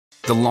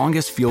The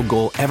longest field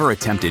goal ever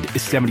attempted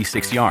is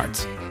 76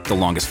 yards. The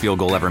longest field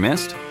goal ever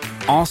missed?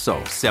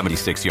 Also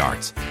 76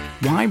 yards.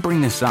 Why bring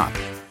this up?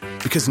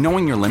 Because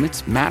knowing your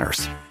limits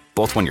matters,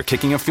 both when you're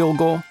kicking a field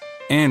goal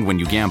and when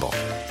you gamble.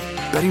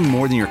 Betting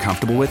more than you're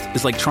comfortable with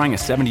is like trying a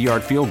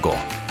 70-yard field goal.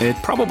 It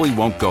probably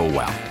won't go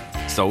well.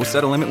 So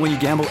set a limit when you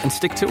gamble and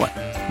stick to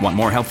it. Want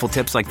more helpful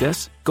tips like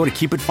this? Go to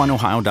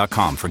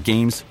keepitfunohio.com for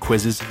games,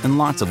 quizzes, and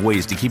lots of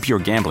ways to keep your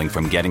gambling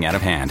from getting out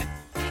of hand.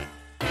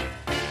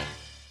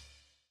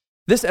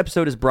 This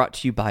episode is brought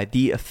to you by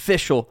the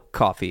official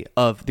coffee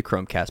of the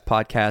Chromecast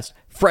podcast,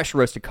 Fresh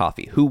Roasted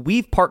Coffee, who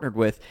we've partnered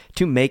with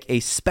to make a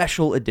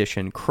special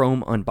edition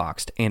Chrome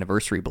Unboxed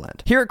anniversary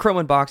blend. Here at Chrome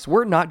Unboxed,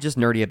 we're not just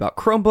nerdy about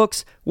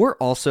Chromebooks, we're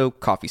also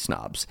coffee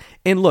snobs.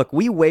 And look,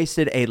 we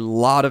wasted a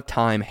lot of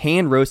time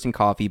hand roasting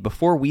coffee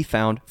before we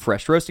found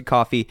Fresh Roasted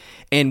Coffee,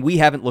 and we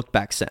haven't looked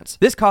back since.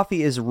 This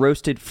coffee is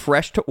roasted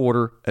fresh to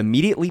order,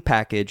 immediately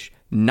packaged,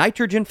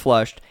 nitrogen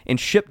flushed, and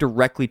shipped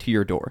directly to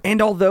your door.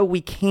 And although we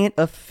can't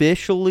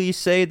officially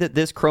say that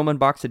this Chrome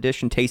Unboxed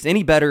edition tastes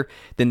any better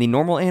than the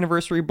normal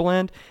anniversary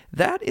blend,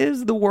 that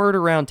is the word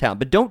around town.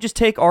 But don't just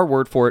take our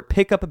word for it.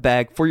 Pick up a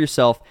bag for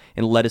yourself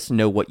and let us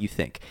know what you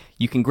think.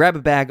 You can grab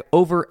a bag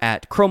over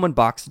at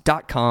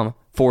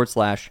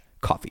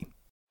chromeunboxed.com/coffee.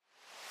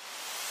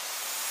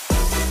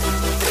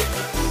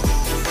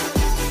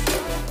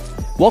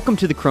 Welcome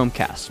to the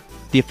Chromecast,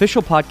 the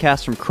official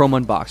podcast from Chrome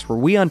Unboxed, where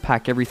we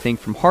unpack everything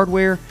from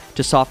hardware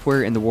to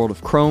software in the world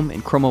of Chrome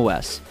and Chrome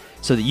OS,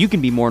 so that you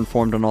can be more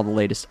informed on all the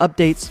latest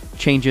updates,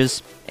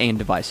 changes, and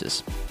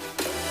devices.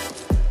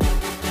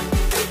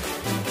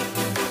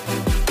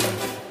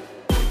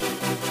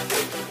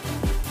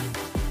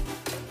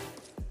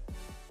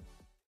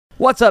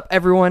 What's up,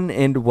 everyone,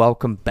 and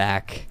welcome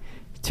back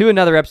to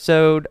another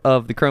episode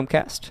of the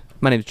Chromecast.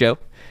 My name is Joe.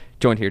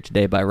 Joined here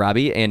today by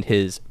Robbie and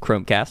his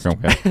Chromecast.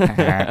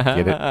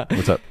 Get it?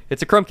 What's up?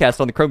 It's a Chromecast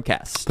on the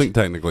Chromecast. I think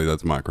technically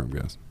that's my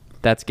Chromecast.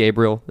 That's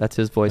Gabriel. That's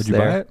his voice Did you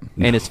buy there. it?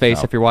 And his face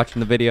No. if you're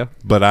watching the video.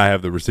 But I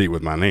have the receipt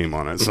with my name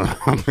on it, so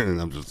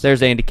I'm just...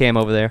 There's Andy Cam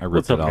over there. I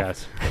ripped it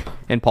off.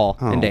 And Paul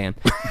Oh. and Dan.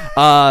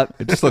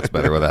 It just looks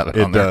better without it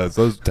It on there. does.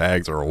 Those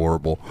tags are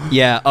horrible.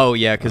 Yeah. Oh,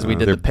 yeah, because we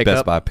did They're the pickup.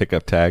 Best Buy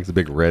pickup tags, the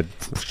big red.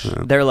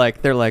 They're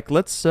like,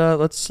 let's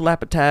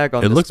slap a tag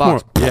on It this looks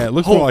box. more, yeah, it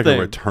looks Whole more like thing.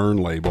 a return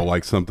label,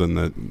 like something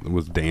that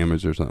was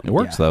damaged or something. It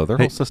works, Yeah. though. Their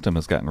whole system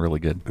has gotten really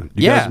good. You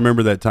Yeah. guys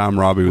remember that time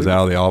Robbie was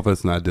out of the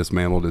office and I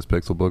dismantled his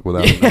Pixel book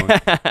without him knowing?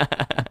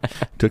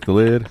 Took the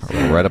lid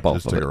right up off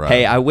Just of took it. it right.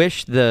 Hey, I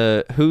wish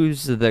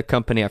who's the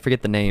company? I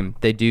forget the name.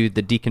 They do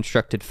the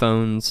deconstructed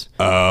phones.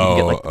 You can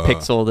get like the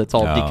Pixel that's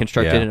all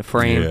deconstructed yeah. in a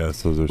frame.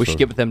 Yes, those are We so- should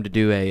get with them to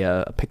do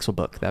a Pixel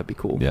book. That'd be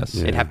cool. Yes.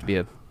 It'd Yeah. have to be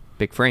a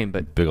big frame,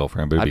 but Big old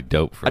frame, but it'd be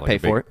dope for I'd like pay a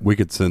big, for it. We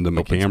could send them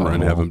a Open camera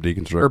and small have hole. them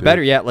deconstructed. Or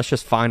better yet, let's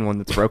just find one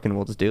that's broken and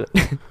we'll just do it.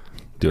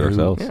 Do it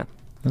ourselves. Yeah.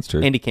 That's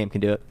true. Andy Cam can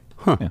do it.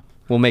 Yeah.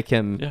 We'll make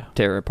him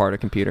tear apart a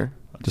computer.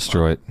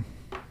 Destroy it.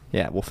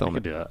 Yeah, we'll film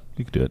it. You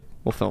could do it.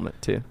 We'll film it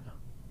too.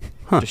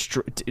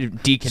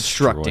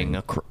 Deconstructing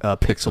a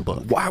Pixel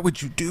book. Why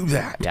would you do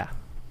that? Yeah.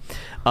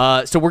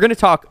 So we're going to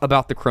talk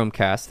about the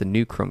Chromecast, the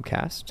new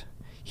Chromecast,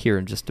 here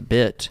in just a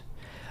bit.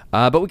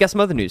 But we got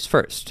some other news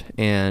first,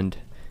 and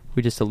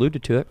we just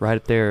alluded to it right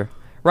up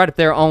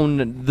there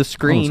on the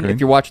screen. If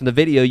you're watching the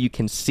video, you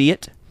can see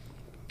it.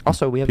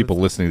 Also, we have People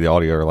listening to the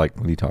audio are like,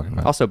 what are you talking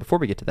about? Also, before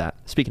we get to that,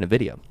 speaking of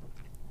video,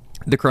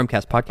 the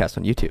Chromecast podcast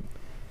on YouTube.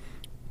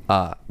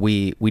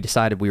 We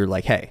decided, we were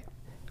like, hey,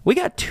 we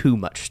got too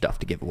much stuff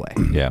to give away.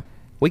 Yeah.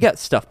 We got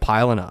stuff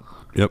piling up.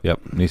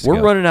 Yep. Needs to We're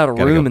go. running out of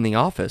Gotta room go. in the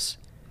office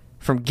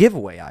from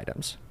giveaway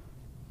items.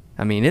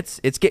 I mean, it's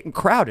getting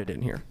crowded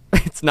in here.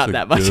 It's not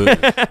that much.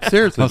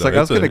 Seriously, I was like, I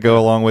was going to go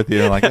along with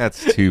you. Like,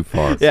 that's too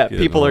far. Yeah, getting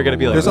people are going to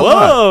be like, There's a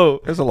whoa!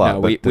 lot. There's a lot,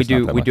 No, but we there's not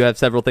do that we do much. have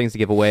several things to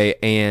give away,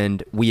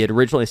 and we had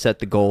originally set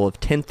the goal of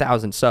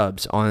 10,000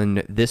 subs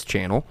on this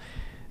channel.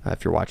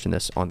 If you're watching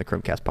this on the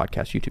Chromecast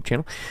podcast YouTube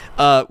channel,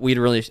 we'd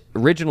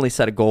originally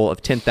set a goal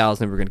of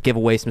 10,000. We're going to give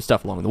away some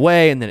stuff along the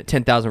way, and then at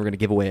 10,000, we're going to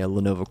give away a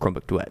Lenovo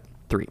Chromebook Duet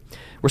 3.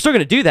 We're still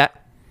going to do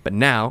that, but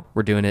now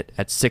we're doing it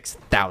at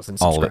 6,000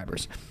 All of it.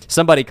 subscribers.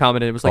 Somebody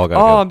commented, it was All like,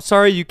 gotta "Oh, go. I'm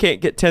sorry you can't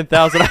get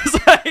 10,000."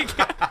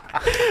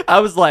 I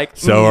was like,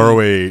 So are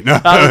we. No.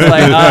 I was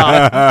like,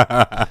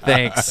 oh,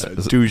 thanks.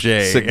 Touche.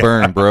 Sick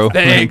burn, bro.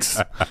 Thanks.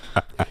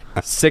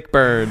 Sick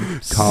burn.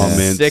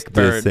 Comments Sick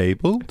burn.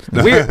 disabled.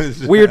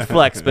 Weird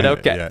flex, but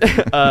okay.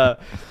 Yeah.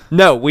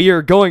 No,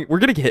 we're gonna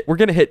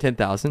hit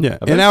 10,000. Yeah.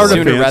 In our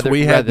sooner defense,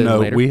 rather than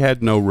later. we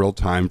had no real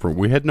time for.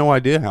 We had no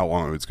idea how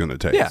long it was going to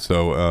take. Yeah.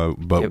 So,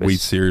 but It we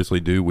was- seriously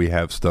do. We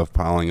have stuff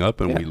piling up,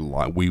 and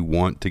Yeah. we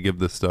want to give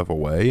this stuff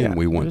away, Yeah. and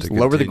we want Just to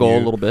lower the goal a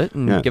continue. little bit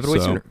and Yeah, give it away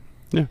so, sooner.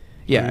 Yeah.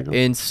 Yeah, There you go.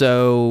 and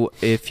so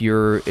if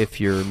you're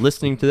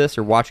listening to this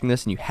or watching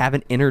this and you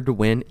haven't entered to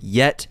win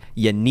yet,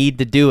 you need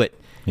to do it.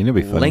 You know,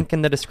 it'd be funny. Link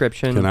in the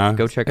description. Can I-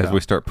 Go check it As out.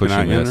 we start Can I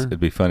pushing this, enter? it'd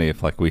be funny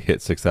if like we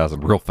hit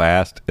 6,000 real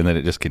fast and then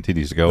it just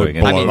continues going.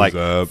 And blows like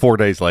up. 4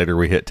 days later,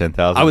 we hit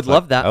 10,000. I would It's like,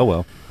 love that. Oh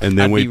well. And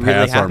then I'd we be really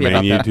pass our happy main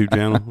about that. YouTube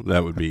channel.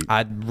 That would be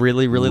I'd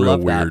really real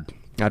love weird. that.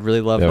 I'd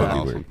really love That that.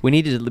 would be weird.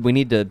 We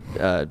need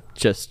to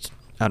just,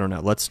 I don't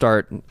know. Let's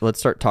start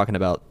talking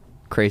about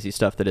crazy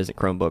stuff that isn't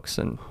Chromebooks,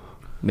 and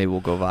maybe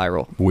we'll go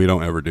viral. We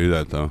don't ever do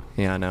that though.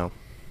 Yeah, I know.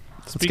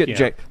 Let's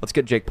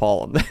get Jake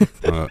Paul on this.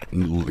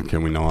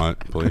 Can we not,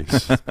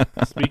 please?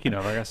 Speaking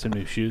of, I got some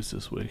new shoes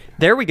this week.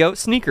 There we go.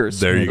 Sneakers.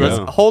 There you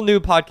go. A whole new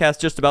podcast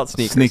just about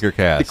sneakers.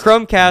 Sneakercast. The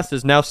Chromecast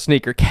is now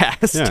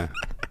Sneakercast. Yeah.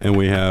 And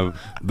we have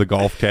the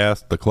golf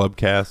cast, the club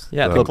cast.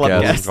 Yeah, the club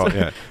cast.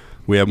 Yeah.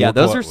 We have Yeah, more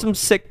those club- are some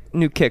sick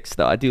new kicks,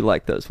 though. I do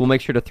like those. We'll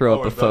make sure to throw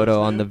up a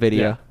photo on the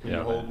video.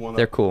 Yeah.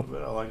 They're cool.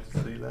 I like to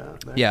see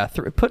that. Yeah,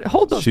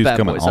 hold those Shoes bad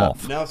coming boys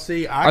off. up. Now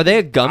see, Are they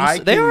a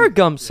gum? They are a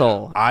gum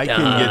sole. I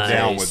can get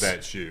down Nice. with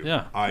that shoe.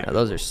 Yeah. Yeah,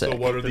 those are sick. So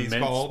what are The these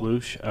men's called?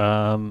 swoosh.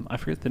 I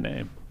forget the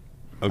name.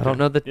 I don't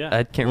know that. Yeah.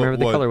 I can't remember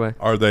the colorway.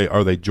 Are they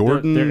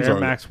Jordans? They're Air Are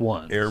Max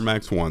 1s. Air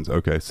Max 1s.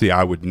 Okay. See,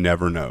 I would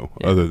never know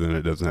other than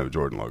it doesn't have a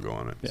Jordan logo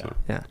on it. Yeah. So.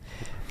 Yeah,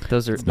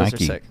 those are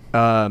Nike. sick.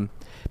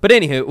 But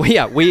anywho,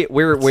 yeah, we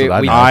what I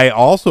know. I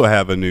also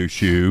have a new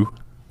shoe,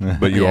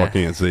 but you Yeah. all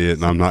can't see it,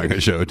 and I'm not going to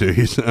show it to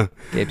you. So.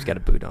 Gabe's got a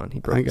boot on. He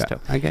broke his toe.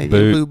 I got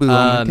Boot. boo-boo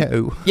on my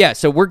toe. Yeah,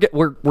 so we're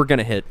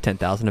gonna hit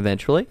 10,000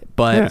 eventually,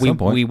 but Yeah, at some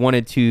point. we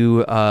wanted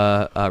to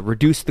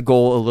reduce the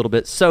goal a little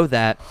bit so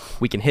that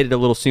we can hit it a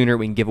little sooner.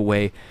 We can give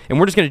away, and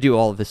we're just gonna do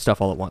all of this stuff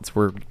all at once.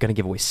 We're gonna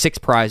give away 6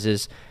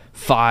 prizes,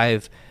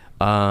 5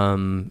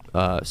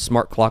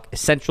 smart clock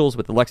essentials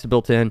with Alexa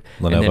built in,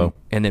 Lenovo.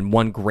 and then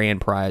 1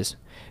 grand prize.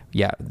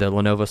 Yeah, the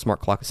Lenovo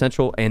smart clock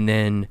essential, and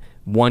then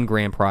 1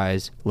 grand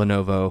prize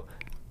Lenovo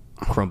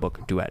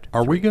Chromebook Duet.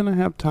 Are we going to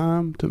have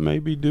time to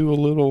maybe do a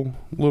little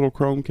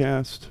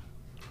Chromecast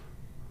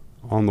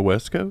on the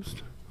West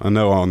Coast? I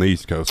know on the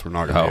East Coast we're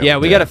not going to. Yeah,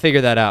 we got to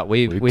figure that out.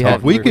 We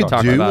talked- We were could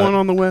talking do about one it.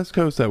 on the West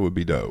Coast. That would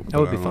be dope. That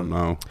would but be I fun. don't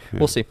know. Yeah.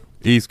 We'll see.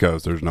 East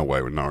Coast, there's no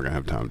way we're not going to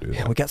have time to do Yeah,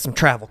 that. we got some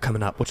travel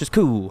coming up, which is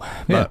cool.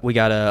 But Yeah. we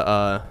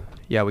gotta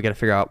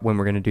figure out when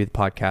we're gonna do the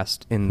podcast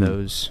in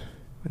those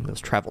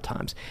travel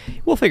times.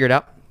 We'll figure it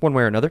out one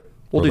way or another.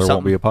 We'll Or do there something.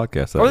 won't be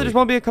a podcast. Or there just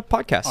won't be a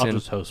podcast. I'll and,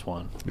 just host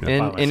one.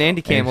 and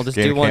Andy Cam will just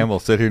do one. Cam will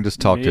sit here and just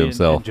talk Me to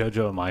himself. And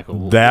JoJo and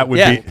Michael. That would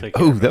Yeah. be take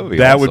care Oh, of that it. would be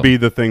that awesome. would be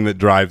the thing that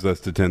drives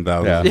us to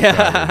 10,000. Yeah.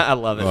 Yeah, I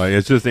love it. Like,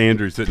 it's just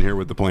Andrew sitting here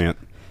with the plant.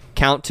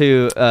 Count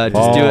to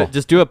Paul.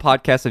 just do a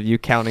podcast of you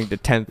counting to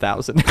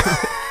 10,000.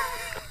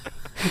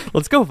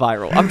 Let's go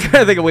viral. I'm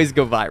trying to think of ways to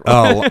go viral.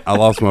 Oh, I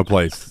lost my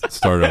place.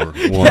 Start over.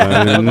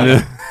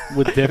 One,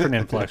 With different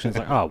inflections,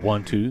 like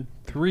 1, 2,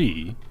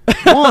 3.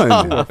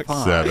 1,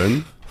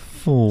 7,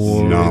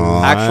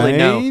 9. Actually,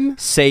 no.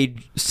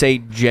 Say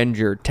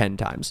ginger 10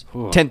 times.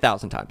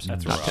 10,000 times.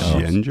 That's not rough.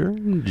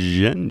 10.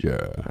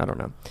 Ginger. I don't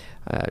know.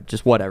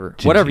 Just whatever.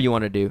 Whatever you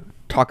want to do.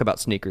 Talk about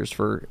sneakers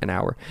for an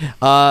hour.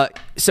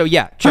 So,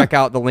 yeah, check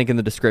out the link in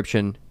the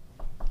description.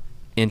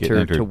 Enter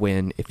entered. to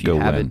win if you Go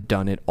haven't win.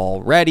 done it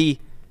already.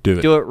 Do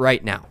it. Do it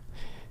right now.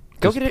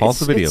 Go Just get it. pause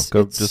the video. It's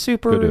Go- it's just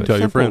super go do it. Tell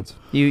your simple. friends.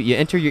 You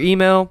enter your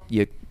email.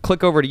 You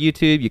click over to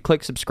YouTube. You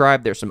click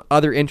subscribe. There's some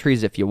other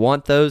entries if you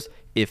want those.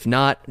 If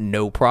not,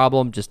 no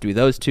problem. Just do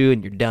those 2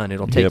 and you're done.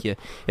 It'll take Yep.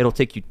 It'll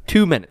take you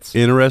 2 minutes.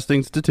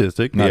 Interesting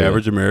statistic. Not The even.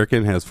 average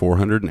American has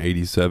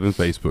 487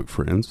 Facebook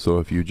friends. So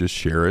if you just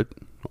share it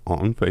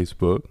on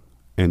Facebook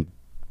and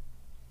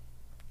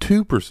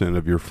 2%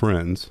 of your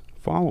friends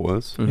follow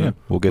us, Yeah,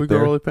 we'll get we go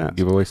there. really fast.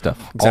 Give away stuff.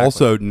 Exactly.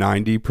 Also,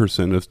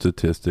 90% of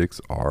statistics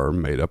are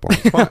made up on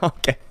the spot.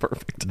 Okay,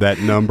 perfect. That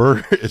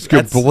number is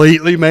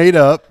completely made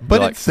up,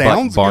 but Like it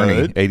sounds Barney,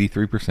 good.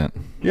 83%.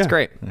 Yeah,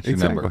 great. That's your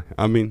exactly. number.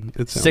 I mean,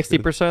 it sounds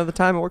 60% of the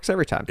time, it works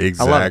every time.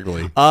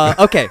 Exactly. I love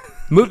it. Okay,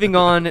 moving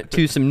on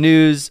to some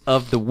news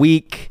of the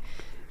week.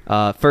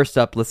 First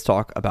up, let's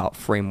talk about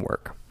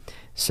Framework.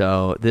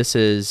 So this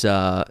is,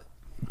 got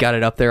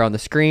it up there on the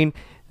screen.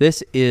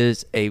 This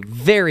is a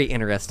very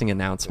interesting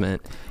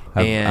announcement.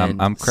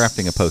 And I'm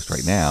crafting a post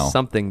right now.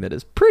 Something that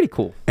is pretty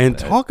cool. And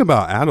talk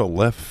about out of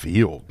left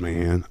field,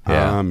 man.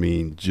 Yeah. I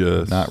mean,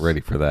 just Not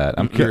ready for that.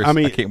 I'm curious. I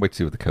mean- I can't wait to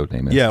see what the code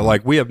name is. Yeah,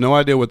 like we have no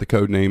idea what the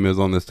code name is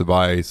on this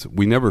device.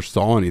 We never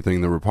saw anything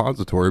in the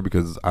repository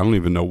because I don't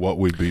even know what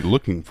we'd be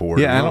looking for.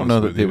 to Yeah, be I don't know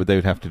honest that with they you.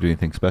 would have to do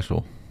anything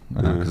special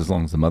because as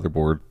long as the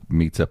motherboard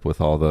meets up with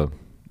all the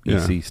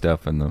EC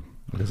stuff and the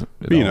it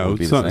You all know, would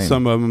be the same.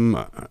 some of them,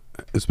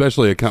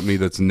 especially a company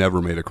that's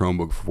never made a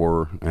Chromebook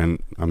before,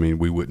 and I mean,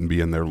 we wouldn't be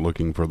in there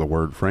looking for the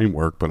word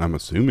framework, but I'm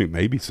assuming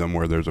maybe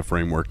somewhere there's a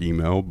framework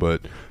email,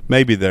 but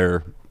maybe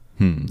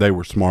they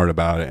were smart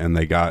about it and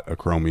they got a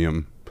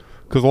Chromium,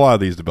 because a lot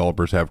of these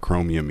developers have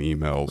Chromium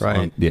emails.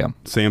 Right. Yeah.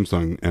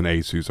 Samsung and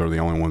Asus are the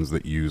only ones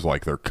that use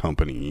like their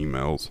company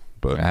emails,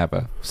 but I have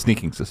a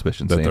sneaking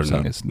suspicion that they're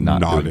Samsung is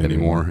not doing it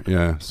anymore.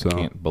 Yeah, so I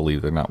can't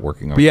believe they're not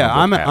working on. But yeah, Chromebook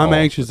I'm at all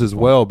anxious at as this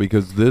well point.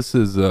 because this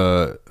is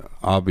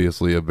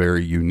obviously a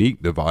very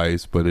unique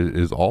device, but it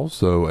is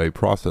also a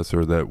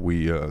processor that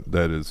we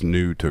that is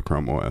new to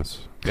Chrome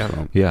OS. Yeah.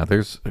 So, Yeah,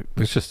 there's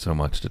just so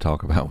much to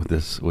talk about with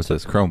this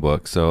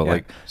Chromebook. So Yeah.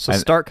 like, So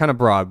start kind of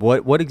broad.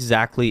 What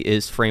exactly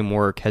is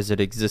Framework? Has it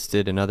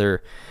existed in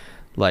other,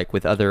 like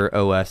with other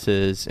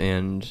OSs,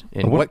 and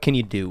want- what can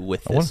you do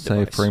with I want this to say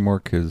device?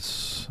 Framework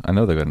is. I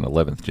know they got an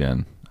 11th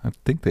gen. I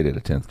think they did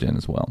a 10th gen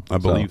as well. I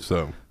believe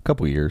so. A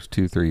couple years,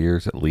 2-3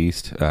 years at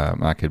least.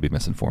 I could be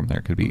misinformed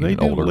there. Could be They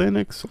do older.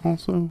 Linux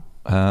also?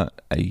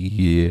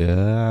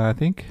 Yeah, I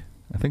think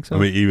so. I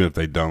mean, even if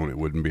they don't, it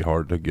wouldn't be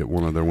hard to get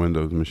one of their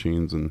Windows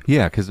machines. And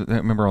yeah, because I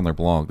remember on their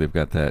blog they've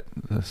got that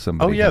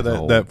somebody. oh yeah,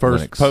 has that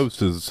first Linux.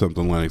 post is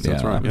something Linux.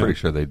 That's right. I'm pretty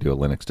sure they do a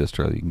Linux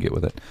distro that you can get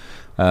with it.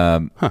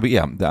 But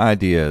yeah, the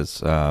idea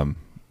is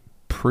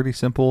pretty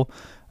simple.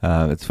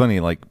 It's funny,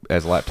 like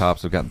as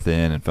laptops have gotten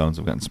thin and phones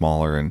have gotten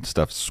smaller and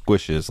stuff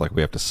squishes, like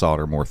we have to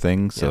solder more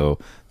things. So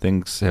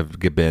things have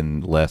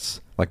been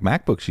less. Like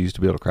MacBooks, you used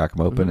to be able to crack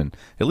them open and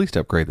at least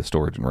upgrade the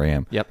storage and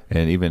RAM. Yep.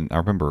 And even I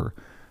remember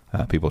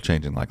people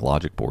changing like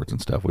logic boards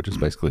and stuff, which is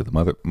basically the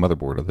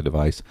motherboard of the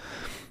device.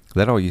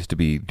 That all used to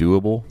be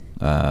doable.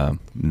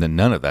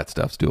 None of that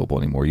stuff's doable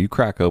anymore. You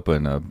crack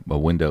open a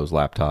Windows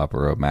laptop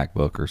or a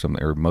MacBook or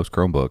something, or most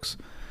Chromebooks,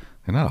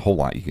 and not a whole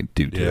lot you can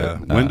do to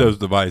it. Windows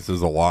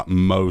devices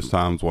most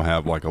times will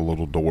have like a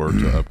little door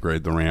to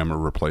upgrade the RAM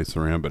or replace the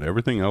RAM, but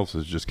everything else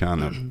is just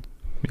kind of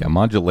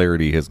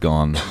modularity has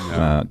gone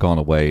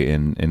away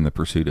in the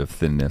pursuit of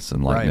thinness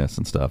and lightness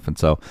and stuff. And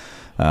so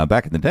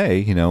back in the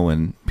day,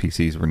 when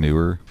PCs were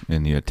newer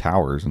and you had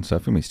towers and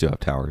stuff, and we still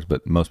have towers,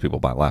 but most people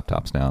buy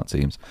laptops now, it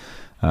seems.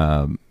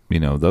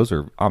 Those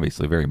are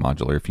obviously very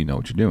modular if you know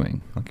what you're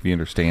doing. Like if you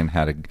understand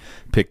how to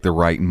pick the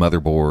right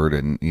motherboard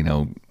and,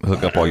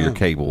 hook up all your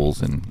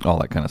cables and all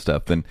that kind of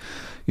stuff, then,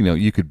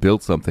 you could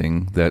build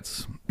something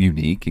that's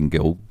unique and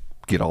go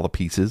get all the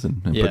pieces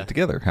and put it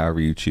together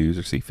however you choose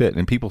or see fit.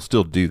 And people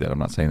still do that. I'm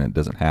not saying that it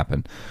doesn't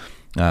happen.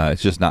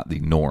 It's just not the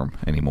norm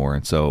anymore.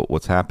 And so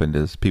what's happened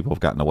is people have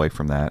gotten away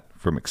from that,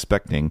 from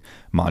expecting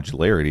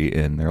modularity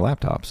in their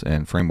laptops.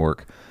 And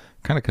Framework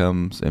kind of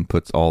comes and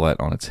puts all that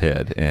on its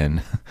head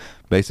and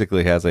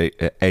basically has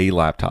a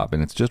laptop,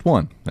 and it's just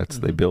one.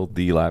 They build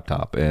the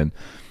laptop, and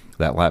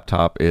that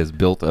laptop is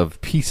built of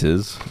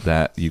pieces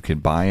that you can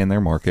buy in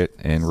their market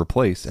and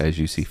replace as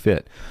you see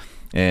fit.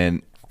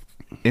 And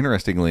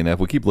interestingly enough,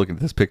 we keep looking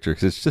at this picture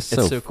because it's just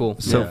so cool,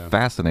 so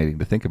fascinating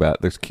to think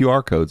about. There's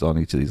QR codes on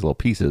each of these little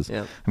pieces.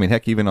 Yeah. I mean,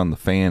 heck, even on the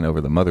fan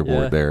over the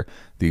motherboard there,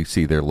 you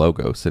see their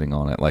logo sitting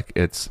on it. Like,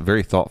 it's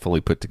very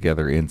thoughtfully put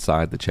together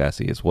inside the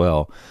chassis as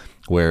well,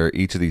 where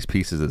each of these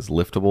pieces is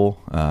liftable.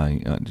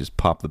 Just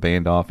pop the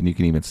band off, and you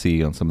can even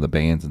see on some of the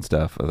bands and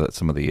stuff,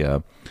 some of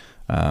the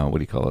what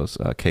do you call those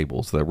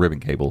cables, the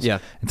ribbon cables. Yeah.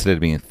 Instead of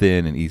being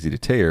thin and easy to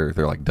tear,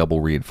 they're like double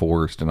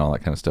reinforced and all that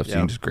kind of stuff. So you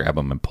can just grab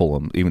them and pull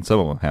them. Even some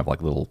of them have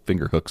like little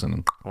finger hooks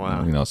and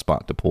a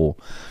spot to pull.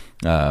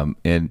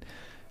 And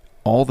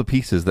all the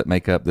pieces that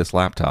make up this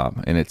laptop,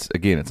 and it's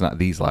not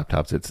these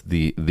laptops, it's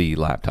the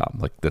laptop.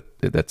 Like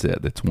that's it.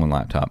 It's one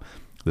laptop.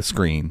 The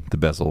screen, the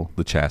bezel,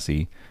 the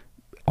chassis,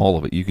 all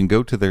of it. You can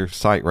go to their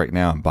site right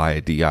now and buy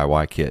a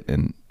DIY kit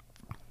and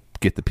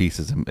get the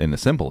pieces and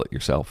assemble it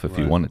yourself if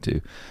you wanted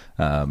to.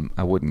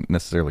 I wouldn't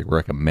necessarily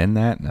recommend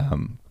that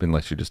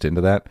unless you're just into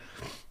that.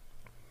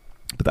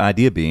 But the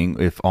idea being,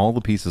 if all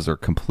the pieces are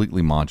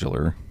completely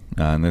modular,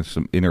 and there's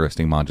some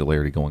interesting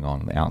modularity going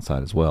on the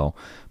outside as well,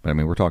 but I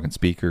mean, we're talking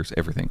speakers,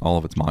 everything, all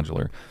of it's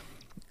modular.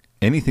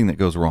 Anything that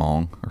goes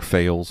wrong or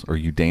fails or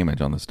you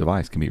damage on this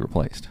device can be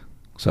replaced.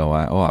 So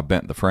I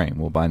bent the frame.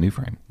 We'll buy a new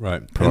frame.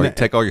 Right.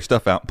 Take all your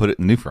stuff out and put it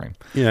in a new frame.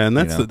 Yeah, and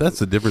that's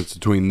the difference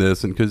between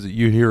this and, because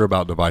you hear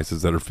about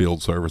devices that are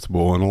field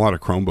serviceable, and a lot of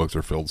Chromebooks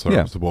are field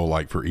serviceable,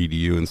 like for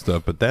EDU and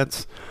stuff. But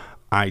that's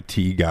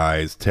IT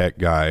guys, tech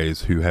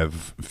guys who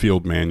have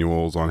field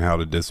manuals on how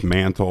to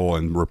dismantle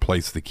and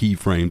replace the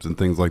keyframes and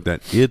things like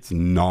that. It's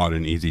not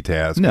an easy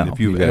task. No, and if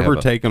you've ever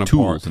taken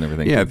tools and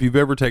everything. Yeah, if you've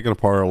ever taken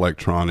apart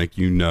electronic,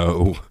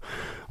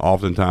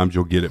 oftentimes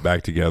you'll get it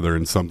back together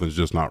and something's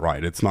just not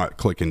right. It's not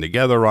clicking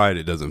together right.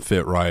 It doesn't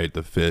fit right.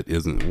 The fit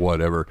isn't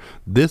whatever.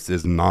 This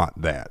is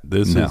not that.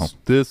 This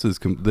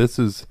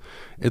is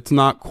it's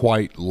not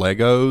quite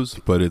Legos,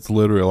 but it's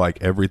literally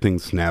like everything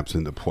snaps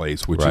into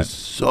place, which is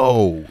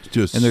so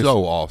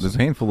awesome. There's a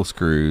handful of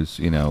screws,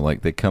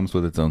 like that comes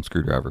with its own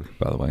screwdriver,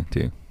 by the way,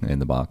 too, in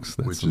the box.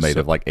 That's made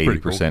of like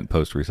 80%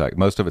 post-recycled.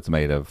 Most of it's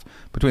made of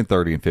between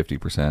 30 and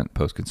 50%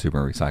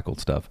 post-consumer recycled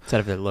stuff. Does that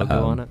have their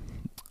logo on it?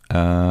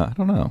 I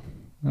don't know.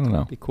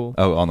 Be cool.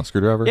 Oh, on the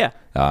screwdriver? Yeah.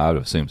 I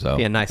would assume so.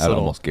 Be a nice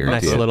little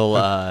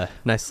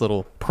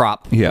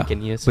prop you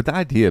can use. But the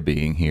idea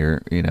being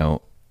here,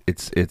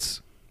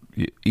 it's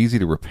easy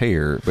to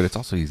repair, but it's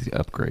also easy to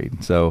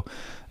upgrade. So,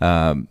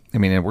 and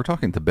we're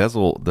talking the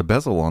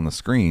bezel on the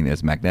screen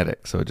is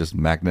magnetic, so it just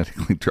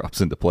magnetically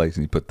drops into place,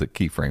 and you put the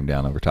keyframe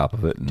down over top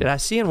of it. Did I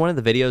see in one of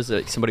the videos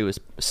that somebody was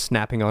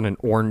snapping on an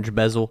orange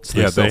bezel? So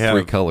they sell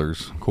three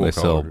colors. Cool. They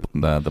sell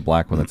the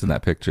black one that's in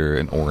that picture,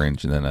 an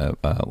orange, and then a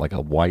like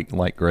a white,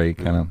 light gray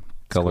kind of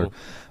color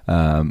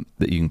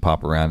that you can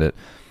pop around it.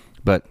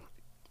 But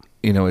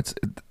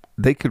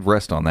they could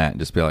rest on that and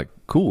just be like,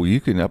 cool,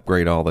 you can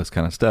upgrade all this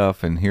kind of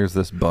stuff, and here's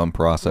this bum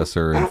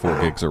processor and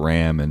 4 gigs of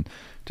RAM, and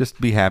just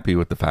be happy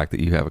with the fact that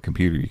you have a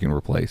computer you can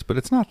replace. But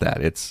it's not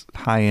that. It's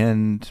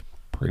high-end,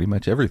 pretty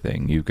much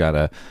everything. You've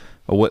got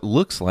what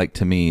looks like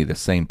to me the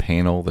same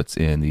panel that's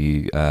in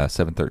the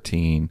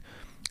 713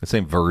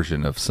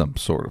 version of some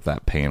sort of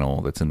that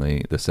panel that's in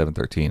the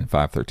 713 and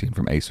 513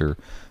 from Acer,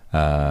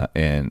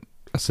 and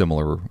a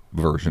similar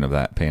version of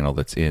that panel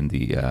that's in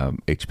the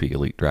HP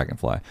Elite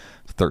Dragonfly.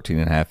 It's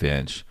 13.5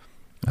 inch,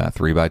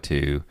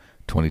 3x2,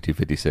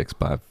 2256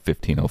 by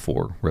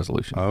 1504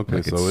 resolution. Okay,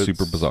 like, so it's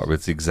super bizarre. But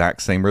it's the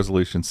exact same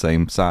resolution,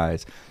 same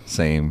size,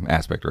 same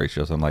aspect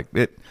ratio. So I'm like,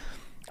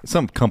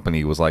 some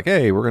company was like,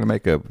 hey, we're going to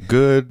make a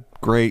good,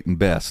 great, and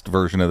best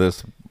version of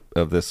this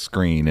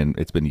screen, and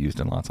it's been used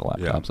in lots of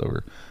laptops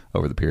over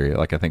the period.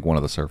 Like I think one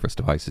of the Surface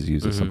devices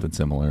uses something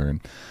similar,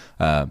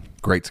 and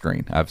great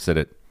screen. I've said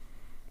it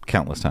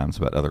countless times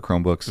about other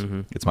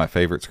Chromebooks. It's my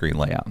favorite screen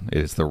layout. It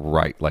is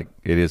it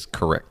is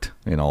correct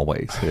in all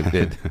ways.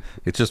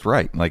 It's just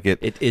right. Like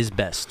it is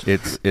best.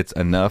 It's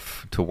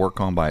enough to work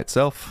on by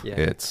itself. Yeah.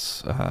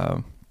 It's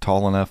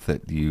tall enough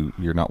that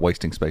you're not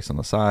wasting space on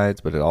the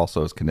sides, but it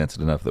also is condensed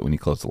enough that when you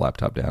close the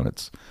laptop down,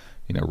 it's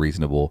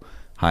reasonable,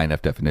 high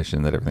enough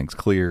definition that everything's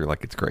clear.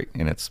 Like it's great,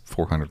 and it's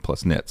 400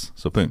 plus nits.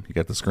 So boom, you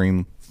got the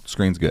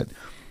screen's good.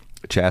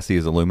 The chassis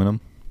is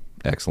aluminum.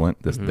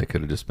 Excellent. They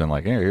could have just been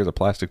like, hey, here's a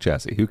plastic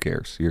chassis. Who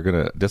cares? You're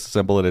gonna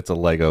disassemble it. It's a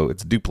Lego.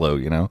 It's Duplo.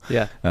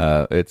 Yeah.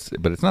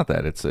 But it's not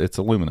that. It's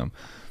aluminum.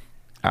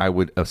 I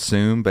would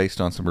assume, based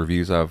on some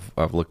reviews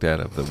I've looked at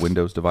of the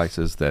Windows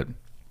devices, that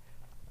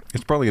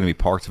it's probably going to be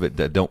parts of it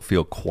that don't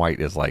feel quite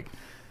as like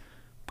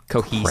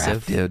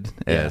cohesive crafted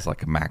as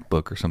like a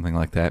MacBook or something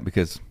like that,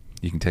 because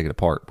you can take it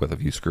apart with a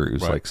few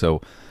screws. Right. Like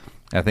so.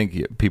 I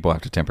think people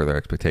have to temper their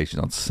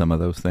expectations on some of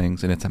those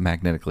things, and it's a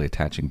magnetically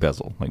attaching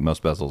bezel. Like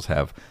most bezels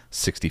have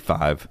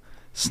 65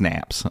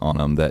 snaps on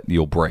them that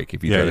you'll break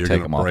if you try to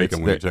take them off. Break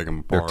them when you take them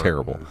apart. They're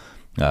terrible.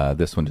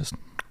 This one just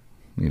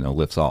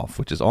lifts off,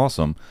 which is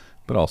awesome,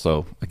 but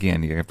also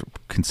again you have to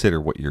consider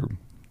what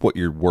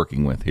you're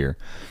working with here.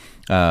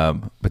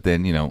 But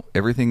then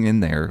everything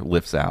in there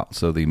lifts out,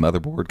 so the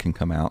motherboard can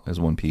come out as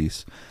one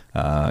piece.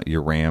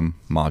 Your RAM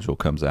module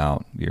comes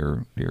out,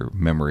 your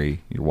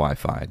memory, your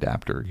Wi-Fi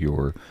adapter,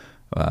 your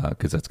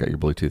because that's got your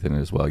Bluetooth in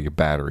it as well, your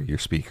battery, your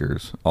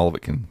speakers, all of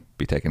it can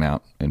be taken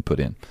out and put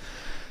in.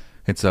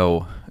 And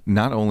so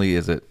not only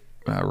is it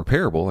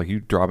repairable, like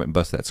you drop it and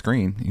bust that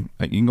screen,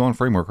 you can go on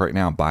Framework right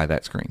now and buy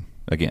that screen.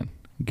 Again,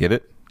 get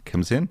it,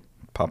 comes in,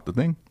 pop the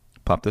thing,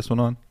 pop this one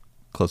on,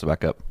 close it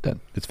back up,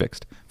 done. It's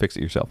fixed. Fix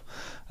it yourself.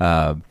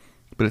 But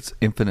it's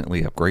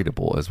infinitely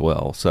upgradable as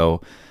well.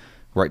 So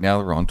right now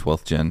they're on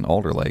 12th gen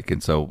Alder Lake,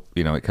 and so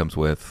it comes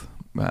with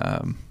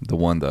the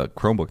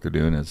Chromebook they're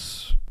doing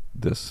is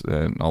this,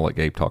 and I'll let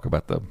Gabe talk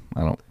about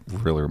I don't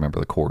really remember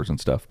the cores and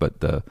stuff, but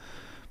the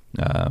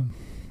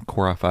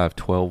Core i5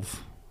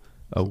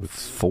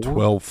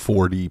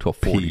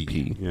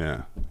 1240p.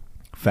 Yeah.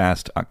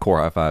 Fast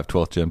Core i5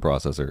 12th gen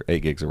processor,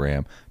 8 gigs of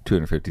RAM,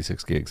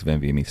 256 gigs of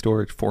NVMe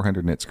storage,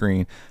 400 nit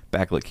screen,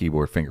 backlit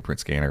keyboard, fingerprint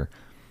scanner.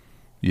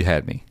 You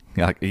had me.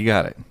 You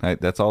got it.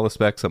 That's all the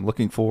specs I'm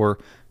looking for.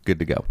 Good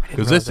to go.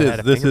 Because this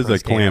is a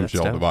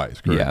clamshell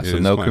device, correct? Yeah, so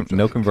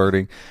no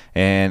converting.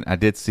 And I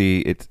did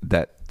see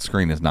that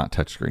screen is not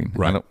touchscreen.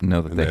 Right. I don't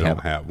know that they don't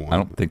have one. I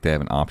don't think they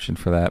have an option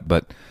for that,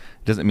 but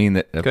it doesn't mean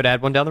that could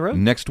add one down the road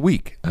next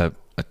week. A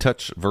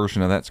touch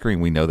version of that screen,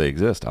 we know they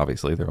exist.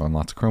 Obviously, they're on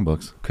lots of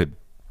Chromebooks. Could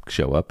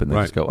show up and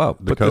then just go,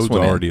 the code's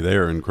already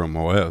there in Chrome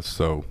OS.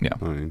 So yeah,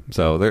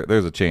 so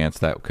there's a chance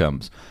that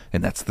comes,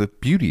 and that's the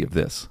beauty of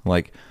this.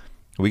 Like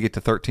we get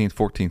to 13th,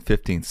 14th,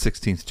 15th,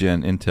 16th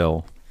gen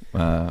Intel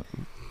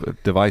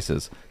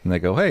devices, and they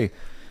go, hey,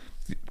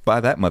 buy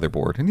that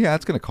motherboard, and yeah,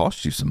 it's going to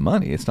cost you some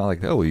money. It's not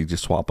like, oh, you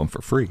just swap them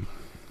for free.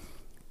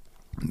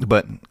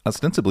 But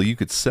ostensibly, you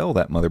could sell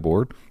that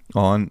motherboard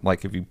on,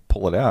 like, if you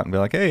pull it out and be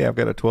like, hey, I've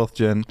got a 12th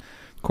gen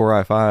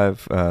Core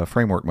i5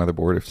 framework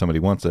motherboard. If somebody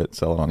wants it,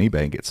 sell it on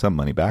eBay and get some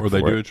money back. Or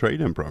they do a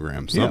trade-in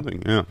program,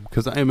 something. Yeah,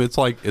 because it's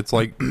like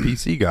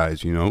PC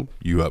guys. You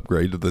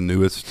upgrade to the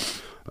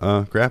newest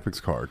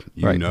graphics card.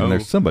 And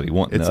there's somebody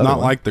wanting. It's not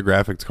like the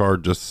graphics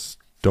card just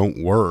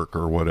don't work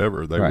or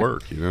whatever. They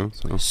work.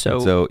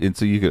 So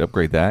you could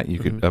upgrade that. You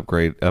could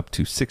upgrade up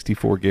to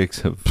 64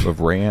 gigs of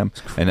RAM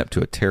and up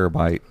to a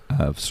terabyte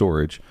of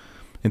storage.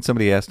 And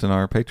somebody asked in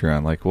our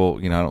Patreon, like, well,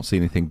 I don't see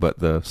anything but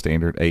the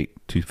standard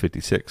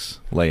 8256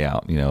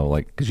 layout,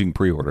 because you can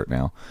pre-order it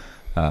now.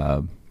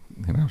 And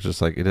I was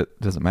just like, it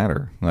doesn't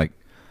matter. Like,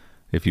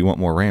 if you want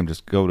more RAM,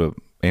 just go to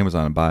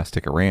Amazon and buy a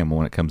stick of RAM.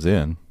 When it comes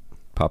in,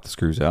 pop the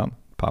screws out,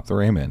 pop the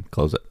RAM in,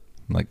 close it.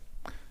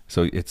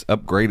 So it's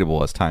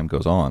upgradable as time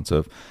goes on.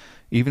 So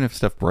even if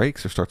stuff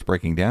breaks or starts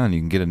breaking down, you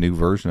can get a new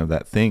version of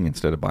that thing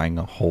instead of buying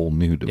a whole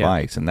new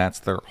device. And that's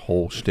their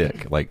whole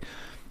shtick. Like,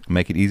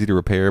 make it easy to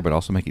repair, but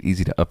also make it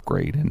easy to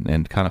upgrade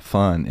and kind of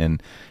fun.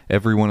 And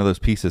every one of those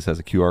pieces has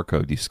a QR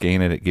code. You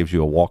scan it, it gives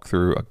you a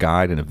walkthrough, a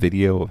guide, and a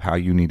video of how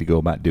you need to go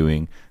about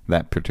doing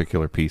that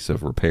particular piece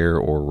of repair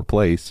or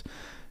replace.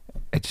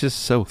 It's just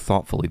so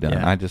thoughtfully done.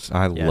 I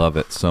love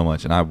it so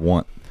much, and I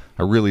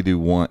really do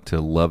want to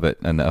love it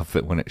enough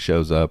that when it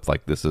shows up,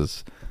 like this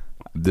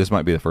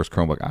might be the first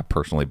Chromebook I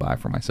personally buy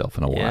for myself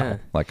in a while.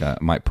 Like I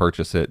might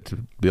purchase it to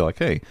be like,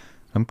 hey,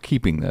 I'm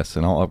keeping this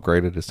and I'll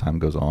upgrade it as time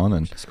goes on,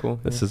 and that's cool.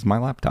 This is my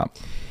laptop.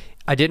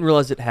 I didn't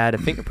realize it had a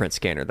fingerprint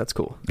scanner. That's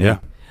cool. Yeah.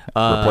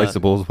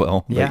 Replaceable as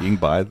well. yeah. You can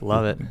buy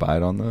Love it. Buy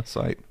it on the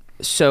site.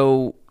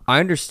 So I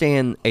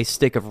understand a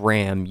stick of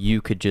RAM,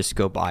 you could just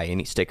go buy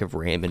any stick of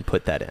RAM and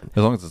put that in.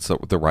 As long as it's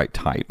the right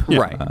type.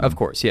 Right, of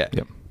course, yeah.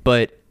 Yep.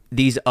 But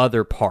these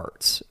other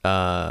parts,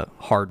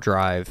 hard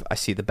drive, I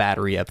see the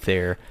battery up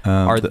there.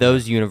 Are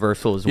those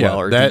universal as well,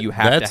 or do you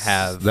have to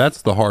have...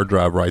 That's the hard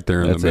drive right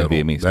there in the middle.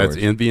 NVMe storage.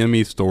 That's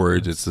NVMe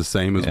storage. It's the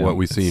same as what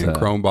we see in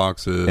Chrome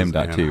boxes.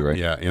 M.2, right?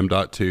 Yeah,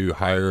 M.2,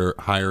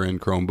 higher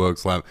end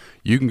Chromebooks.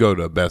 You can go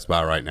to Best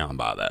Buy right now and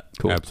buy that.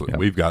 Cool. Absolutely. Yep.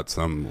 We've got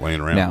some laying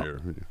around Now,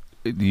 here.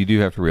 You do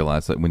have to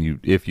realize that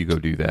if you go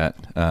do that,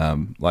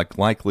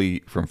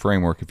 likely from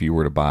Framework, if you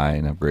were to buy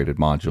an upgraded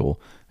module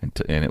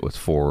and it was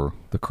for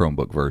the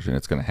Chromebook version,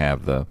 it's going to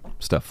have the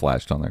stuff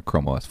flashed on there,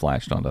 Chrome OS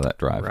flashed onto that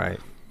drive. Right.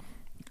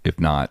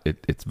 If not,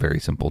 it's very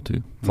simple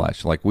to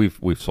flash. Like we've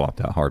swapped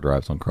out hard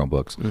drives on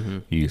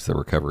Chromebooks. You use the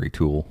recovery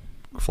tool,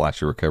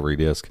 flash your recovery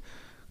disk,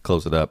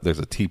 close it up. There's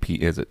a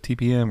is it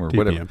TPM or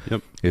whatever?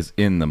 Yep. Is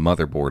in the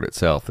motherboard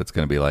itself. It's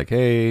going to be like,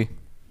 hey,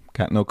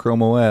 got no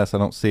Chrome OS. I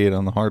don't see it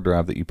on the hard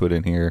drive that you put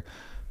in here.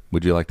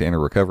 Would you like to enter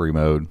recovery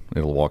mode?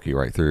 It'll walk you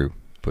right through.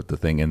 Put the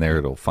thing in there.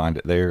 It'll find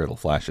it there. It'll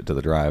flash it to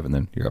the drive, and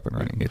then you're up and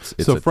running. It's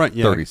so a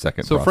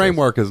 30-second So process.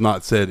 Framework has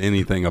not said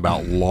anything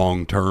about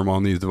long-term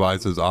on these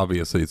devices.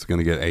 Obviously, it's going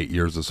to get 8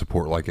 years of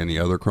support like any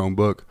other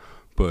Chromebook.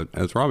 But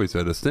as Robbie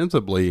said,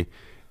 ostensibly,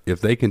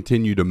 if they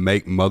continue to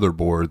make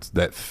motherboards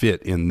that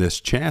fit in this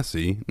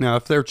chassis, now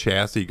if their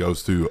chassis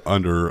goes through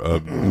under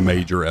a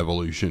major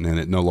evolution and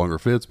it no longer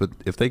fits, but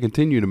if they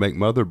continue to make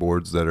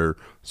motherboards that are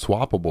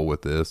swappable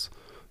with this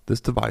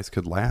device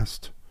could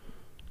last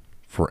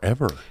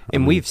forever.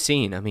 And we've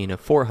seen, a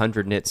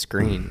 400 nit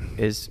screen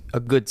is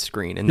a good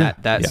screen, and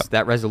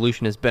that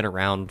resolution has been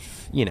around.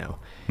 Yeah.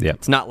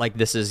 It's not like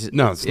this is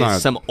it's not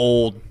some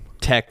old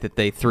tech that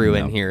they threw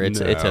in here.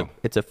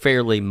 It's a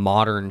fairly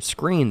modern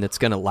screen that's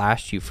going to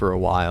last you for a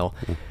while.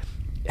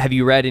 Have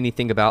you read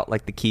anything about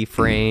like the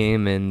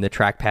keyframe and the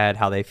trackpad,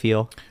 how they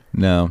feel?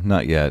 No,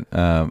 not yet.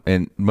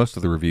 And most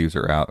of the reviews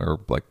are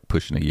like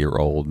pushing a year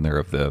old, and they're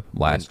of the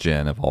last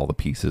gen of all the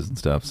pieces and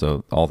stuff.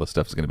 So all the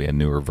stuff is going to be a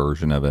newer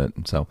version of it.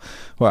 And so,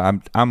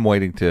 I'm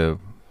waiting to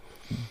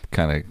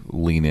kind of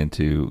lean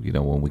into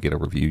when we get a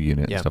review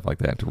unit and stuff like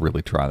that to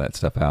really try that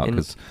stuff out,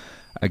 because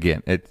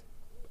again,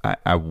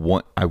 I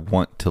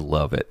want to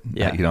love it.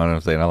 Yeah. You know what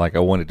I'm saying? I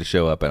want it to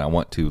show up, and I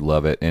want to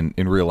love it, and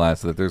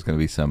realize that there's going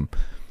to be some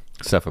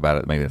stuff about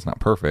it maybe that's not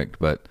perfect,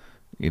 but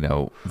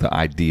the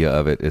idea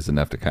of it is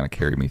enough to kind of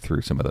carry me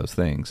through some of those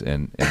things.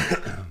 And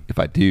if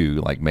I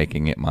do like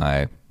making it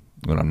when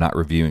I'm not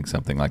reviewing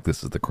something, like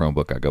this is the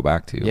Chromebook I go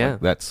back to. Yeah.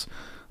 Like that's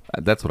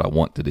what I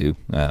want to do.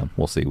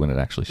 We'll see when it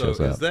actually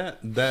shows up. Is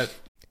that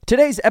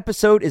Today's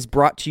episode is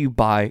brought to you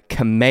by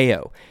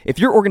Cameo. If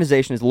your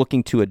organization is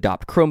looking to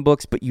adopt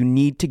Chromebooks, but you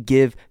need to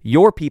give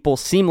your people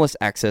seamless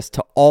access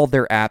to all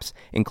their apps,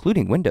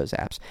 including Windows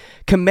apps,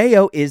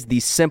 Cameo is the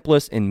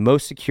simplest and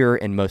most secure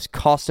and most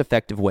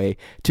cost-effective way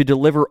to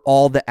deliver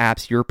all the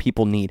apps your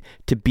people need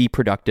to be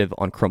productive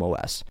on Chrome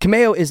OS.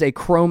 Cameo is a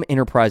Chrome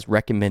Enterprise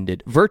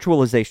recommended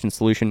virtualization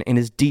solution and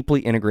is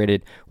deeply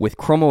integrated with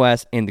Chrome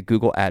OS and the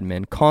Google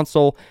Admin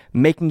Console,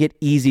 making it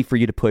easy for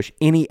you to push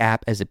any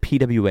app as a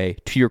PWA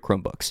to your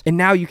Chromebooks. And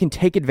now you can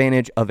take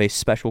advantage of a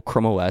special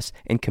Chrome OS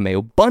and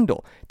Cameo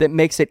bundle that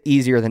makes it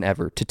easier than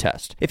ever to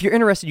test. If you're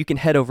interested, you can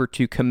head over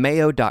to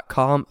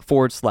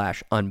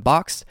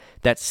cameo.com/unboxed.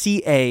 That's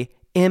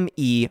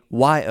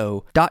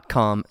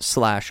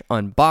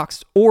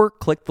cameo.com/unboxed, or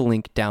click the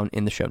link down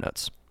in the show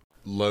notes.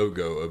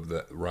 logo of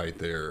that right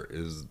there,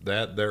 is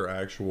that their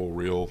actual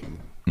real?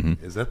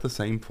 Is that the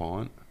same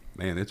font?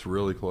 Man, it's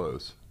really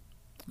close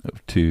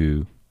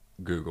To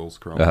Google's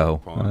Chrome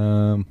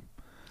font.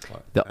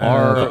 The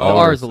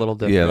R is a little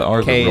different. Yeah, the R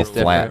is K a little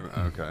flat.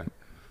 Okay,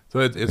 so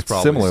it's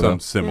probably similar, some though.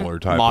 similar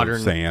type Modern.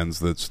 of sans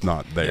that's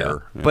not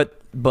there. Yeah.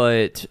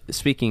 But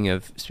speaking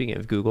of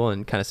Google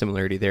and kind of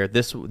similarity there,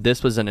 this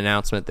was an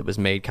announcement that was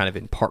made kind of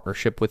in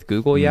partnership with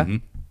Google, Yep.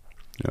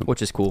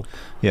 which is cool.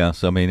 Yeah,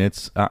 so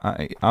it's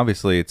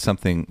obviously it's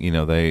something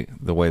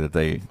the way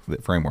that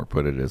Framework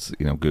put it is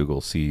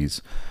Google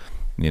sees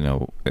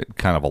it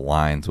kind of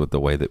aligns with the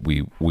way that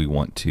we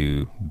want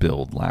to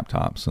build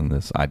laptops and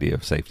this idea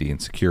of safety and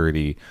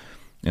security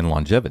and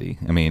longevity.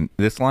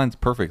 This lines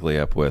perfectly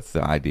up with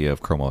the idea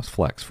of Chrome OS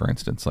Flex, for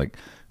instance. Like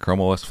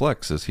Chrome OS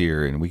Flex is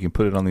here, and we can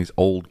put it on these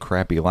old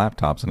crappy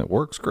laptops, and it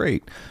works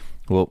great.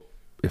 Well,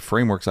 if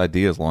Framework's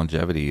idea is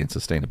longevity and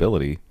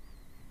sustainability,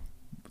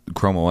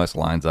 Chrome OS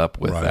lines up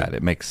with that.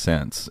 It makes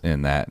sense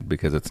in that,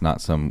 because it's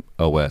not some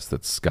OS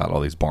that's got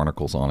all these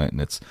barnacles on it,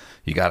 and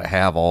you got to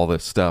have all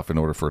this stuff in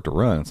order for it to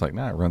run. It's like,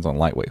 it runs on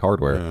lightweight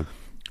hardware. Yeah.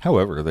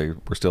 However, they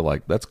were still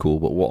like, that's cool,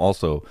 but we'll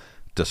also,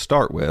 to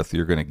start with,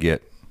 you're going to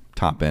get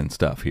top end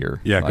stuff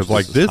here. Yeah,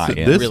 because this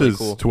really is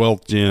cool.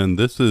 12th gen.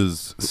 This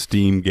is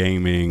Steam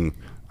gaming,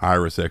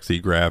 Iris Xe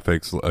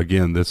graphics.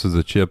 Again, this is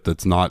a chip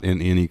that's not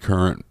in any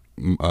current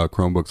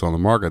Chromebooks on the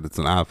market. It's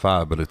an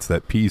i5, but it's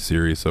that P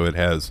series, so it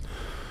has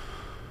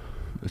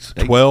It's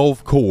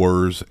 12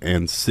 cores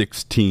and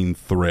 16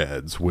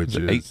 threads, which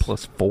is 8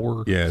 plus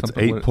 4. Yeah, it's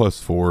something 8 plus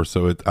 4.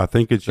 So I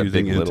think it's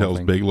using Big Little Intel's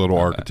thing? Big Little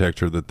Okay.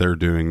 architecture that they're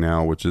doing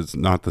now, which is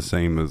not the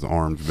same as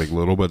ARM's Big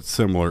Little, but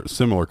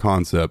similar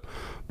concept.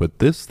 But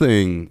this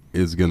thing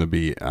is going to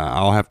be,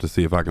 I'll have to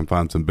see if I can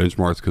find some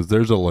benchmarks, because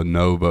there's a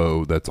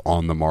Lenovo that's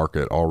on the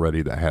market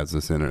already that has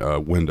this in a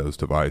Windows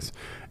device,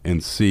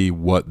 and see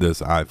what this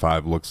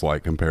i5 looks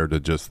like compared to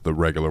just the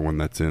regular one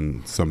that's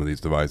in some of these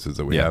devices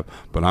that we have.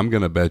 But I'm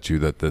going to bet you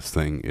that this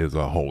thing is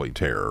a holy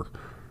terror,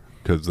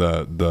 because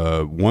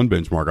the one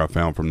benchmark I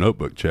found from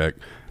Notebook Check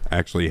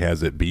actually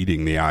has it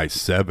beating the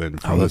i7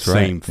 from the that's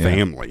right. same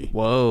family.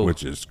 Whoa.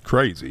 Which is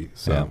crazy.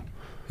 So. Yeah.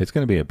 It's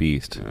going to be a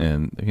beast.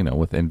 And,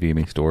 with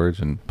NVMe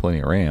storage and plenty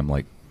of RAM,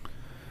 like,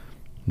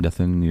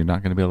 nothing you're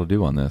not going to be able to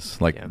do on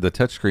this. Like, the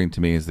touchscreen to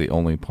me is the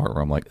only part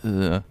where I'm like,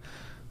 ugh.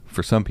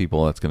 For some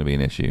people, that's going to be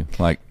an issue.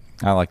 Like,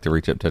 I like to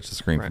reach up and touch the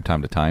screen from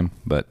time to time,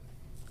 but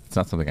it's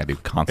not something I do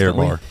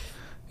constantly. Airbar.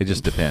 It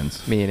just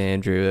depends. Me and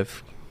Andrew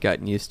have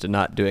gotten used to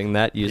not doing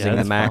that using the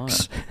that's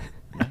Macs.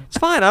 It's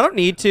fine. I don't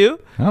need to.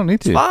 I don't need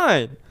It's to.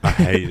 fine. I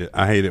hate it.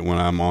 I hate it when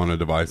I'm on a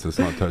device that's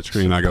not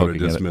touchscreen. I go to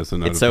Poking at it. dismiss a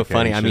notification. It's so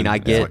funny. I mean, I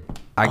get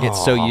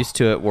so "Aw." used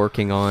to it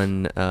working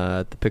on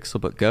the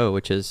Pixelbook Go,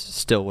 which is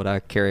still what I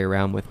carry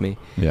around with me.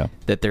 Yeah.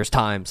 That there's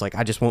times like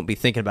I just won't be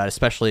thinking about it,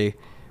 especially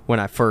when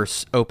I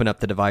first open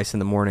up the device in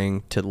the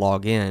morning to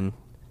log in.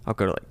 I'll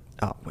go to like,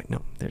 oh wait,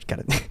 no, there's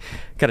gotta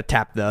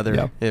tap the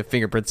other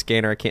fingerprint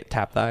scanner. I can't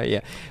tap that.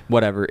 Yeah,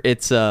 whatever.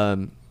 It's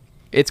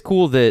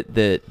cool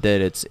that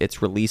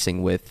it's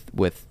releasing with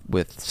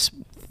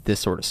this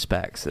sort of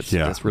specs. It's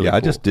really cool. I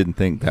just didn't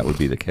think that would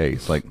be the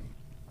case. Like,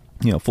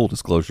 full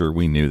disclosure,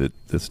 we knew that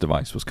this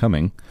device was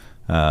coming,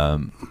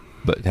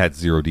 but it had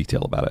zero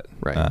detail about it.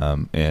 Right.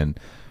 And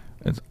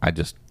I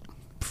just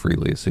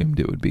freely assumed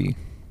it would be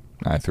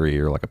i3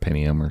 or like a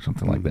Pentium or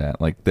something like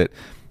that. Like that,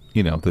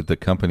 that the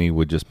company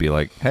would just be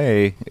like,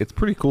 hey, it's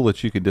pretty cool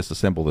that you could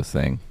disassemble this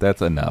thing.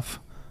 That's enough.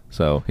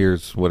 So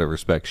here's whatever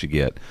specs you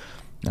get.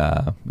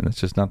 And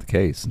that's just not the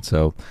case. And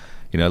so,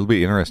 it'll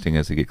be interesting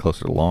as we get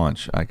closer to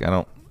launch. I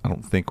don't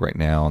think right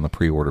now on the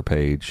pre-order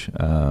page,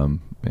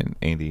 and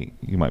Andy,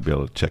 you might be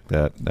able to check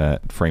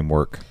that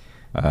framework.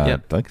 I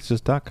think it's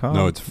just .com.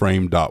 No, it's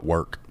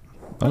frame.work.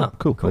 Oh,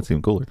 cool. That's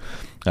even cooler.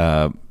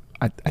 I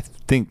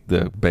think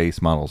the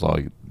base models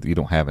you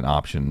don't have an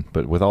option,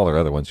 but with all their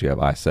other ones, you have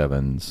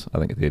i7s. I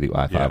think they do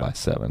i5,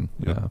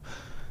 i7.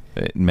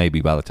 It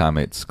maybe by the time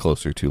it's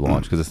closer to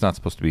launch, because it's not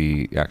supposed to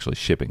be actually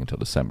shipping until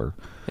December.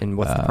 And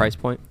what's the price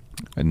point?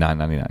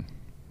 $999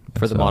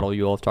 For the model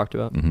you all have talked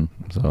about? Mm-hmm.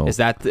 So is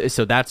that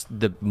so? That's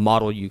the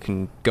model you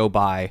can go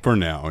buy for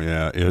now.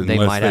 Yeah, They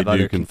unless might have do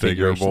other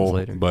configurations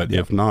later. But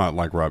if not,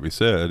 like Robbie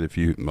said, if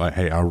you like,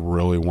 hey, I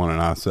really want an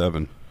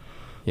i7,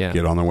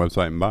 get on their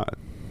website and buy it.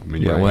 I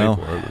mean,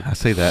 I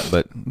say that,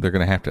 but they're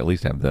going to have to at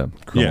least have the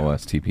Chrome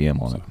OS TPM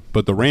on it.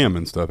 But the RAM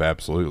and stuff,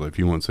 absolutely. If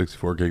you want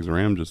 64 gigs of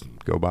RAM, just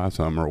go buy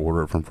some or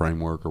order it from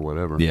Framework or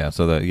whatever. Yeah.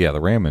 So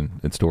the RAM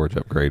and storage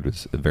upgrade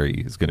is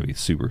going to be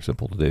super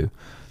simple to do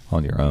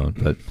on your own.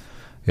 But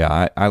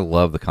yeah, I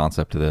love the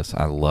concept of this.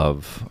 I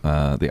love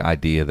the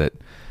idea that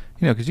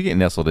because you get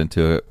nestled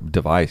into a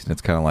device and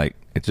it's kind of like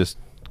it's just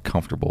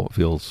comfortable. It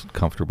feels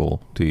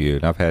comfortable to you.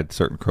 And I've had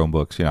certain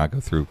Chromebooks. I go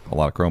through a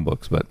lot of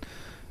Chromebooks, but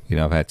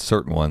I've had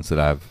certain ones that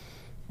I've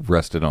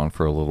rested on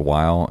for a little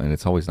while, and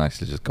it's always nice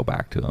to just go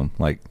back to them.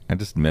 Like, I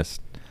just miss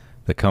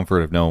the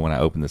comfort of knowing when I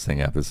open this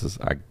thing up,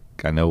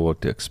 I know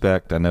what to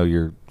expect. I know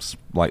your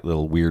slight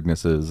little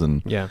weirdnesses,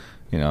 and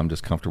I'm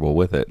just comfortable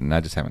with it. And I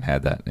just haven't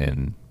had that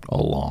in a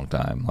long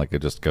time. Like, I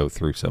just go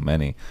through so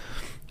many.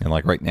 And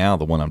like right now,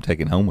 the one I'm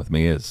taking home with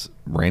me is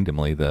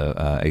randomly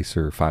the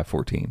Acer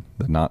 514,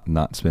 the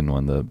not spin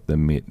one, the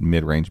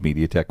mid-range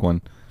MediaTek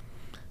one.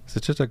 So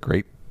it's just a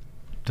great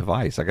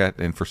device.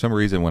 And for some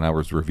reason when I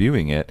was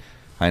reviewing it,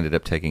 I ended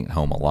up taking it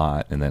home a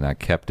lot, and then I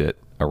kept it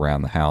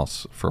around the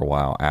house for a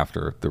while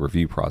after the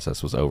review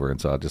process was over,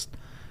 and so I just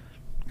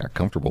got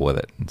comfortable with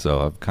it. And so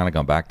I've kind of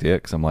gone back to it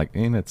because I'm like,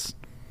 it's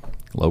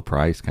low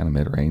price, kind of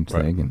mid-range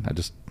thing, and I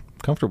just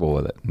comfortable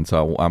with it. And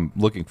so I'm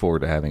looking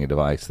forward to having a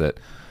device that,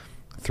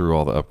 through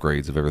all the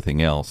upgrades of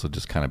everything else, will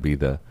just kind of be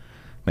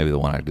maybe the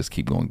one I just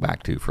keep going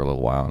back to for a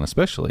little while. And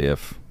especially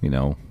if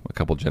a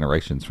couple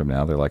generations from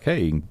now they're like,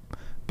 hey, you can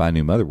buy a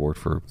new motherboard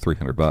for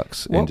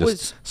 $300 and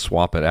just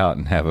swap it out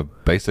and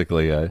have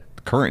basically a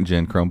current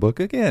gen Chromebook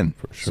again.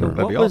 For sure. So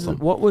that'd be awesome.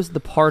 What was the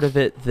part of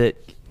it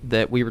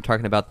that we were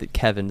talking about that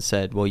Kevin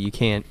said, well, you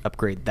can't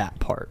upgrade that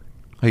part?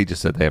 He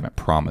just said they haven't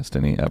promised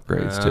any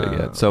upgrades to it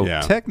yet. So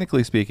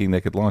technically speaking,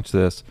 they could launch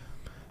this,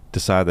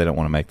 decide they don't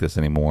want to make this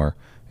anymore,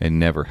 and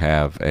never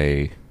have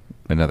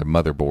another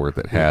motherboard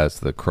that has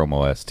the Chrome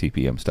OS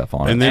TPM stuff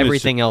on it. And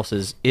everything else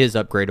is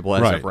upgradable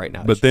as of right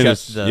now. But then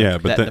it's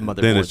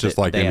then it's just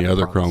like any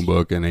other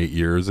Chromebook. In 8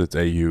 years, it's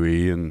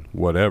AUE and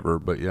whatever.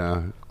 But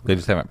they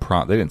just haven't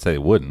they didn't say they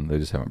wouldn't. They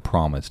just haven't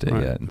promised it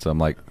yet. And so I'm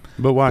like,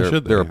 but why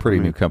should they? They're a pretty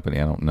new company.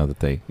 I don't know that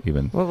they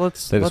even. Well,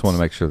 they just want to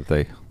make sure that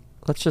they.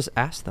 Let's just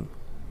ask them.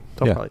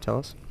 They'll probably tell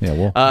us. Yeah,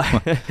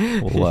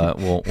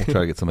 we'll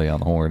try to get somebody on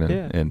the horn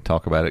and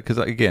talk about it. Because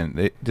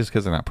again, just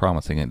because they're not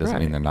promising it doesn't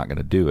mean they're not going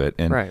to do it.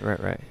 And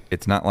right.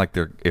 It's not like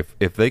they're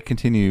if they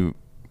continue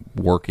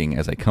working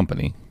as a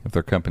company, if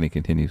their company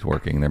continues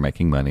working, they're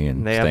making money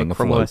and they staying have a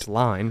Chrome afloat. OS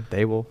line,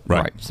 they will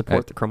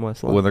support the Chrome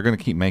OS line. Well, they're going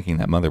to keep making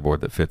that motherboard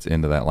that fits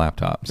into that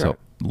laptop. So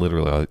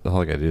literally,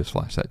 all I got to do is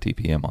flash that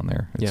TPM on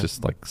there. It's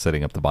just like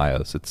setting up the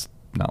BIOS. It's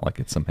not like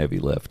it's some heavy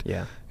lift.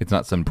 Yeah. It's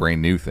not some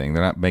brand new thing.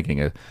 They're not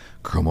making a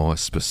Chrome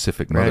OS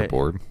specific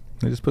motherboard.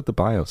 They just put the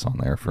BIOS on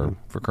there for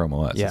Chrome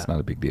OS. Yeah. It's not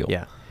a big deal.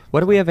 Yeah. What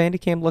do we have Andy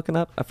Cam looking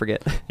up? I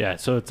forget. Yeah,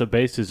 so it's a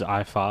base is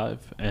i5,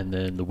 and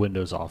then the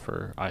Windows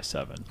offer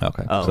i7.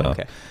 Okay. Oh, so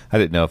okay. I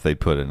didn't know if they'd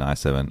put an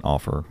i7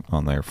 offer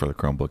on there for the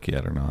Chromebook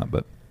yet or not,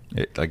 but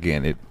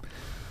it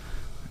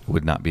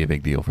would not be a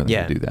big deal for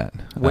them to do that.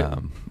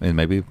 And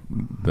maybe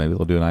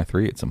they'll do an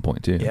i3 at some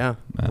point too. Yeah.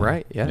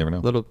 Right. Yeah. You never know.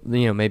 Little,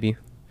 maybe a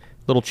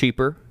little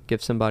cheaper.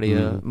 Give somebody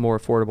a more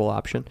affordable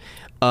option.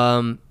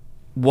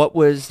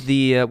 What's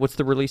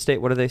the release date?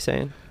 What are they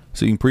saying?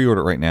 So you can pre-order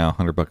it right now,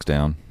 $100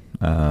 down,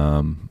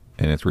 and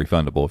it's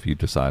refundable if you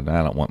decide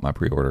I don't want my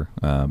pre-order.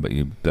 But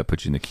that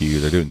puts you in the queue.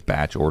 They're doing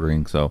batch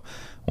ordering, so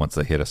once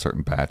they hit a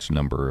certain batch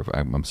number of,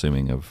 I'm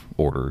assuming of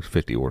orders,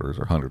 50 orders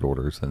or 100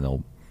 orders, then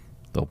they'll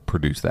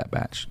produce that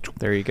batch.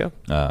 There you go.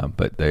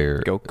 But they're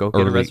go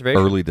get a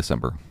reservation. Early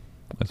December.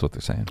 That's what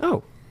they're saying.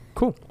 Oh,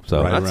 cool.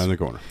 So right around the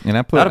corner. And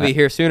that'll be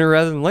here sooner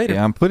rather than later.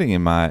 Yeah, I'm putting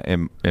in my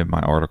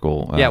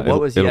article.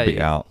 It'll be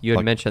out. You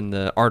had mentioned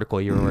the article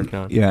you were working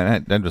on.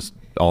 Yeah, and just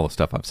all the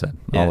stuff I've said,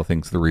 all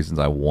the reasons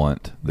I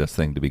want this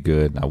thing to be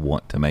good. I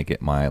want to make it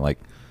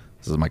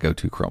this is my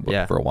go-to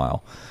Chromebook for a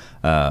while.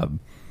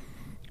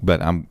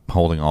 But I'm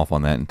holding off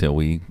on that until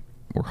we're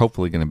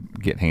hopefully going to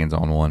get hands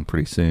on one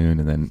pretty soon,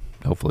 and then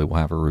hopefully we'll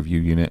have a review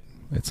unit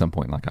at some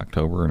point in like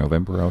October or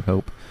November, I would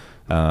hope.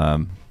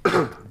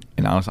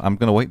 And honestly, I'm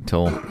going to wait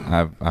until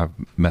I've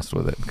messed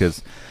with it,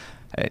 because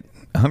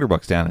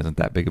 $100 down isn't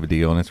that big of a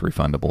deal, and it's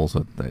refundable,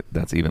 so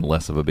that's even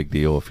less of a big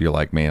deal. If you're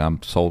like, man,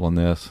 I'm sold on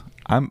this.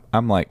 I'm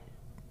like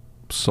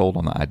sold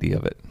on the idea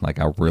of it. Like,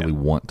 I really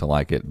want to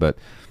like it, but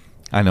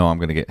I know I'm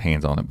going to get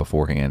hands on it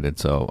beforehand, and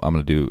so I'm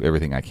going to do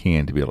everything I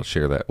can to be able to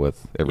share that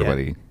with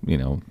everybody, the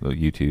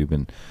YouTube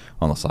and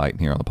on the site and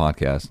here on the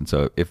podcast. And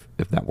so if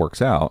that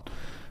works out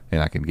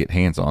and I can get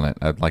hands on it,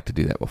 I'd like to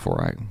do that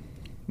before I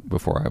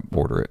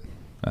order it.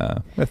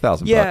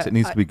 $1,000. It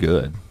needs to be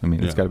good. I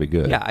mean, it's got to be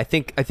good. Yeah, I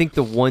think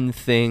the one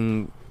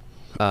thing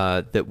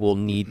that we'll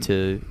need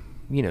to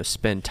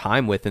spend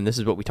time with, and this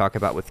is what we talk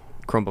about with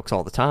Chromebooks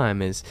all the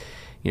time, is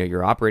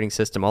your operating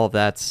system. All of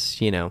that's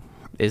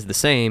is the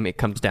same. It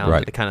comes down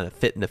to the kind of the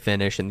fit and the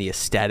finish and the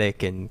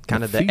aesthetic and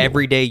kind of the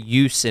everyday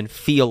use and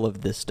feel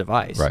of this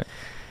device. Right.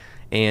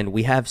 And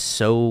we have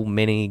so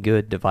many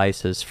good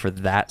devices for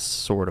that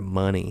sort of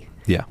money.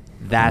 Yeah.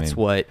 That's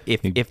what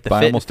if the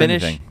fit and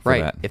finish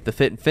if the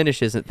fit and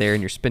finish isn't there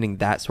and you're spending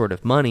that sort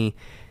of money,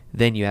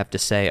 then you have to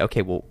say,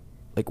 okay, well,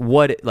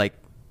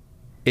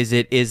 is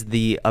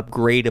the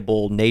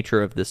upgradable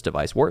nature of this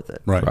device worth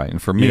it? Right. And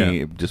for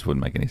me, it just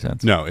wouldn't make any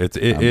sense. No,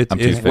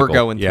 we're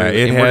going through.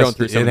 It has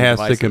to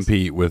devices.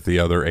 compete with the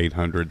other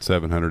 $800,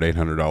 $700,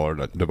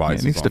 $800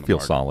 devices. It needs to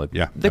feel solid.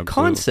 Yeah, the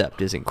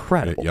concept is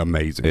incredible.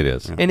 Amazing. It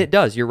is, and it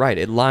does. You're right.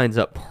 It lines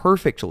up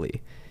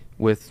perfectly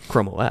with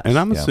Chrome OS. And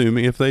I'm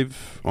assuming if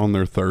they've on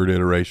their third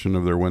iteration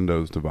of their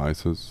Windows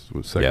devices,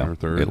 with second or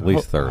third, at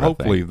least third.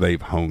 Hopefully they've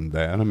honed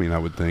that. I mean, I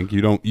would think you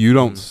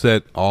don't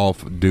set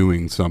off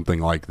doing something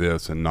like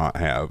this and not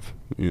have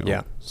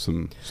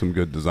some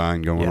good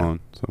design going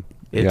on. So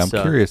I'm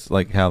curious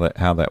like how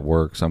that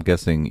works. I'm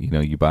guessing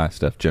you buy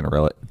stuff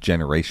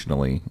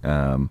generationally.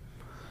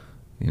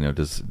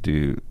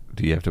 Do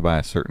you have to buy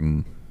a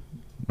certain?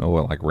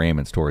 Like RAM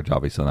and storage,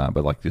 obviously not,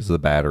 but like, does the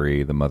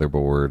battery, the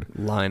motherboard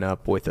line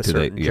up with a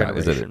certain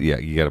generation?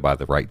 You got to buy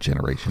the right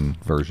generation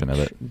version of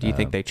it. Do you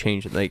think they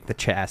changed like the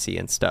chassis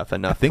and stuff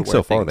enough? I think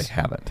so far they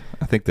haven't.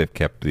 I think they've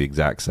kept the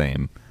exact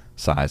same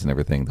size and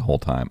everything the whole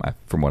time,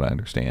 from what I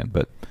understand,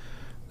 but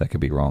that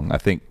could be wrong. I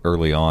think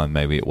early on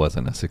maybe it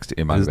wasn't a 60.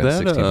 It might have been a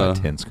 16 by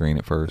 10 screen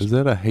at first. Is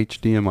that a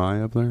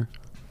HDMI up there?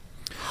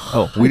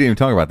 Oh, we didn't even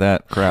talk about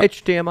that. Crap.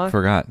 HDMI?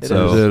 Forgot.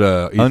 So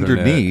is it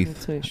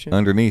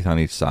underneath on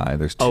each side,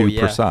 there's two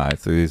per side.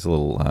 So these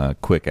little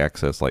quick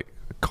access like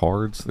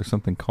cards. There's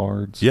something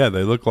cards. Yeah,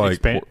 they look like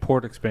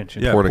port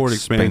expansion. Yeah, port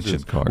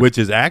expansion cards, which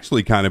is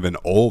actually kind of an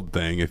old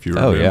thing. If you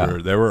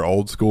remember, there were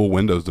old school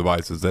Windows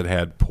devices that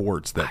had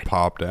ports that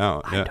popped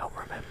out. I don't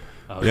remember.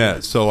 Oh,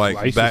 so like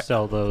I used to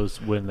sell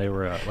those when they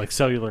were like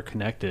cellular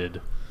connected.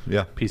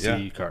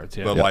 PC cards.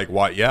 But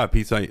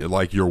PC,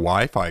 like your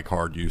Wi-Fi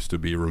card used to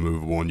be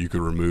removable, and you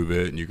could remove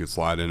it, and you could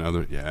slide in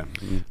other.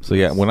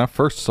 So when I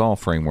first saw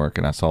Framework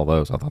and I saw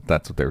those, I thought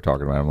that's what they were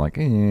talking about. I'm like,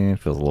 it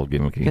feels a little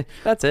gimmicky.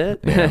 That's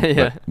it.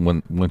 But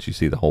once you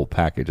see the whole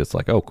package, it's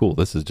like, oh, cool,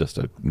 this is just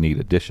a neat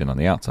addition on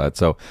the outside.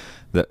 So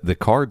The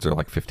cards are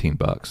like $15,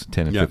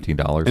 $10 and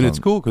 $15, and it's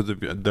cool because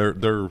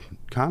they're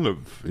kind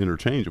of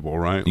interchangeable,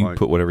 right? You can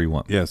put whatever you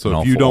want. Yeah, so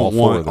if you don't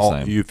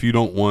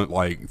want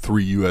like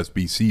 3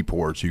 USB-C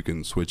ports, you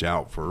can switch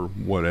out for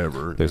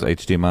whatever. There's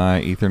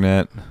HDMI,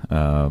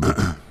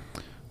 Ethernet.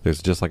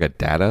 There's just like a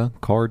data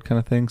card kind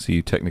of thing, so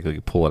you technically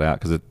pull it out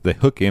because they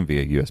hook in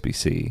via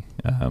USB-C.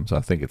 So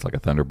I think it's like a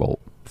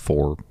Thunderbolt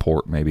 4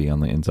 port maybe on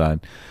the inside.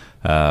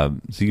 So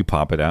you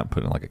pop it out and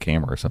put it in like a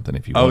camera or something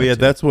if you want. Oh yeah,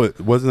 that's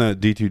what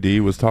wasn't that D2D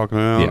was talking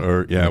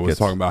about? Yeah. It was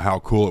talking about how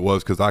cool it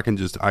was because I can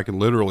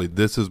literally,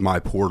 this is my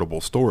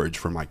portable storage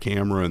for my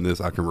camera, and this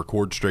I can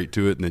record straight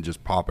to it and then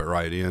just pop it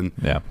right in.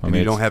 Yeah,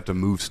 you don't have to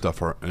move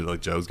stuff around.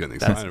 Like Joe's getting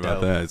excited about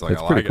that. It's like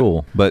it's pretty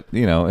cool. But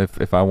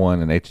if I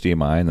want an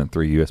HDMI and then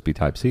 3 USB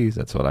Type Cs,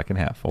 that's what I can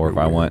have. Or if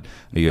I want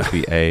a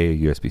USB A, a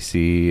USB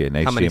C, an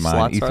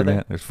HDMI, and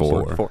Ethernet, there's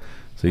 4.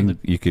 So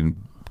you can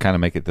kind of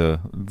make it the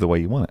way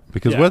you want it.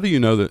 Because whether you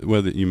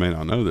may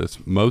not know this,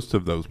 most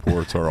of those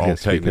ports are all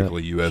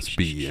technically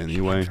USB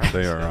anyway.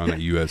 They are on a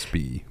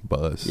USB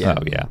bus. Yeah.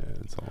 Oh yeah.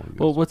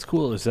 Well, what's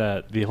cool is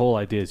that the whole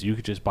idea is you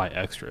could just buy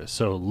extras.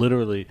 So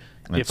literally,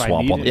 and if I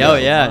swap need on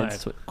it,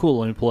 the cool.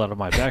 Let me pull it out of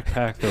my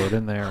backpack, throw it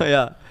in there.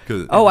 Yeah.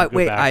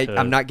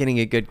 I'm not getting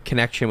a good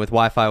connection with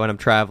Wi-Fi when I'm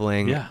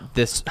traveling. Yeah.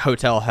 This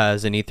hotel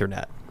has an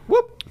Ethernet.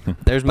 Whoop.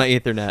 There's my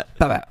Ethernet.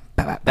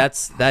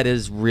 That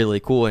is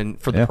really cool,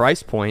 and for the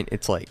price point,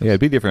 it's like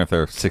it'd be different if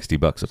they're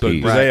 $60 a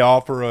piece. Do they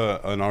offer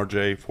an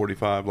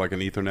RJ45 like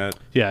an Ethernet?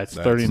 Yeah, it's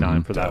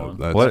 $39 for that one.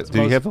 What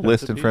do you have a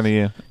list in front of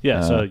you?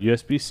 Yeah, so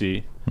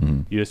USB-C,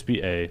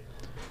 USB-A,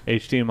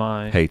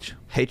 HDMI,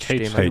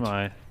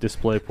 HDMI,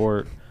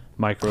 DisplayPort,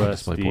 micro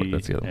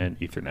SD, and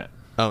Ethernet.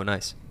 Oh,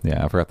 nice.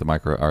 Yeah, I forgot the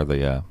micro or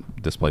the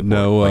DisplayPort.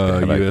 No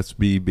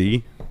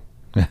USB-B.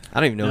 I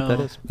don't even know what that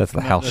is. That's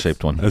the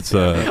house-shaped one. That's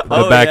the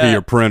back of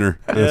your printer.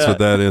 That's what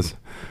that is.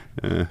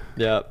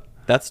 Yeah,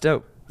 that's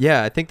dope.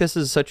 Yeah, I think this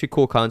is such a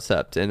cool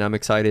concept, and I'm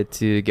excited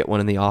to get one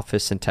in the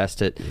office and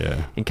test it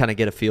and kind of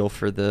get a feel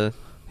for the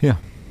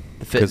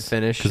fit and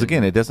finish. Because,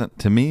 again, it doesn't –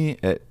 to me,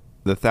 at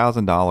the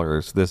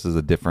 $1,000, this is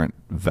a different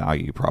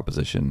value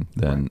proposition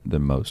than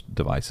most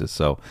devices.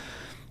 So –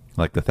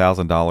 like the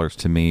 $1,000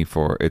 to me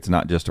it's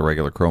not just a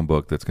regular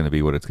Chromebook that's going to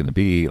be what it's going to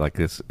be. Like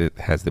this, it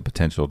has the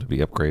potential to be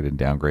upgraded,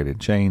 downgraded,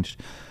 and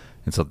changed,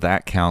 and so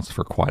that counts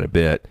for quite a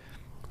bit.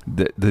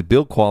 The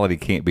build quality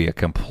can't be a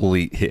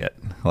complete hit.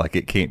 Like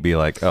it can't be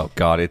like, oh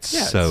god, it's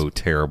so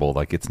terrible.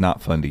 Like it's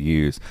not fun to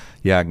use.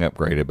 Yeah, I can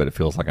upgrade it, but it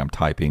feels like I'm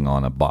typing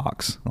on a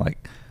box.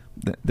 Like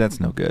that's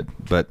no good.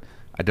 But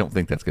I don't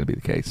think that's going to be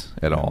the case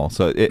at all.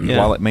 So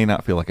while it may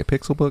not feel like a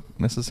Pixel book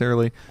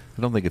necessarily,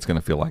 I don't think it's going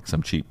to feel like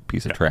some cheap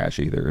piece of trash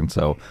either. And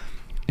so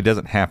it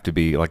doesn't have to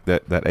be like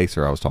that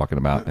Acer I was talking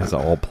about has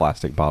an all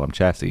plastic bottom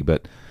chassis.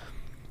 But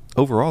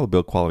overall, the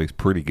build quality is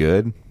pretty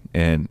good.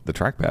 And the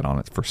trackpad on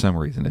it, for some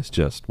reason, is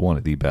just one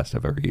of the best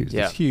I've ever used.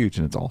 Yeah. It's huge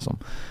and it's awesome.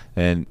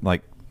 And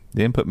like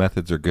the input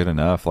methods are good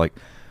enough. Like,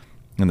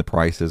 and the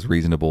price is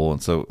reasonable,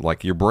 and so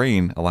like your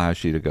brain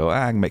allows you to go,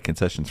 I can make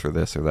concessions for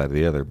this or that or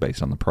the other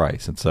based on the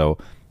price. And so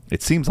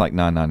it seems like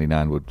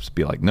 $9.99 would just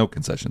be like no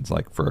concessions.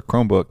 Like for a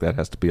Chromebook, that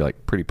has to be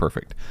like pretty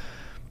perfect.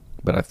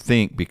 But I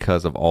think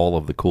because of all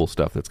of the cool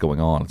stuff that's going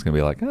on, it's going to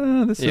be like,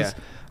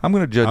 I'm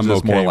going to judge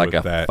this more like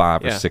a $500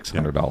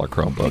 or $600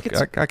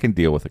 Chromebook. I can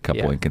deal with a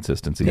couple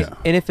inconsistencies.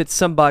 And if it's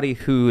somebody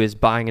who is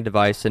buying a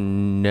device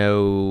and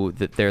know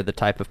that they're the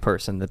type of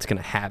person that's going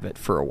to have it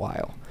for a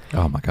while.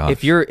 Oh my gosh.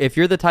 If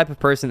you're the type of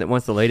person that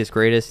wants the latest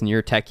greatest and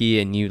you're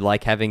techie and you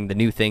like having the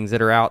new things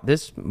that are out,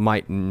 this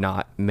might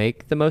not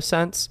make the most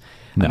sense.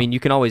 No. I mean, you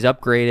can always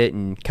upgrade it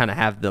and kind of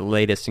have the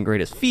latest and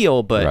greatest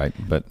feel, but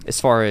as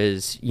far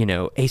as,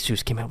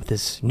 Asus came out with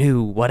this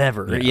new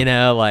whatever,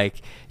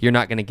 like you're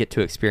not going to get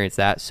to experience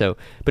that. So,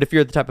 but if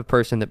you're the type of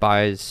person that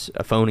buys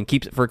a phone and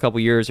keeps it for a couple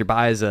years or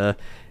buys a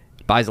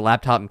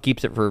laptop and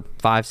keeps it for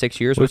 5-6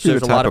 years, which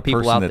there's a lot of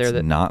people out there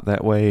that's not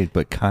that way,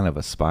 but kind of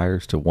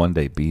aspires to one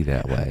day be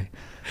that way.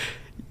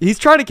 He's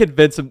trying to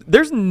convince him.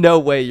 There's no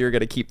way you're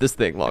going to keep this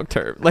thing long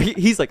term. Like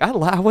he's like, I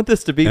want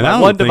this to be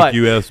my one device. I don't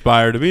think you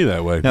aspire to be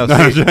that way. No,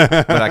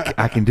 but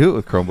I can do it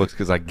with Chromebooks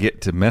because I get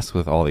to mess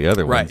with all the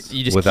other ones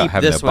you just without keep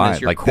having this to buy one as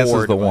it. your Like this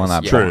is the one I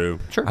bought. True.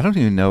 I don't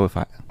even know if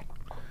do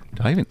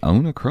I even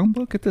own a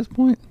Chromebook at this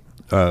point?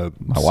 My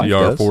wife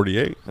does.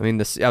 CR48. I mean,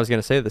 I was going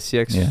to say the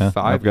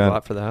CX5 you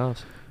bought for the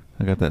house.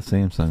 I got that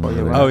Samsung.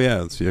 Oh yeah,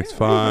 the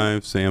CX5,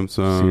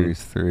 Samsung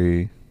Series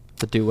 3.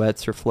 The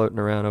duets are floating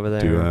around over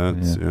there.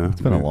 Duets, yeah. It's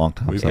been a long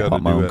time since I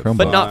bought my own Chromebook.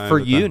 But not for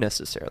you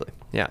necessarily.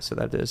 Yeah, so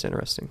that is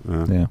interesting.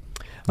 Yeah.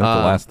 The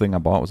last thing I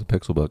bought was a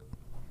Pixel book.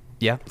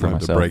 Yeah. I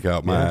had to break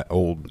out my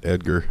old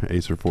Edgar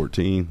Acer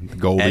 14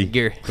 Goldie.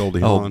 Goldie.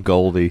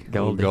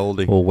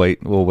 Goldie.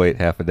 We'll wait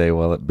half a day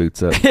while it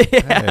boots up.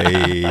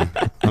 Hey,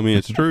 I mean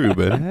it's true,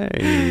 but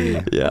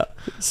hey. Yeah.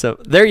 So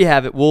there you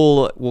have it.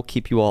 We'll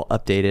keep you all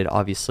updated,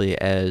 obviously,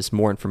 as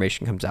more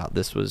information comes out.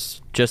 This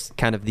was just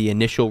kind of the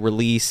initial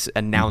release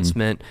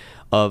announcement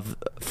of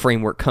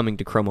framework coming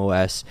to Chrome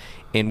OS,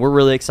 and we're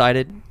really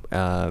excited.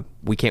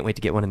 we can't wait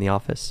to get one in the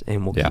office,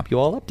 and we'll Yeah. keep you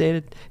all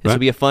updated. This will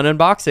be a fun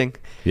unboxing.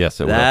 Yes,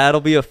 it will.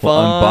 That'll be a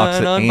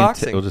fun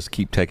unboxing. We'll just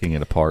keep taking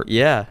it apart.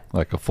 Yeah.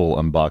 Like a full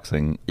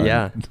unboxing.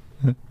 Yeah.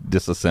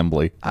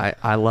 Disassembly.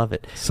 I love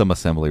it. Some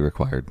assembly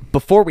required.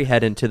 Before we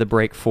head into the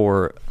break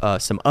for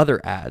some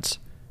other ads,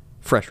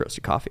 fresh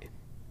roasted coffee.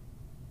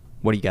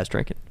 What are you guys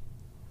drinking?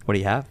 What do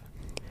you have?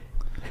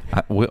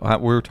 We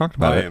were talking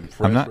about it.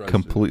 I'm not roasted.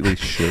 completely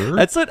sure.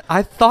 That's what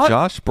I thought.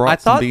 Josh brought I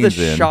some thought beans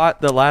the in.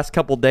 shot the last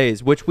couple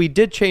days, which we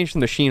did change the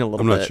machine a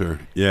little I'm bit. not sure.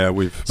 Yeah,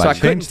 we've. So I By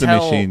couldn't change the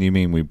tell- machine, you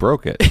mean we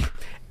broke it?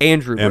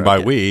 Andrew and broke by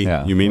it. we,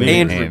 Yeah, you mean we.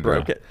 Andrew Andrew.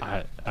 broke it.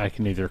 I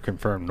can neither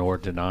confirm nor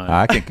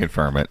deny. I can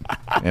confirm it,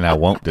 and I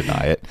won't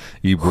deny it.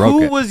 You broke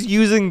Who it. was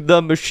using the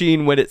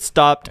machine when it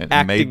stopped And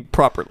acting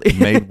properly?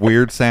 made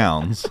weird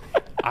sounds.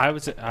 I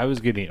was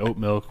getting oat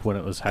milk when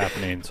it was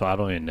happening, so I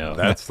don't even know.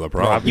 That's the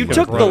problem. You Because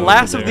took the broke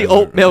last of the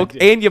oat milk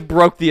and you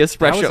broke the That was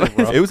espresso. a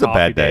rough It was a coffee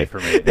bad day for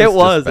me. It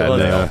was. Bad It was.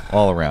 day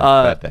all around.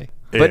 Bad day.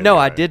 But no,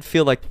 I Anyway. did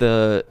feel like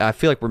I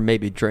feel like we're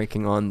maybe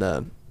drinking on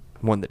the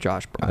one that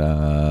Josh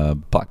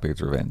brought.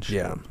 Blackbeard's Revenge.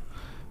 Yeah.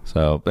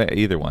 So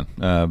either one.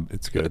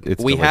 It's good.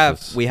 It's we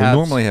delicious. we have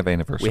normally have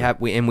anniversary.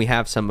 we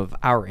have some of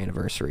our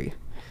anniversary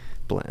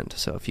blend.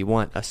 So if you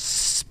want a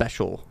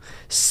special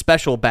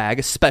bag,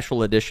 a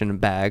special edition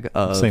bag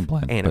of Same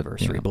blend, but,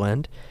 anniversary you know.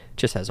 blend,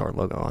 just has our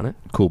logo on it.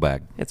 Cool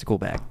bag. It's a cool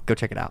bag. Go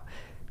check it out.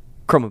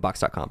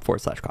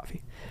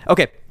 Chromabox.com/coffee.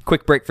 Okay,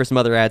 quick break for some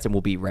other ads, and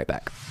we'll be right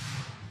back.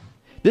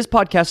 This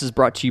podcast is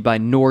brought to you by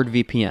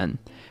NordVPN.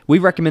 We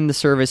recommend the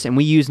service, and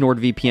we use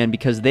NordVPN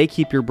because they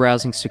keep your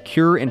browsing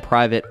secure and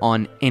private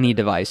on any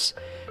device.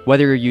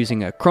 Whether you're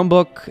using a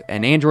Chromebook,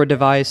 an Android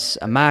device,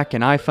 a Mac,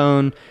 an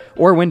iPhone,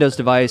 or a Windows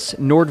device,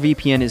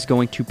 NordVPN is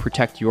going to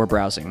protect your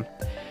browsing.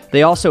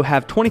 They also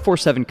have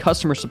 24/7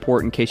 customer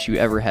support in case you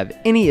ever have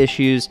any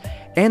issues,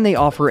 and they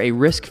offer a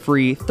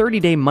risk-free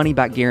 30-day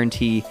money-back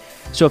guarantee.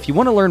 So if you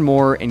want to learn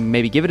more and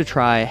maybe give it a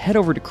try, head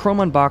over to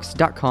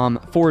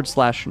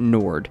chromeunboxed.com/Nord,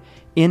 Nord.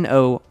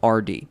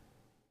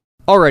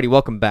 Alrighty,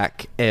 welcome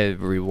back,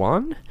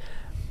 everyone.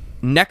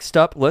 Next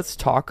up, let's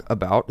talk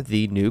about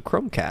the new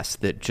Chromecast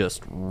that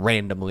just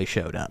randomly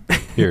showed up.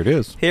 Here it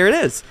is. Here it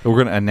is. We're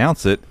going to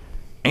announce it.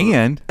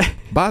 And,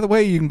 by the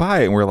way, you can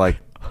buy it. And we're like,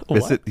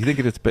 What? you think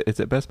it's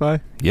at Best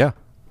Buy? Yeah.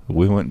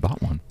 We went and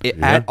bought one.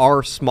 At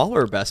our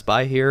smaller Best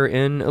Buy here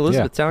in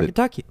Elizabethtown,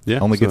 Kentucky. Yeah,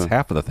 Only gets so-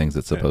 half of the things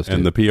it's supposed to.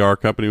 And the PR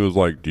company was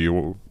like, "Do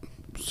you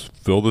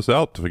fill this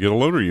out to get a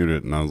loaner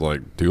unit?" And I was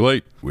like, "Too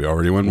late. We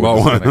already went and we're bought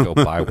just one." going to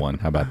go buy one.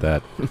 How about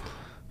that?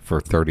 For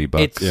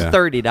 $30. It's Yeah.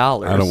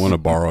 $30. I don't want to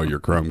borrow your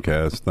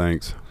Chromecast.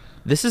 Thanks.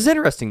 This is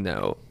interesting,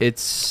 though.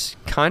 It's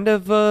kind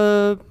of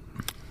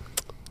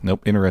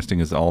Nope. Interesting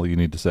is all you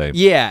need to say.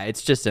 yeah,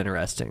 it's just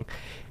interesting.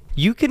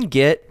 You can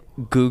get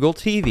Google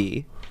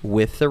TV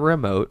with the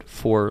remote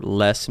for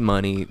less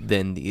money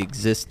than the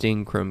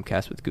existing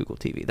Chromecast with Google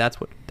TV. That's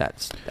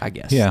I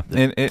guess. Yeah,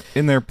 and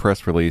in their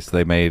press release,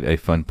 they made a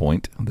fun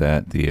point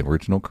that the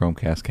original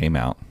Chromecast came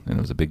out, and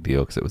it was a big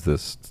deal because it was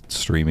this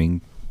streaming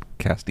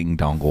casting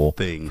dongle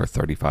Thing. for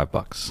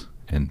 $35,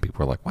 and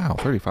people were like, "Wow,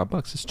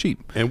 $35 is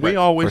cheap." And we Right,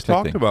 always for a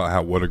talked thing.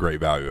 about what a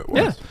great value it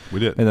was. Yeah. We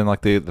did. And then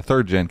like the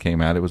third gen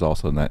came out, it was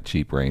also in that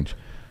cheap range.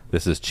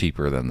 This is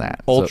cheaper than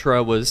that. So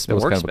Ultra was it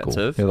was more kind of cool.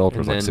 expensive. Yeah, the Ultra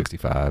was and like then-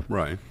 65,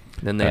 Right.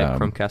 Then they had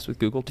Chromecast with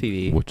Google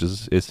TV. which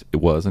it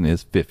was and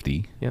is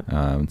 50.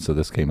 Yeah. So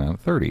this came out at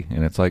 30,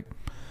 and it's like,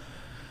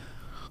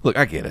 look,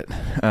 I get it.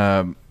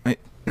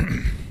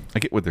 I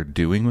get what they're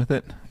doing with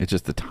it. It's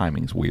just the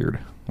timing's weird.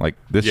 Like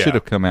this Yeah. should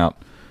have come out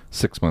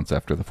 6 months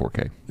after the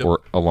 4K Yep. or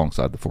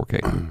alongside the 4K.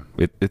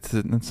 It's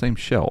in the same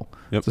shell.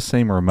 Yep. It's the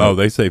same remote. Oh,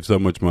 they saved so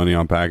much money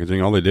on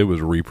packaging. All they did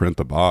was reprint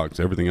the box.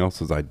 Everything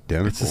else is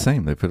identical. It's the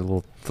same. They put a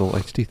little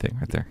HD thing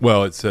right there.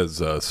 Well, it says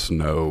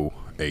Snow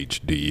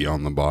HD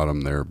on the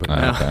bottom there, but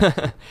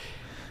Okay.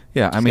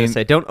 Yeah, I I mean,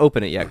 say don't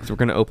open it yet because we're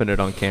going to open it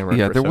on camera.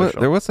 yeah, for there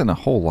social. wasn't a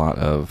whole lot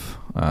of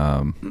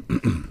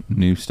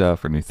new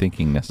stuff or new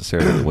thinking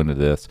necessarily that went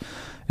into this,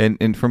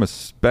 and from a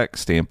spec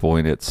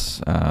standpoint,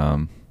 it's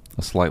a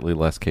slightly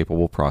less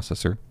capable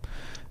processor.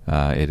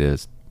 It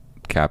is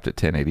capped at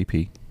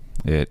 1080p.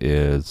 It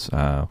is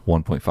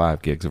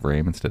 1.5 gigs of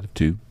RAM instead of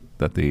 2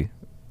 that the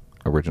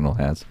original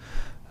has,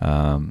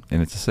 and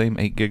it's the same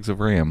 8 gigs of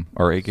RAM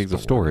or 8 gigs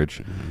of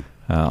storage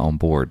on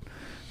board.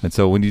 And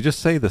so when you just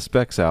say the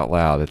specs out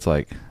loud, it's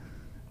like,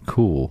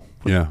 cool.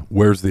 yeah.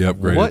 Where's the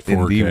upgraded What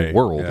 4K? in the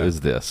world Yeah.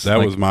 is this? That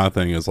Like- was my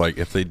thing. Is like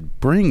if they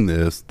bring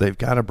this, they've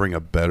got to bring a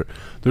better.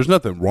 There's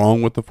nothing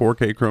wrong with the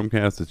 4K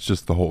Chromecast. It's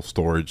just the whole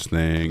storage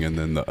thing, and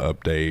then the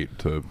update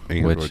to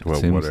Android Which 12,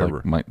 seems whatever.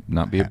 like might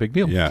not be a big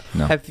deal. Yeah.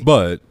 No.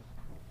 But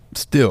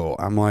still,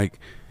 I'm like,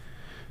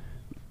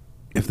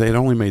 if they'd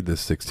only made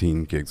this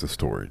 16 gigs of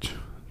storage,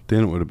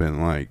 then it would have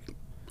been like,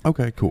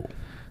 okay, cool.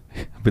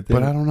 But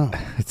But I don't know.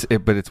 It's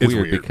It's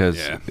weird weird, because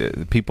yeah.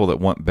 the people that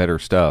want better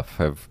stuff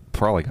have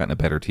probably gotten a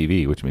better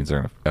TV, which means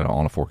they're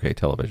on a 4K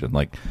television.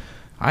 Like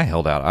I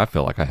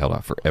feel like I held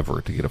out forever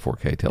to get a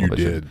 4K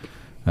television.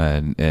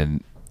 did.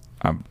 And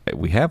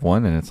we have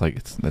one, and it's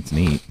like that's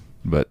neat.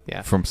 But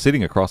Yeah. from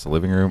sitting across the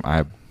living room,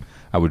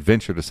 I would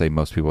venture to say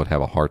most people would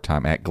have a hard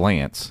time at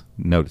glance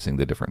noticing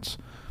the difference.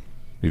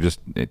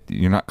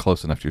 You're not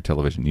close enough to your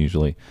television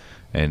usually,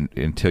 and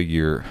until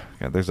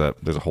there's a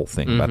whole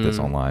thing about this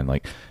online.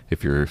 Like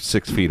if you're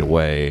 6 feet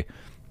away,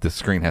 the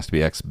screen has to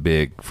be X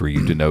big for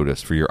you to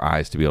notice, for your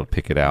eyes to be able to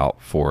pick it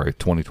out, for a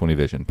 20/20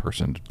 vision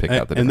person to pick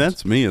out the difference. And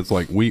that's me. It's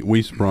like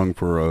we sprung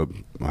for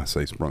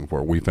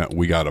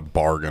we got a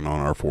bargain on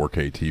our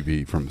 4K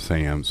TV from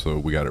Sam's, so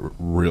we got it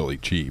really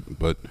cheap,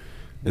 but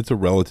it's a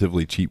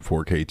relatively cheap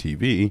 4K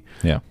TV.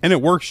 Yeah. And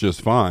it works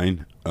just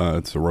fine.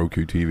 It's a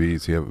Roku TV,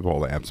 so you have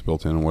all the apps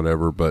built in and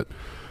whatever, but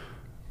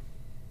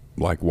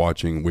like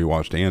we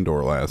watched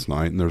Andor last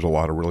night, and there's a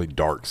lot of really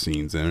dark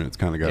scenes in it. It's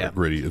kind of got a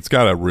gritty, it's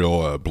got a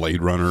real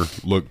Blade Runner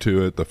look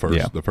to it, the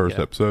first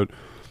episode.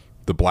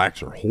 The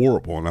blacks are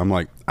horrible, and I'm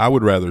like, I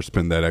would rather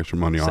spend that extra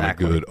money on a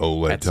good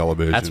OLED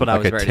television. That's what I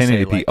was like a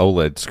 1080p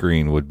OLED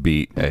screen would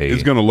be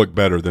it's going to look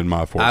better than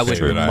my 4K. I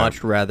would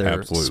much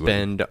rather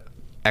spend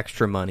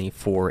extra money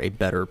for a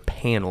better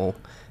panel.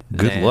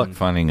 Good luck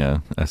finding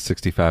a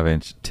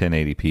 65-inch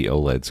 1080p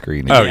OLED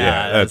screen. Oh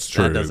that's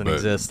true. That doesn't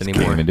exist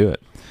anymore. Can't even do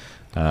it.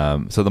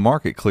 So the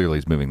market clearly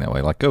is moving that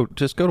way. Like,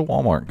 just go to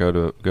Walmart, go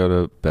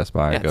to Best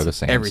Buy, go to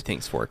Sam's.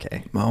 Everything's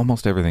 4K.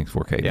 Almost everything's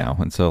 4K now,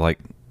 and so like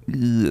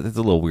it's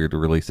a little weird to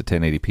release a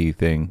 1080p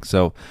thing.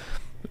 So,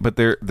 but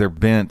their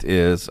bent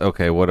is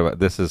okay. What about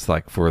this? Is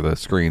like for the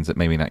screens that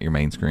maybe not your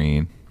main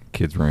screen,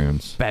 kids'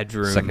 rooms,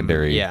 bedroom,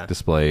 secondary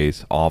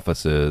displays,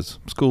 offices,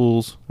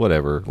 schools,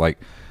 whatever. Like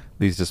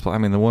these displays. I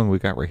mean, the one we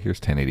got right here is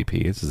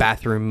 1080p. It's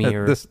bathroom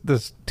mirror. This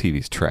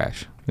TV's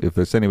trash. If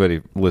there's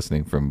anybody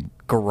listening from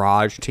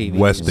garage TV,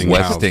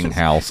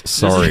 Westinghouse,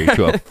 sorry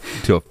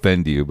to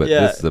offend you, but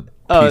this is a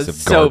piece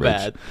of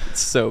garbage. It's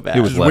so bad.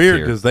 It was weird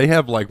because they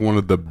have like one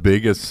of the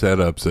biggest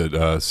setups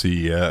at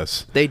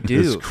CES. They do.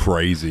 It's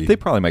crazy. They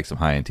probably make some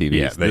high-end TVs.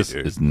 Yeah, this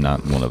is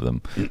not one of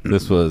them.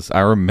 I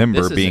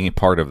remember being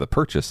part of the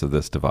purchase of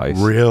this device,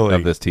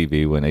 of this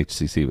TV when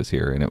HCC was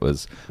here, and it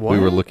was we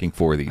were looking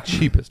for the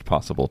cheapest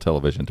possible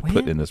television to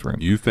put in this room.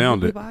 You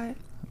found it.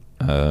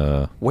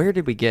 Where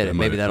did we get it?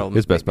 Maybe that'll.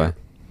 It's Best Buy.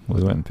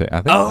 We went and picked.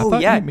 I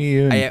thought me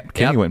and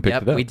Kenny went and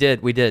picked it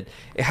up. We did.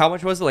 How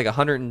much was it? Like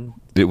 $100?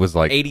 It was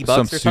like $80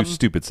 some or something?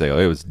 stupid sale.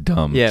 It was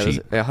dumb. Yeah, cheap.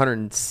 it was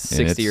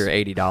 $160 or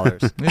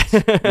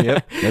 $80.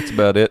 Yep, that's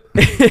about it.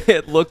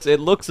 It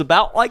looks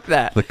about like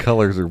that. The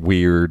colors are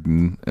weird,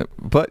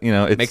 but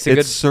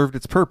it's served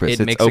its purpose.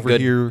 It's over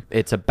here.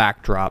 It's a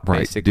backdrop,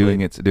 right, basically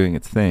doing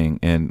its thing.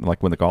 And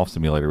like when the golf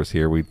simulator was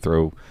here, we'd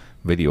throw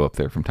video up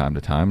there from time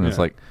to time, and it's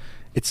like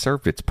it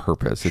served its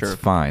purpose. It's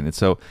fine, and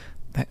so.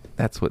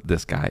 That's what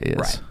this guy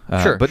is.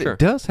 Right. But it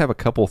does have a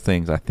couple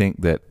things I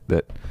think that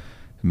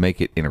make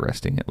it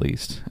interesting, at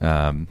least.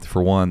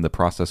 For one, the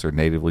processor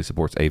natively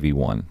supports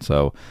AV1.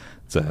 So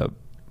it's a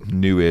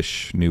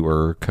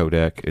newer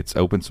codec. It's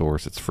open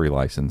source. It's free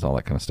license, all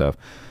that kind of stuff.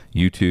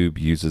 YouTube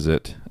uses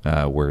it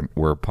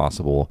where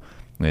possible,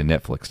 and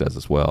Netflix does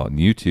as well. And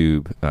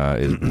YouTube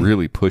is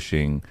really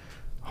pushing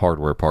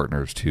hardware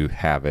partners to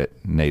have it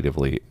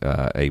natively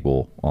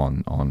able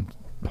on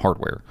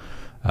hardware.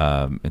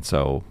 And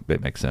so it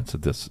makes sense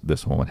that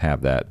this one would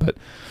have that, but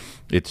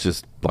it's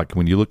just like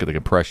when you look at the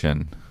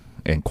compression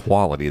and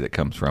quality that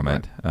comes from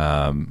it,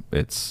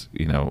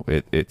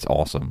 it's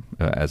awesome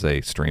as a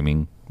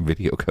streaming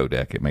video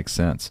codec. It makes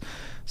sense.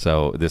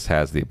 So this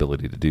has the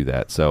ability to do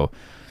that. So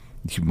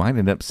you might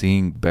end up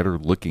seeing better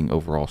looking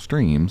overall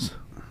streams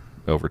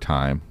over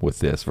time with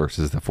this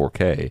versus the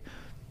 4K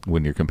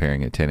when you're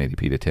comparing it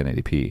 1080p to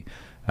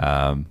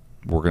 1080p.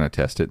 We're going to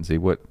test it and see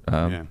what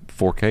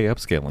 4K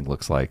upscaling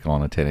looks like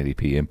on a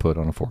 1080p input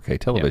on a 4K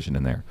television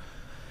in there.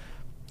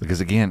 Because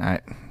again,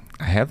 I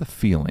have the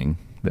feeling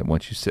that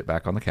once you sit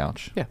back on the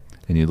couch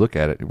and you look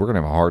at it, we're going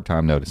to have a hard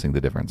time noticing the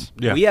difference.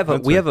 Yeah, we have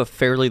a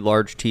fairly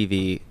large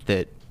TV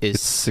that is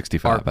it's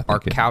 65.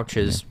 Our couch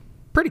is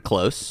pretty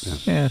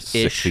close. Yeah,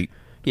 6 feet.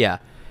 Yeah,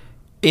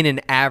 in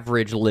an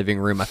average living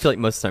room, I feel like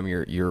most of the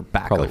time you're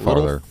back probably a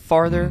little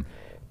farther.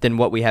 Than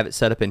what we have it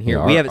set up in here.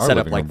 Yeah, we have it set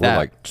up like that.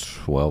 We're like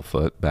 12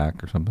 foot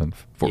back or something,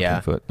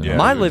 14 foot. Yeah.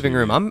 My living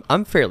room,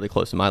 I'm fairly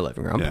close to my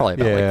living room. I'm probably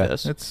about like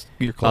this.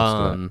 You're close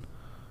to that.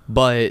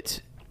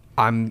 But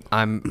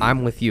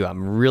I'm with you.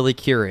 I'm really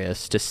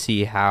curious to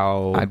see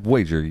how. I'd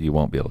wager you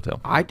won't be able to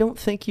tell. I don't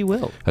think you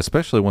will.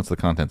 Especially once the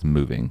content's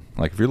moving.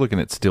 Like if you're looking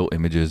at still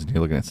images and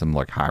you're looking at some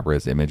like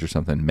high-res image or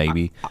something,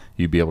 maybe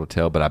you'd be able to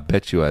tell. But I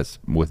bet you as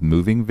with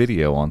moving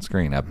video on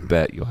screen, I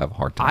bet you'll have a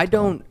hard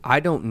time. I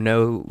don't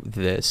know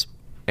this.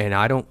 And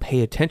I don't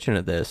pay attention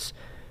to this,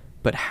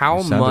 but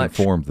how much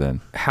informed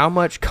then? How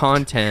much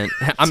content?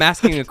 I'm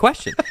asking a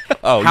question.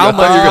 How much content?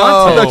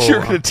 I thought you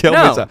were going to tell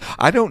me something.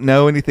 I don't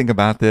know anything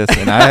about this,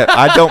 and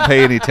I don't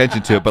pay any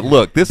attention to it. But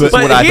look, this is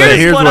what I think.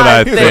 Here's what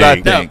I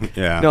think.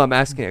 Yeah. No, I'm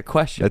asking a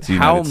question. That's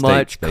how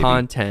much States,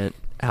 content?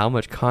 How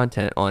much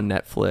content on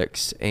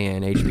Netflix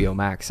and HBO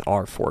Max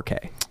are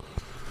 4K?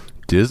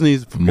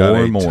 Disney's more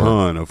got and more.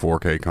 ton of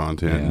 4K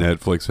content. Yeah.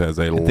 Netflix has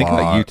a lot. Think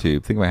about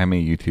YouTube. Think about how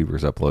many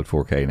YouTubers upload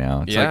 4K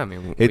now. It's I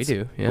mean, we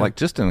do. Yeah. Like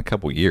just in a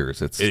couple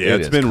years, it's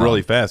been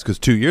really fast because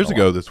 2 years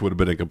ago this would have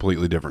been a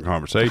completely different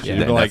conversation. Yeah. You'd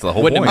be That's like, the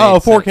whole Wouldn't point.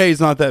 have oh, made 4K is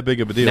not that big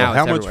of a deal. Now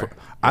How it's much? everywhere.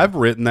 I've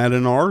written that in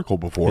an article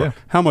before. Yeah.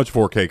 How much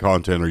 4K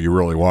content are you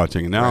really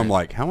watching? And now I'm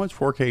like, how much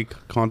 4K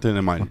content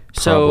am I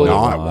So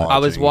not watching? I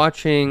was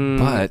watching.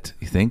 But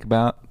you think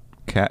about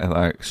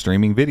like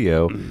streaming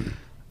video.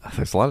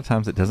 There's a lot of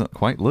times it doesn't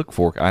quite look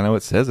 4K. I know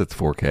it says it's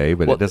 4K,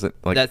 but Well, it doesn't.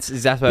 Like that's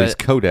exactly what these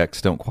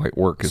codecs don't quite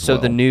work as So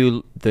well. the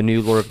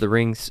new Lord of the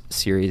Rings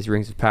series,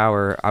 Rings of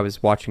Power, I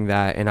was watching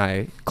that and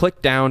I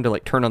clicked down to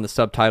like turn on the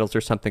subtitles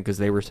or something because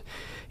they were,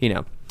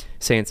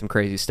 saying some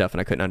crazy stuff and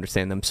I couldn't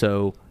understand them.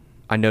 So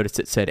I noticed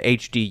it said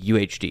HD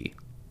UHD.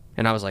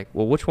 And I was like,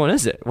 well, which one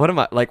is it? What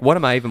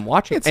am I even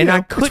watching? It's, and I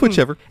it's couldn't,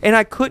 whichever. And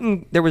I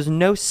couldn't, there was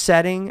no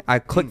setting. I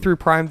clicked through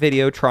Prime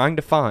Video trying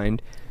to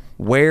find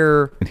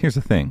where. And here's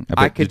the thing.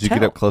 I could did you get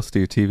tell. up close to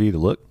your TV to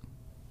look?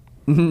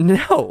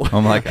 No.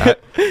 I'm like,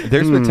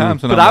 there's been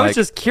times when But I'm I was like,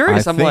 just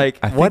curious. I'm like,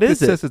 I what think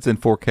is it? it? Says it's in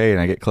 4K, and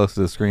I get close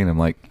to the screen. I'm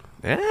like,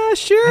 I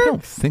Sure.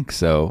 don't think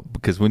so,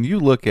 because when you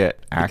look at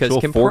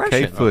actual 4K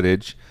compression.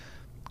 footage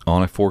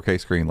on a 4K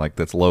screen, like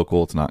that's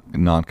local, it's not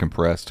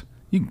non-compressed,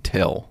 you can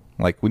tell.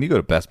 Like when you go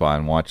to Best Buy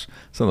and watch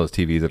some of those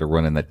TVs that are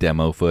running the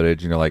demo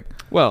footage, and you're like,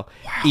 Well,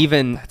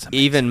 even that's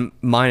amazing.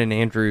 mine and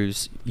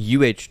Andrew's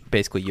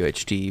basically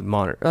UHD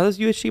monitor. Are those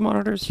UHD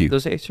monitors? Q.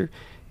 Those Acer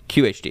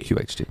QHD.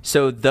 QHD.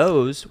 So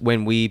those,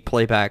 when we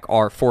play back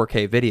our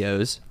 4K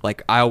videos,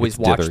 like I always It's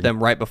watch dithering.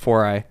 them right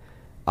before I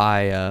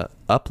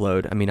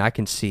upload. I mean, I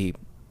can see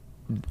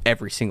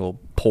every single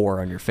pore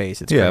on your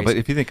face. It's yeah, crazy. but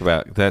if you think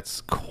about it, that's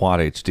Quad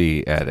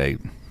HD at a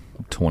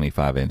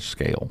 25-inch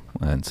scale,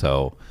 and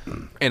so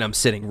and I'm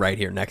sitting right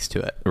here next to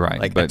it, Right,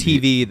 Like a but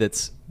TV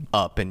that's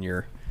up, and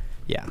you're,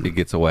 it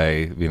gets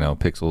away.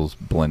 Pixels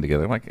blend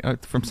together.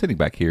 Like from sitting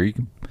back here, you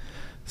can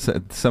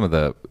some of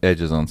the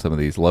edges on some of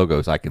these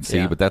logos I can see,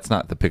 Yeah. but that's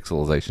not the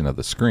pixelization of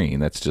the screen.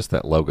 That's just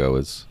that logo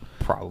is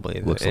probably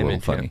the looks a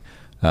image, little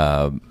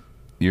yeah. funny.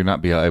 You're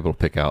not be able to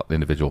pick out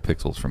individual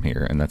pixels from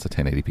here, and that's a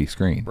 1080p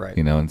screen. Right.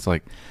 And it's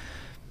like,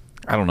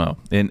 I don't know.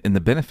 And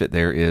the benefit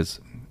there is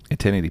at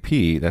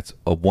 1080p, that's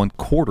a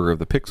 1/4 of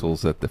the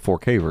pixels that the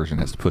 4K version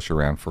has to push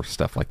around for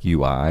stuff like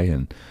UI,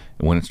 and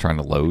when it's trying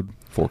to load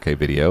 4K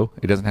video,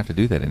 it doesn't have to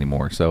do that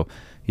anymore. So,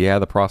 yeah,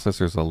 the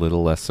processor's a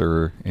little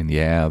lesser, and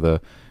yeah,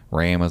 the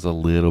RAM is a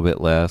little bit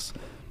less.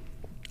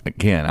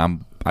 Again,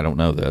 I don't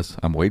know this.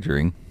 I'm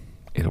wagering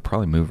it'll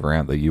probably move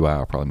around. The UI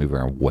will probably move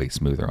around way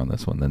smoother on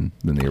this one than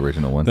the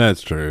original one.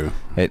 That's true.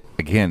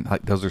 Again,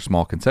 like those are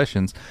small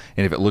concessions,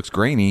 and if it looks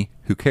grainy,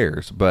 who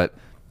cares? But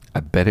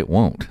I bet it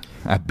won't.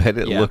 I bet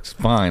it looks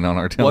fine on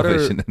our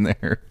television in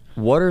there.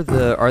 What are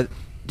the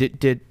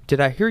did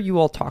I hear you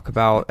all talk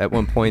about at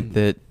one point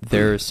that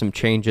there's some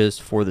changes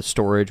for the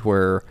storage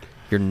where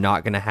you're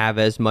not going to have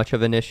as much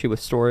of an issue with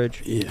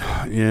storage?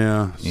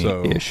 Yeah.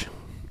 So Ish.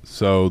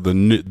 So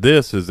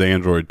this is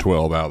Android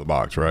 12 out of the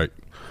box, right?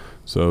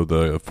 So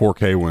the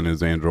 4K one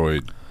is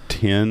Android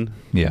 10.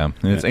 Yeah,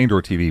 and it's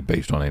Android TV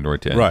based on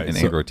Android 10, Right, and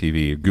so- Android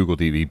TV, Google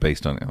TV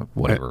based on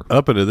whatever.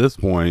 Up until this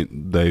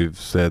point, they've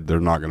said they're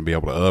not going to be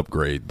able to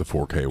upgrade the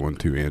 4K one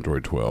to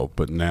Android 12.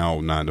 But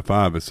now 9 to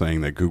 5 is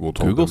saying that Google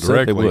told Google them said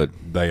they directly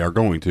would. they are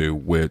going to,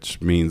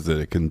 which means that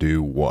it can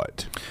do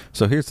what?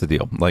 So here's the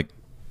deal: like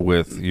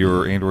with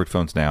your Android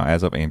phones now,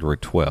 as of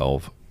Android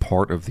 12,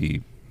 part of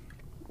the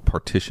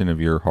partition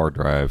of your hard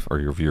drive or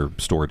your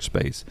storage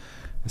space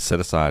is set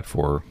aside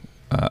for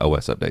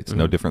OS updates.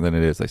 No different than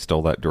it is. They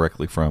stole that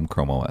directly from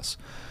Chrome OS.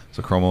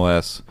 So Chrome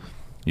OS,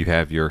 you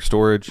have your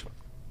storage,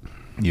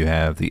 you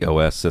have the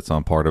OS sits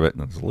on part of it,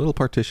 and there's a little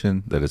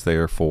partition that is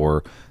there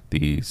for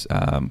these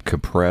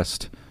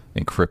compressed,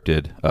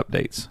 encrypted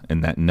updates,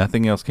 and that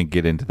nothing else can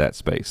get into that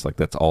space. Like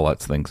that's all that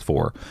thing's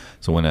for.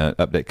 So when an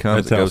update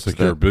comes, That's it how goes to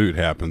secure the, boot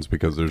happens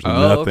because there's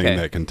Oh, nothing okay.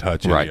 that can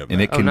touch right, any of and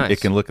that. it can nice. it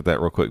can look at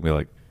that real quick and be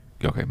like,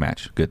 okay,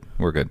 match, good,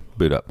 we're good,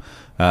 boot up.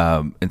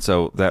 And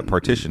so that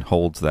partition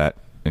holds that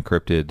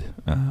encrypted,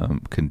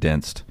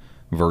 condensed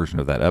version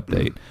of that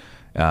update.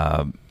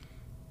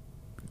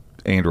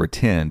 Android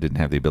 10 didn't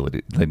have the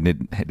ability. They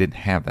didn't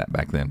have that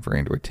back then for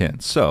Android 10.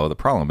 So the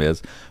problem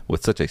is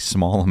with such a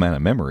small amount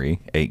of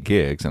memory, 8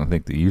 gigs, and I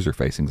think the user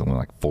facing is only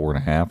like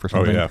 4.5 or Oh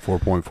something. yeah,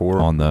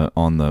 4.4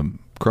 on the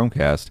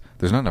Chromecast.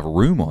 There's not enough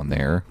room on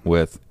there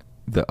with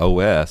the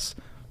OS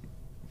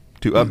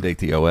to update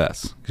the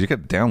OS, because you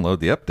got to download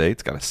the update.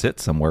 It's got to sit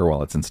somewhere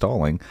while it's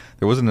installing.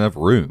 There wasn't enough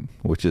room,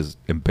 which is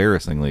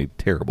embarrassingly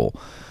terrible.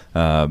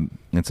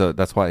 And so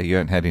that's why you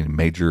haven't had any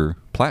major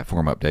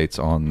platform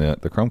updates on the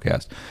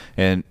Chromecast.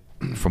 And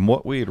from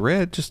what we had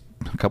read just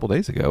a couple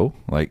days ago,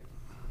 like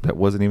that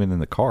wasn't even in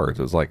the cards.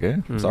 It was like,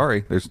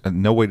 sorry, there's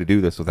no way to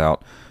do this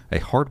without a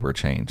hardware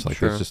change. Like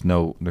Sure. there's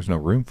no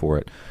room for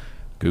it.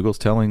 Google's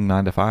telling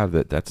 9 to 5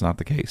 that that's not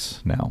the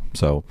case now.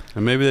 So,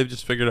 and maybe they've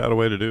just figured out a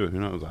way to do it. Who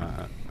knows?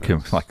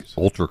 Can like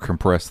ultra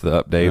compress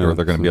the update, or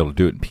they're going to be able to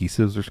do it in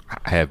pieces. Or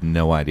I have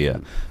no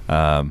idea.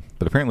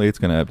 But apparently, it's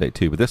going to update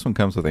too. But this one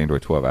comes with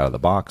Android 12 out of the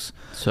box.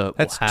 So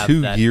that's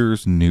 2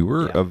 years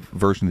newer of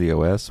version of the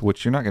OS,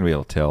 which you're not going to be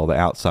able to tell. The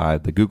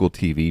outside, the Google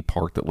TV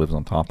part that lives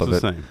on top of it.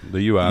 It's the same.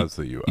 The UI is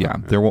the UI. Yeah,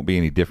 there won't be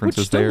any differences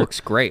which still there.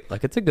 Looks great.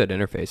 Like it's a good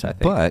interface, I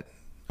think. But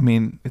I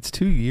mean, it's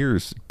 2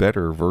 years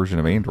better version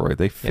of Android.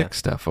 They fix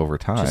stuff over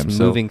time. Just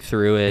moving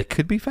through it. It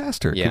could be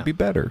faster. It could be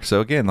better.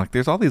 So again, like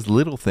there's all these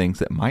little things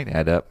that might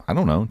add up. I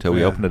don't know until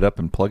we open it up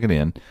and plug it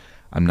in.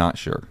 I'm not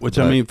sure. Which,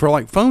 I mean, for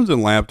like phones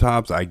and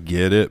laptops, I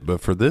get it.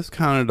 But for this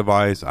kind of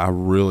device, I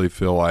really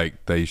feel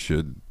like they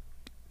should,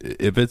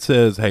 if it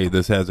says, hey,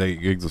 this has 8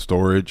 gigs of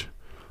storage,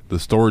 the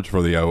storage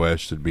for the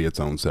OS should be its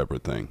own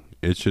separate thing.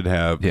 It should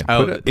have.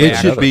 Yeah. It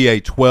should be a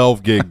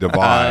 12 gig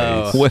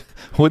device.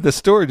 With the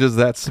storage is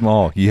that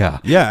small? Yeah.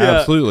 Yeah,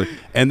 absolutely.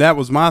 And that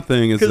was my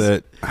thing. Is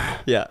that?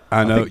 Yeah,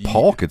 I know think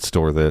Paul could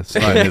store this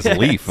in his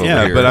Leaf. Over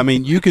here. But I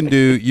mean, you can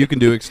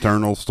do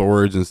external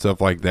storage and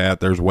stuff like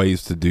that. There's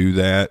ways to do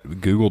that.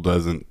 Google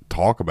doesn't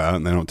talk about it,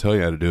 and they don't tell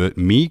you how to do it.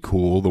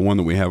 MeCool, the one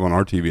that we have on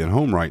our TV at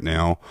home right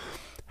now,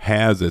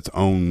 has its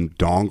own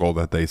dongle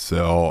that they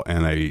sell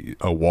and a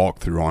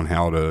walkthrough on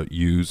how to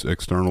use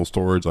external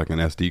storage like an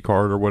SD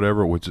card or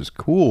whatever, which is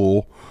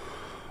cool.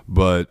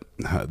 But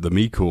the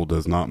MeCool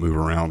does not move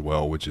around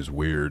well, which is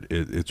weird.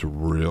 It's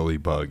really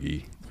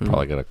buggy.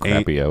 Probably got a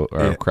crappy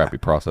crappy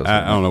processor.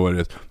 I don't know what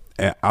it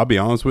is. I'll be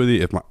honest with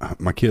you. If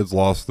my kids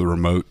lost the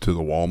remote to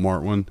the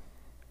Walmart one,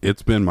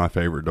 it's been my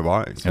favorite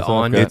device. It's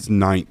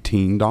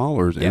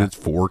 $19 and it's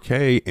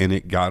 4K, and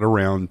it got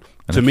around.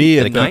 To me,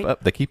 they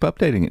keep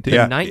updating it too. The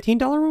 $19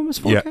 one was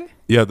 4K.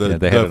 Yeah, the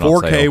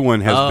 4K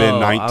one has been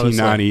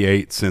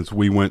 $19.98 since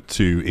we went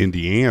to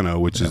Indiana,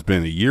 which has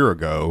been a year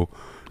ago.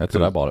 That's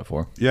what I bought it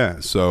for. Yeah,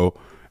 so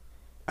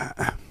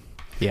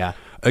yeah.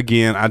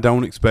 Again, I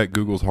don't expect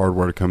Google's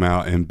hardware to come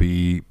out and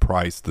be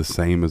priced the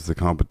same as the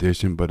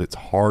competition, but it's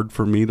hard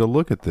for me to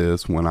look at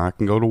this when I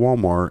can go to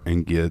Walmart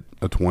and get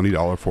a $20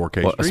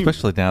 4K stream.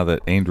 Especially now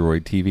that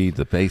Android TV,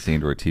 the base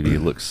Android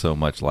TV, looks so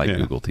much like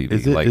Google TV.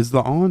 Is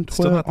the on 12?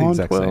 Still not the on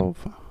exact 12?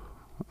 same.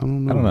 I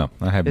don't know.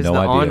 I have Is no the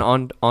idea.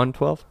 on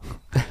 12?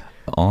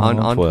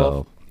 on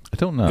 12? I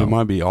don't know. It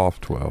might be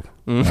off 12.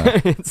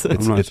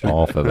 It's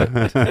off of it.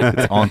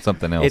 It's on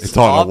something else. It's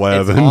on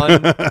 11.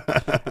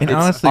 And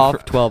honestly,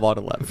 off 12 on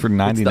 11. For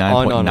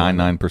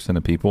 99.99%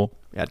 of people,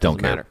 it don't doesn't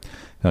care. matter.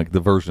 Like the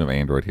version of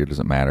Android here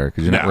doesn't matter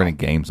because you're not running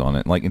games on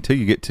it. Like until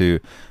you get to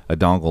a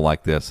dongle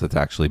like this that's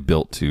actually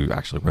built to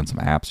actually run some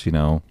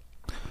apps,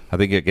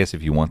 I guess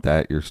if you want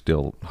that, you're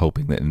still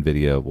hoping that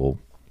NVIDIA will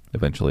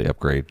eventually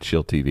upgrade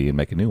Shield TV and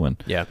make a new one.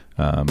 Yeah.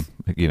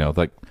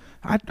 Like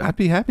I'd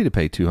be happy to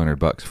pay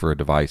 $200 for a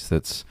device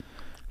that's,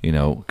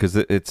 because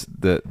it's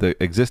the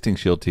existing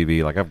Shield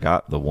TV. Like I've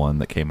got the one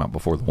that came out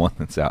before the one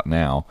that's out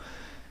now.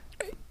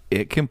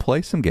 It can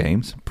play some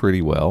games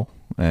pretty well,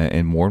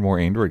 and more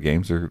Android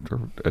games are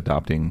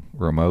adopting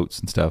remotes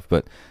and stuff.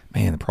 But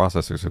man, the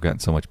processors have gotten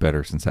so much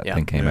better since that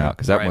thing came out.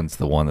 Because that one's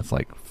the one that's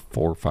like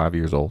 4 or 5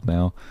 years old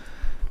now.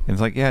 And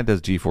it's like, it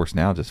does GeForce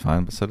Now just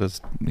fine, but so does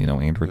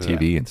Android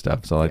TV and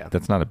stuff. So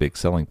that's not a big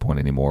selling point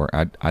anymore.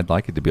 I'd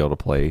like it to be able to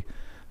play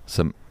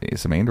some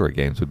Android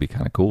games would be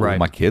kind of cool. Right.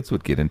 My kids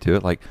would get into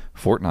it, like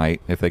Fortnite.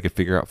 If they could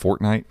figure out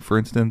Fortnite, for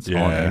instance,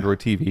 on Android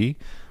TV,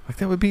 like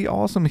that would be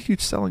awesome, a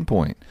huge selling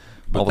point.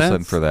 All of a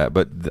sudden for that,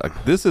 but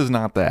this is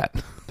not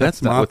that.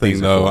 That's my thing,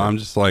 though. I'm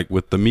just like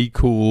with the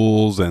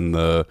MeCools and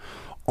the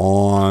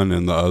On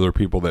and the other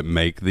people that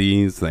make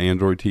the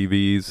Android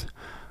TVs.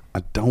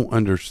 I don't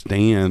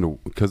understand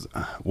because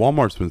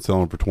Walmart's been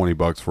selling for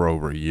 $20 for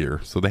over a year,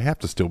 so they have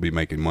to still be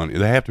making money.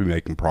 They have to be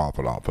making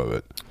profit off of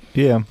it.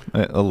 Yeah,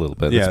 a little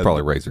bit. It's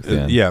probably razor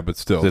thin. Yeah, but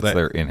still, it's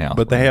their in-house.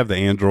 But they have the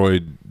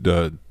Android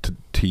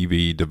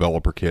TV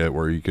developer kit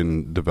where you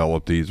can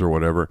develop these or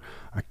whatever.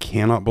 I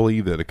cannot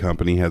believe that a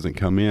company hasn't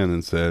come in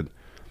and said,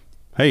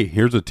 "Hey,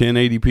 here's a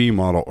 1080p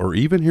model, or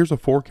even here's a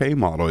 4K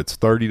model. It's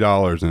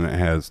 $30 and it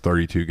has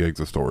 32 gigs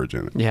of storage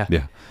in it." Yeah.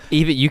 Yeah.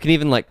 You can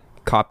even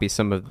copy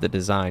some of the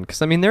design because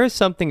there is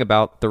something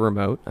about the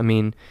remote.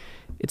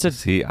 It's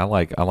a I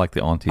like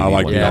the on TV. I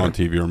like one the better. on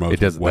TV remote. It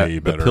does way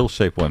better. The pill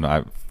shape one.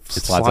 It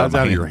slides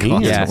out of your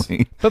hand. Yes.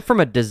 But from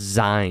a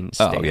design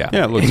standpoint,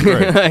 it looks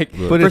great.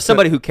 But for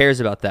somebody who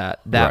cares about that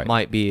Right.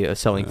 might be a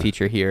selling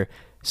feature here.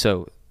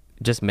 So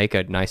just make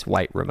a nice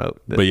white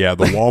remote. But yeah,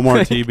 the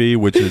Walmart TV,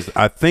 which is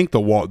I think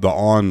the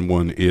on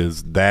one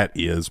is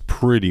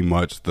pretty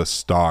much the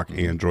stock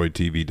Android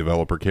TV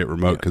developer kit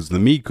remote because the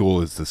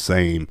MeCool is the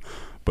same,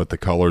 but the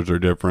colors are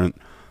different.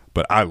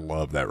 But I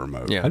love that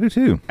remote. Yeah. I do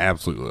too.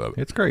 Absolutely love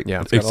it. It's great.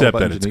 Yeah. It's got all the Except that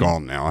buttons it's you need.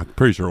 gone now. I'm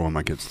pretty sure one of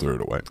my kids threw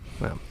it away.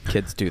 Well,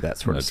 kids do that I'm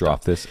sort gonna of drop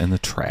stuff. this in the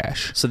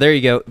trash. So there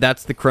you go.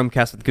 That's the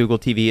Chromecast with Google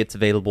TV. It's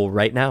available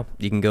right now.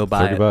 You can go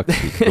buy it.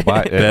 $30. You can go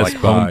buy it at Best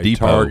like Buy, Home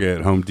Depot.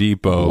 Target, Home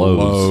Depot,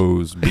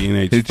 Lowe's.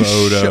 B&H It just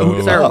Photo, shows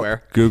It's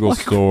everywhere. Google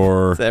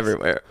Store. It's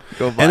everywhere.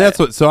 Go buy And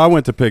that's it. what. So I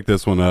went to pick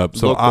this one up.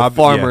 So Local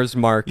farmers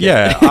market.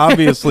 Yeah,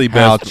 obviously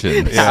Best.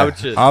 Ouchins. Yeah,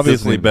 Ouchins.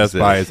 obviously Doesn't Best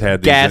Buy has exist.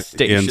 had Gas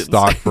these in stations.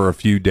 stock for a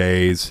few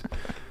days,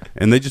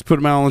 and they just put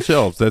them out on the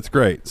shelves. That's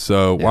great.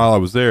 So while I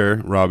was there,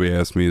 Robbie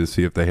asked me to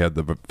see if they had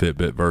the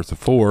Fitbit Versa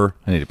 4.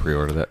 I need to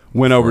pre-order that.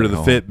 Went over to the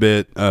before I go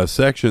home. Fitbit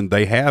section.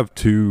 They have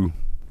two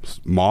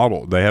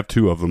They have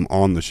two of them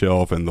on the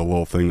shelf, and the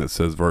little thing that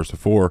says Versa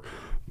 4.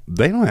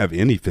 They don't have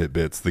any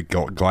Fitbits. The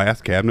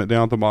glass cabinet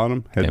down at the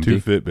bottom had Empty?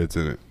 2 Fitbits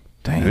in it.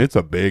 Dang. And it's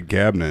a big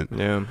cabinet.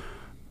 Yeah.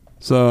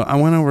 So I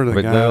went over to the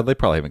But guy. they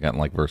probably haven't gotten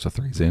like Versa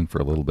 3s in for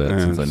a little bit Yeah,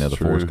 since I know that's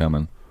the 4's true.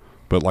 coming.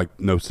 But like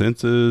no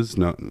senses,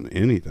 no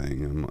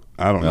anything.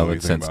 I don't know Well, the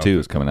anything Sense about 2 it.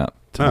 is coming out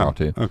tomorrow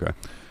too. Okay,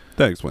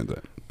 that explains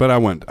that. But I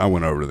went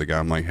over to the guy.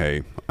 I'm like,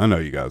 hey, I know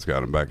you guys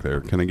got them back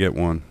there. Can I get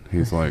one?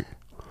 He's like,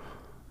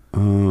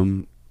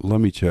 let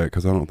me check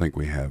because I don't think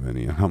we have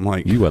any. And I'm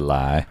like, You a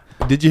lie.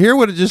 did you hear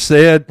what it just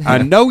said? I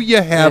know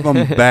you have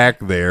them back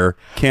there.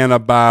 Can I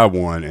buy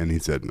one? And he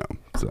said no.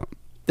 So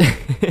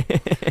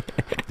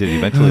Did he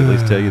eventually at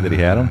least tell you that he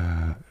had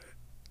them?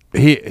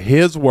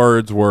 his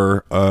words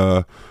were,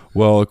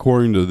 well,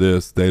 according to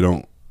this, they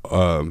don't.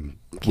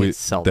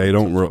 sell They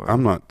them don't. so far.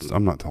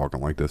 I'm not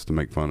talking like this to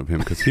make fun of him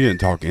because he didn't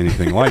talk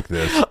anything like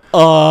this.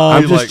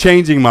 I'm just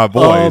changing my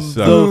voice.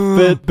 So.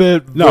 The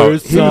Fitbit No, he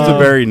was Versa a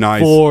very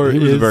nice. 4 He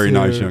was a is very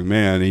nice here. young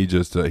man. He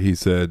just he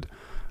said,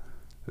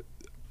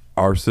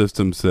 our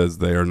system says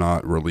they are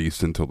not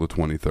released until the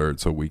 23rd,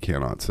 so we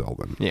cannot sell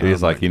them. Yeah.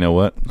 He's like, you know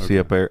what? See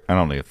up there? I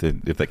don't know if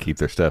they keep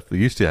their stuff. They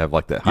used to have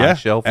like that high Yeah,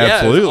 shelf. Yeah, it was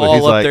absolutely. all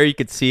He's up like- there. You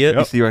could see it.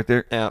 You see right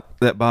there? Yeah.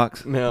 That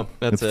box? Yeah,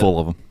 that's It's full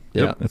of them.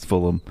 Yeah. It's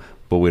full of them,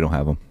 but we don't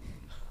have them.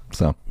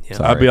 So, Yeah.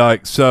 sorry. I'd be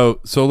like, so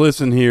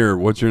listen here.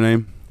 What's your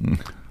name?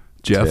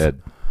 Jeff.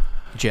 Ted.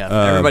 Jeff.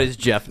 Everybody's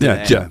Jeff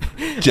today. Yeah,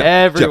 Jeff.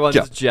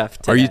 Everyone's Jeff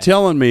today. Are you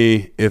telling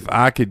me if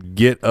I could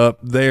get up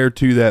there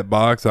to that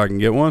box, I can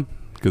get one?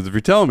 Because if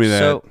you're telling me that,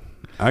 So-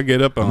 I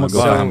get up on I'm the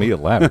going to go find box. me a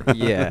ladder.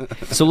 Yeah.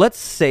 So let's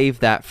save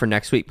that for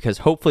next week because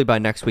hopefully by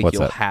next week What's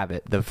you'll that? have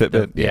it. The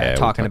Fitbit? Yeah, we'll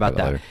talking talk about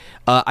about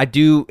that. it I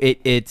do.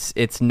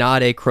 It's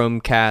not a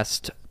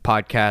Chromecast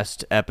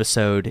podcast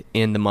episode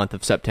in the month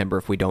of September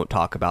if we don't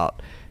talk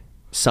about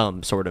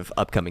some sort of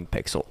upcoming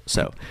Pixel.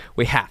 So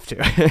we have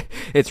to.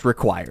 It's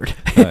required.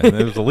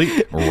 There was a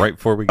leak right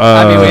before we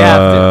I mean, we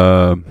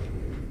have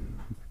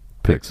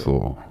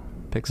Pixel.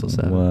 Pixel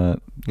 7. What?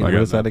 I What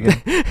got is that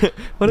again?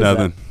 What is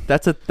Nothing.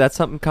 that? That's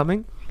something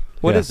coming?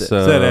 What is Yeah, it? so-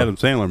 It's that Adam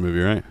Sandler movie,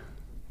 right?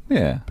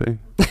 Yeah. P-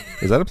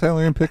 Is that a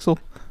Sandler in Pixel?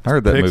 I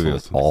heard that movie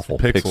was Pixels. awful.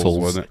 Pixels,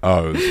 wasn't it?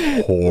 Oh, it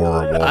was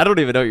horrible. I don't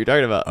even know what you're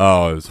talking about.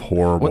 Oh, it was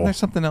horrible. Wasn't there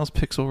something else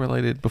Pixel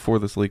related before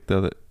this leak though?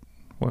 That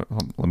what,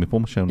 let me pull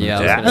my show notes. Yeah, I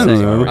was Yeah, gonna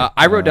say. I don't know.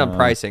 I wrote down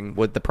pricing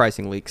with the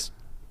pricing leaks.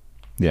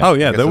 Yeah. Oh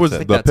yeah, I guess there was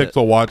that's the it. That's it.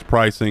 Pixel Watch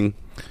pricing.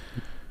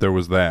 There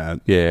was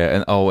that.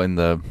 Yeah, and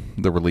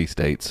the release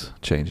dates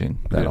changing.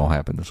 That all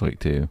happened this week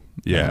too.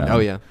 Yeah. Oh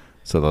yeah.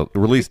 So the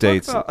release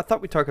dates. I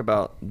thought we talked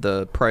about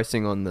the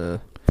pricing on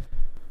the.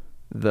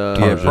 Yeah,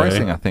 Target.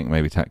 pricing I think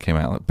maybe came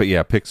out, but yeah,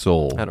 I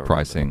Pixel don't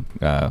pricing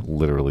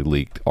literally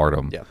leaked.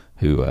 Artem, Yeah.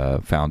 who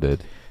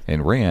founded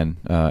and ran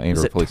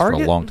Android it Police for a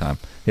Target? long time.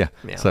 Yeah.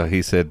 Yeah. So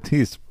he said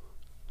he's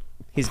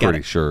He's got pretty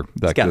it. sure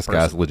that got a this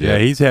guy's person. legit. Yeah,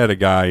 he's had a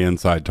guy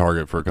inside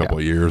Target for a couple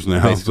of years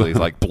now. Basically, he's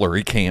like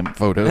blurry cam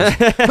photos.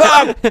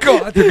 Oh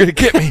God, they're gonna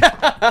get me.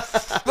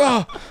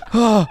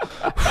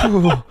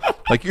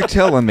 Like you're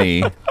telling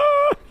me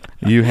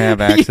you have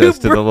access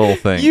to the little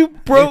thing. You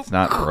broke It's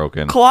not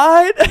broken.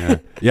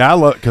 Clyde. Yeah, I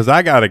love because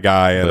I got a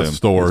guy at a Boom.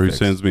 store who He's fixed.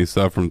 sends me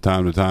stuff from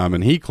time to time,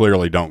 and he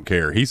clearly don't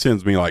care. He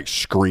sends me like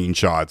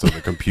screenshots of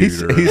the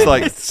computer. He's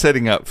like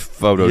setting up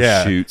photo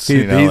yeah, shoots.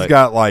 He's, you know, he's like,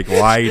 got like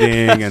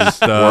lighting and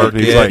stuff.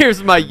 He's like,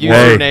 Here's my "Hey,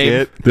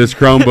 username. this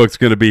Chromebook's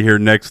going to be here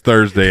next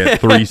Thursday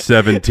at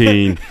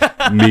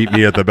 3:17. Meet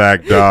me at the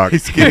back dock.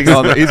 He's getting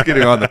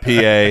on the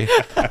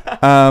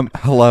PA.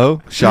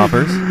 Hello,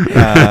 shoppers.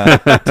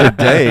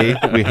 Today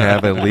we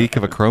have a leak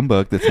of a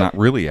Chromebook that's not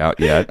really out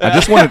yet. I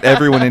just wanted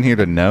everyone in here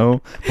to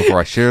know before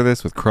I share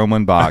this with Chrome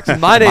Unboxed.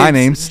 My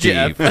name's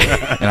Steve,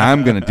 Jeff. and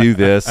I'm going to do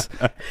this.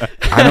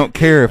 I don't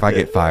care if I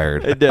get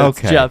fired. It does.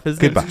 Okay. Jeff.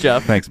 His name's Goodbye.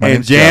 Jeff. Thanks, my And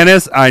name's Jeff.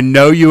 Janice, I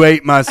know you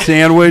ate my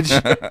sandwich.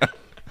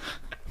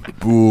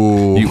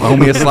 Boo. You owe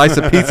me a slice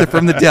of pizza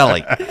from the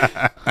deli.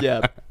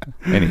 Yeah.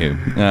 Anywho,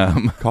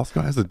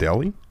 Costco has a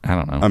deli? I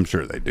don't know. I'm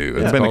sure they do.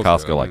 It's been to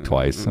Costco like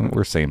twice.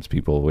 We're Sam's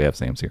people. We have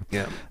Sam's here.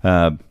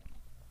 Yeah.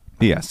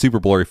 Yeah, super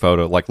blurry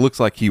photo. Like looks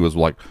like he was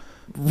like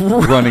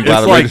running by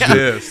It's the like register.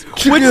 this.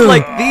 Which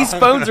like these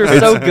phones are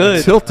so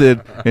good.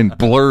 Tilted and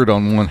blurred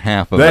on one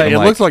half of That, it. it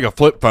I'm looks like a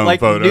flip phone Like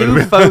photo.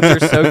 new phones are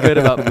so good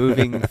about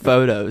moving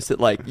photos that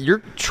like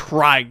you're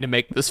trying to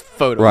make this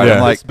photo right. look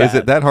I'm like, this is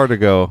it bad. that hard to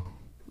go?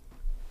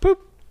 Boop.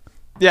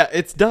 Yeah,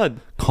 it's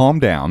done. Calm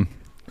down.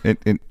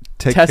 And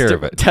take care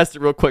of it. Test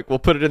it real quick. We'll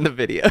put it in the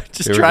video.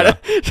 Just Here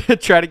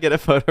try to get a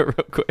photo real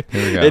quick.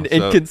 Here we go. An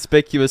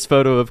inconspicuous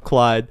photo of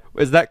Clyde.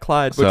 Is that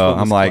Clyde? Which so one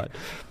was I'm like,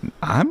 Clyde?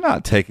 I'm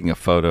not taking a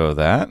photo of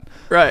that.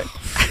 Right.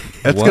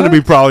 That's going to be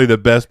probably the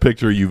best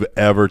picture you've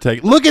ever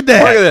taken. Look at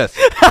that. Look at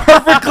this.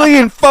 Perfectly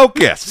in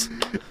focus.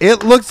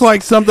 It looks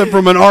like something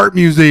from an art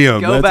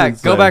museum. Go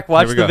back,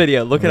 watch the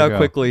video. Look at how go.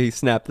 quickly he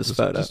snapped this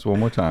photo. Just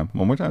one more time. Just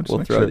We'll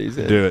make throw sure. these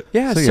in. Do it.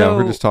 Yeah, So,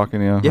 we're just talking,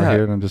 right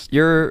here, and I'm just.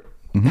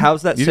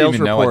 How's that You sales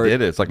didn't even report? know I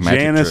did it. It's like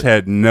magic Janice trick.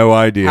 had no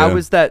idea. How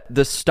was that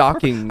the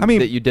stocking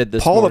that you did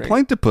this Paul morning? the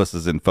Platypus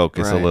is in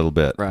focus a little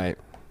bit. Right.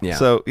 Yeah.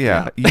 So,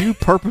 you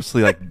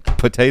purposely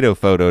potato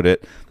photoed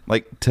it,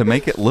 to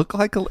make it look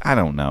like I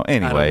don't know.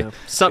 Anyway. I don't know.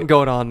 Something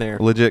going on there.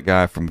 Legit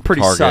guy from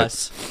Pretty Target.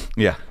 sus.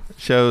 Yeah.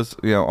 Shows,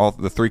 all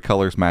the 3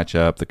 colors match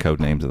up, the code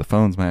names of the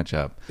phones match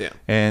up. Yeah.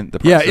 And the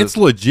it's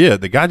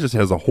legit. The guy just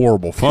has a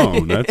horrible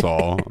phone. That's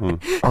all.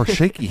 Are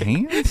shaky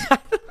hands?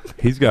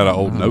 He's got an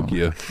old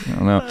Nokia. I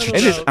don't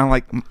know. I'm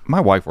like, my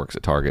wife works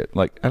at Target.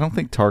 I don't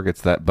think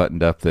Target's that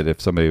buttoned up that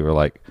if somebody were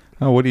like,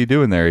 "Oh, what are you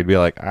doing there?" He'd be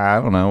like, "I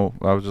don't know.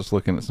 I was just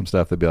looking at some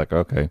stuff." They'd be like,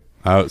 "Okay."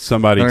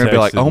 Somebody They're gonna be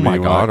like, texted "Oh my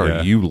me God, like,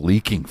 are you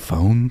leaking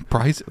phone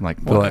prices?" I'm like,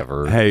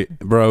 whatever. Hey,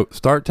 bro,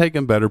 start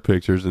taking better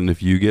pictures, and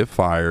if you get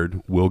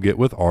fired, we'll get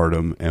with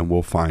Artem and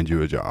we'll find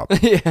you a job.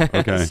 Yeah.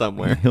 Okay,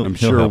 Somewhere. I'm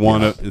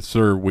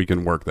sure we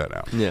can work that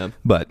out. Yeah.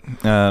 But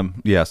so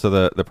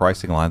the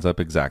pricing lines up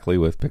exactly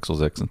with Pixel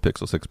 6 and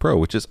Pixel 6 Pro,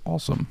 which is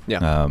awesome.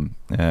 Yeah.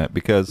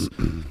 Because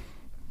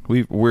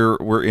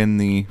we're in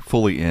the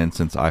fully in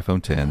since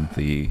iPhone 10.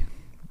 The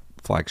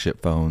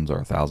flagship phones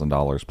are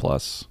 $1,000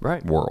 plus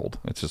world.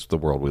 It's just the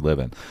world we live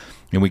in,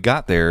 and we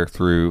got there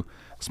through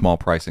small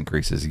price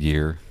increases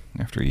year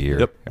after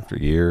year after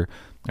year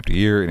after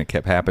year, and it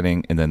kept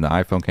happening. And then the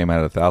iPhone came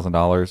out at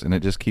 $1,000, and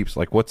it just keeps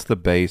what's the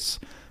base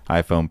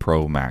iPhone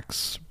Pro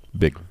Max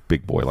big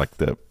boy,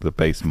 the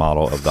base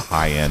model of the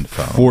high end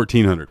phone?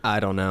 1,400. I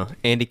don't know.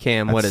 Andy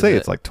Cam, I'd what is say it?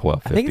 it's like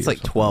 1,250. I think it's like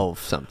or something. 12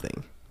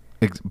 something.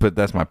 But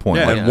that's my point.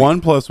 Yeah, and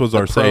OnePlus was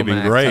our Pro saving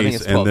Max, I think grace,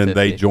 it's and then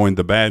they 1250. joined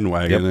the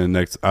bandwagon. Yep. And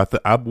next,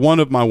 one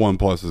of my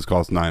OnePluses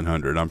cost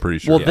 $900. I'm pretty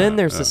sure. Well, then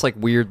there's this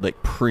weird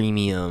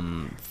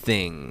premium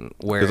thing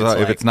where it's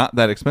if it's not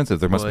that expensive,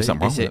 there must be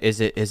something wrong with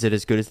it. Is it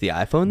as good as the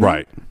iPhone? Then?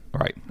 right,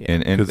 Right. Yeah.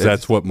 And because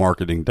that's what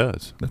marketing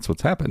does that's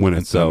what's happened when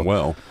it's done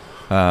well.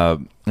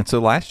 And so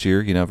last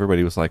year,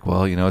 everybody was like,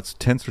 well, it's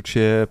Tensor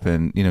chip,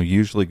 and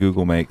usually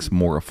Google makes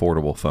more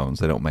affordable phones.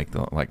 They don't make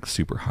the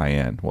super high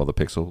end. Well, the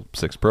Pixel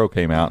 6 Pro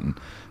came out, and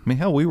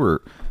hell, we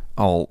were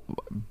all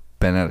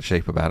bent out of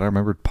shape about it. I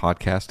remember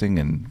podcasting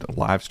and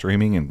live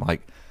streaming, and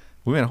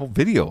we made a whole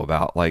video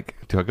about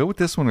do I go with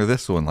this one or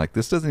this one?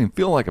 This doesn't even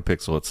feel like a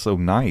Pixel. It's so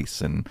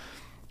nice and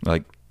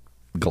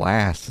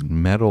glass and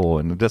metal,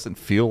 and it doesn't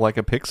feel like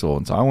a Pixel.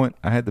 And so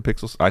I had the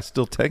Pixel. I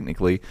still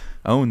technically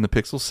own the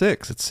Pixel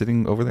 6. It's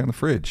sitting over there in the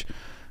fridge.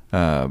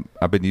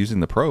 I've been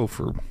using the Pro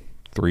for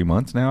 3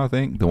 months now, I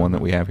think, the one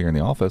that we have here in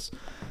the office,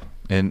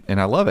 and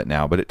I love it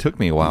now. But it took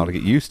me a while to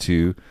get used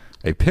to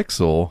a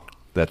Pixel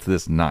that's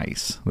this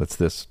nice, that's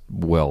this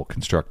well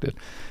constructed.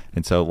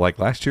 And so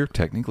last year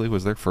technically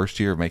was their first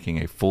year of making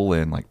a full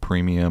in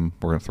premium,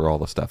 we're going to throw all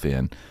the stuff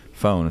in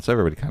phone. And so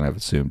everybody kind of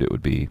assumed it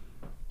would be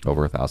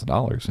over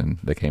 $1,000, and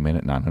they came in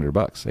at $900,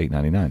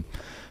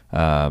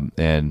 $899.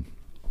 And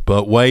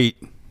But wait,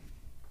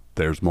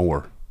 there's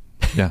more.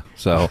 yeah,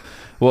 so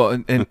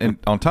and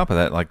on top of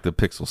that, the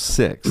Pixel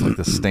 6,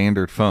 the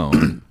standard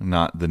phone,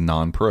 not the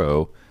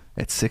non-Pro,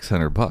 at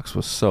 $600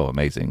 was so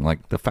amazing.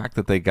 The fact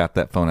that they got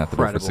that phone out the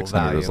door for Incredible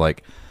 $600 was value.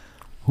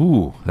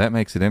 ooh, that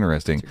makes it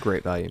interesting. It's a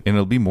great value. And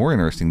it'll be more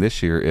interesting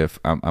this year if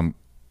I'm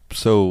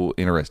so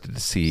interested to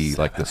see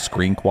the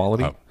screen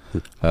quality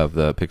of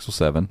the Pixel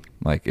 7.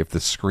 If the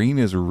screen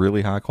is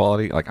really high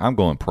quality, I'm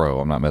going Pro.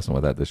 I'm not messing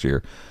with that this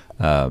year.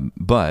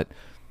 But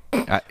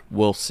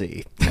We'll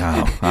see.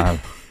 no,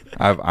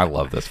 I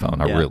love this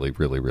phone. I really,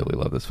 really, really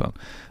love this phone.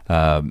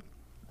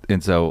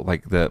 And so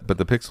the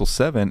Pixel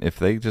 7, if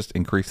they just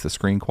increase the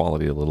screen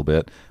quality a little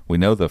bit, we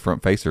know the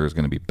front facer is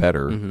going to be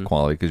better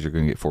quality because you're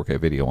going to get 4K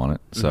video on it.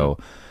 So,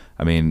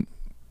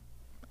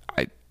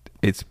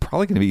 it's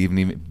probably going to be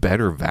even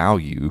better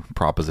value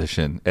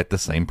proposition at the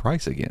same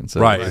price again. So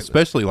Right,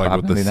 especially with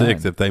the $599.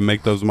 6, if they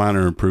make those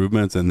minor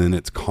improvements and then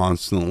it's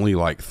constantly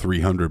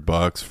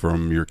 $300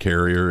 from your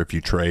carrier if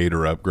you trade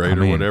or upgrade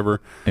or whatever.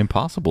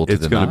 Impossible to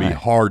It's going to be deny.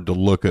 hard to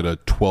look at a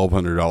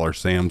 $1,200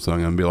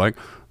 Samsung and be like,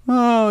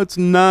 oh, it's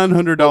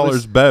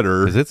 $900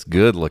 better. Because it's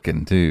good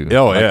looking too.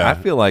 Oh, yeah. I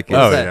feel like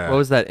Oh, it's, yeah. What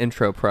was that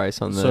intro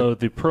price on the? So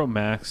the Pro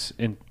Max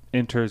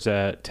enters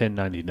at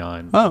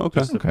 $1,099. Oh, okay.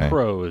 Just the Okay.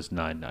 Pro is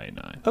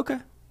 $999. okay.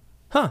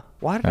 Huh?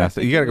 Why did I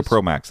think you got to it go was-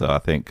 Pro Max though. I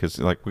think because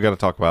we got to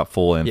talk about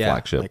full end Yeah,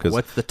 flagship. like,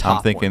 what's the top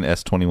I'm thinking one?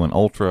 S21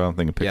 Ultra. I'm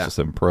thinking Pixel Yeah.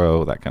 7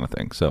 Pro, that kind of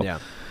thing. So, Yeah.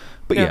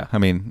 but Yeah.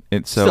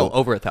 it's Still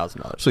over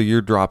 $1,000. So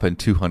you're dropping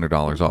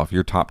 $200 off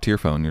your top tier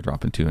phone. You're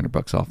dropping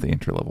 $200 off the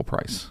entry level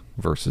price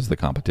versus the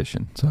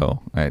competition. So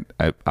I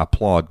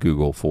applaud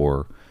Google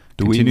for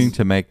continuing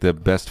to make the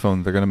best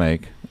phone they're going to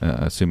make,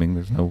 assuming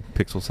there's no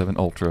Pixel 7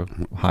 Ultra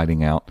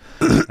hiding out.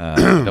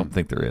 I don't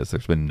think there is.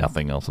 There's been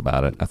nothing else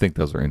about it. I think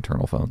those are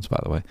internal phones, by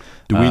the way.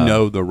 Do we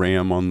know the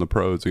RAM on the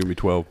Pro? Is it going to be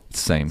 12?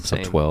 Same. So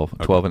 12.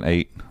 Okay. 12 and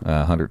 8,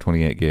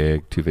 128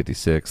 gig,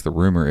 256. The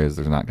rumor is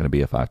there's not going to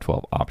be a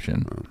 512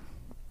 option.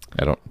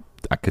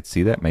 I could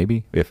see that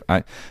maybe.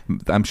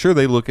 I'm sure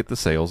they look at the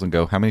sales and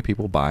go, how many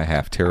people buy a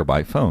half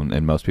terabyte phone?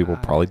 And most people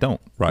probably don't.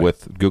 Right.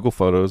 With Google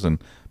Photos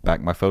and back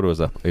my photos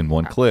up in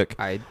one click.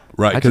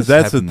 Right, because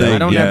that's the thing. I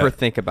don't ever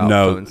think about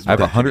phones. I have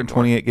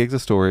 128 gigs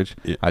of storage.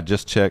 Yeah. I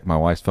just checked. My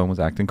wife's phone was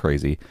acting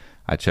crazy.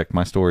 I checked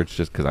my storage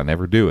just because I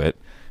never do it.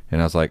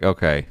 And I was like,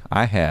 okay,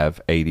 I have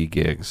 80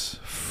 gigs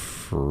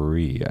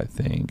free, I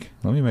think.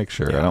 Let me make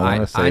sure. I don't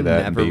want to say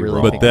that and be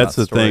wrong. But that's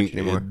the thing.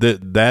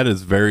 That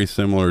is very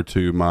similar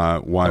to my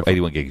wife.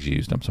 81 gigs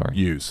used. I'm sorry.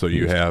 Used. So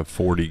you have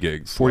 40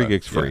 gigs. 40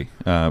 gigs free.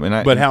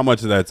 Yeah. But how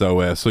much of that's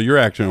OS? So you're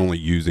actually only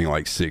using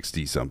like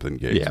 60 something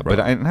gigs. Yeah, but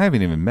I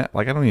haven't even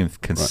I don't even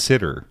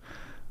consider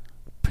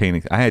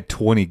painting. I had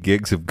 20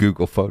 gigs of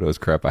Google Photos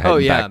crap I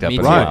hadn't backed up in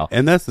a while.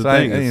 And that's the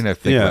thing. I didn't have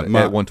to think about it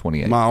at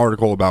 128. My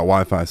article about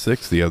Wi-Fi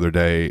 6 the other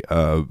day,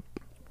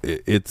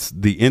 it's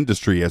the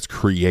industry has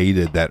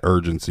created that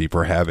urgency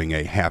for having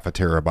a half a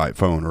terabyte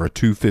phone or a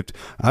 250.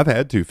 I've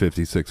had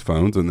 256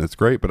 phones and that's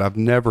great, but I've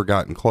never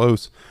gotten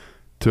close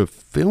to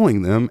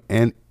filling them.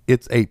 And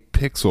it's a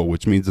Pixel,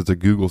 which means it's a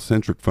Google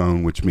centric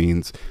phone, which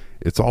means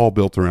it's all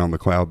built around the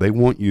cloud. They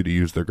want you to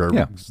use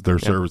their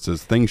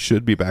services. Things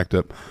should be backed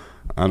up.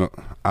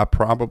 I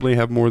probably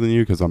have more than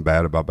you because I'm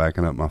bad about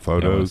backing up my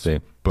photos.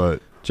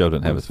 But Joe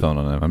didn't have his phone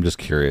on him. I'm just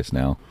curious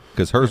now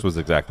because hers was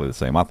exactly the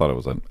same. I thought it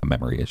was a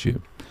memory issue.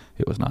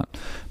 It was not.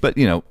 But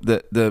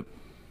the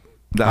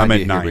I'm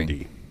at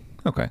 90.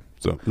 Okay,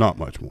 so not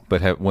much more.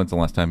 But when's the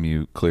last time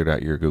you cleared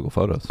out your Google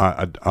Photos?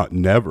 I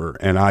never.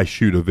 And I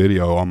shoot a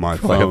video on my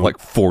phone. I have like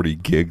 40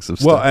 gigs of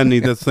stuff. Well, and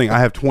that's the thing. I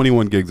have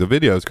 21 gigs of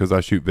videos because I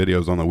shoot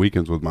videos on the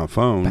weekends with my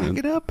phone. Back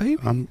it up, baby.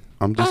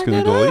 I'm just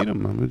going to delete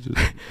them. I'm just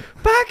back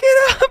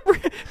it up,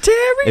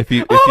 Terry. If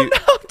you,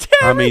 no,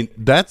 Terry. I mean,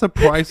 that's a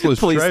priceless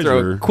Please treasure.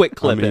 throw a quick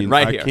clip in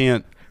right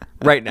here.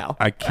 Right now.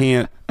 I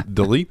can't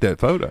delete that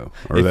photo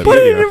or that put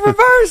video. It in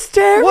reverse,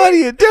 Terry. What are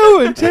you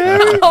doing,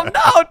 Terry? Oh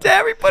no,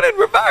 Terry, put it in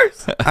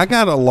reverse. I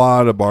got a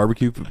lot of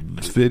barbecue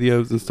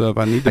videos and stuff.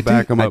 I need to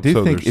back them up. I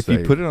do think if you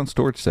put it on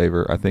Storage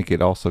Saver, I think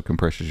it also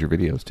compresses your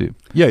videos too.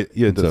 Yeah,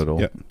 it does.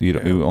 So you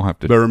don't have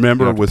to. But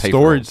remember, with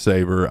Storage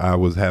Saver, I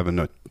was having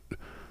a.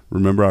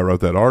 Remember, I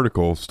wrote that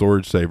article.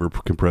 Storage Saver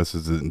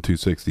compresses it in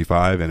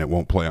 265, and it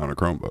won't play on a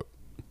Chromebook.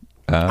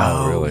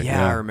 Oh, really?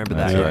 Yeah, I remember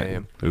that. Yeah.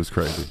 It was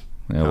crazy.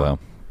 Yeah, well,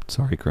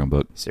 sorry,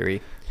 Chromebook. Siri.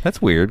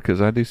 That's weird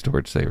because I do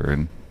Storage Saver,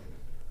 and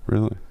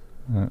really,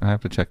 I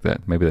have to check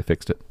that. Maybe they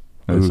fixed it.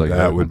 Ooh,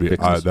 that would be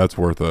that's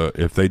worth a.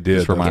 If they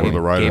did, Gabe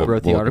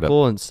wrote the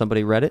article and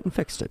somebody read it and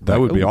fixed it. That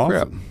would be awesome.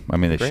 Crap. I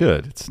mean, they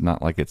should. It's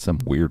not like it's some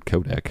weird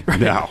codec.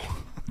 No.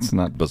 It's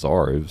not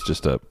bizarre. It was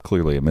just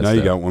clearly a misstep. Now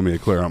you don't want me to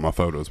clear out my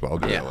photos, but I'll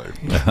do that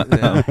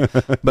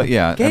later. But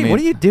yeah, Gabe, what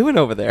are you doing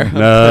over there?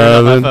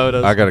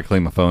 No, I got to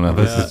clean my phone up.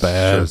 This is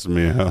bad.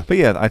 Me, But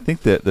yeah, I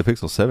think that the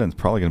Pixel 7 is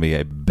probably going to be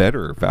a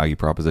better value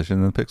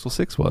proposition than the Pixel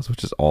 6 was,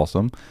 which is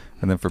awesome.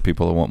 And then for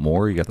people that want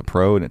more, you got the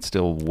Pro, and it's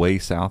still way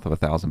south of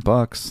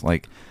 $1,000.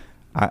 Like,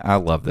 I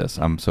love this.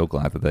 I'm so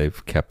glad that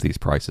they've kept these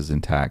prices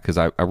intact because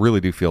I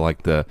really do feel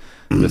like the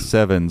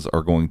 7s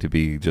are going to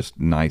be just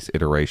nice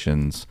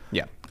iterations.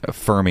 Yeah.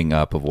 Firming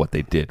up of what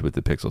they did with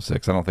the Pixel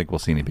 6. I don't think we'll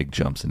see any big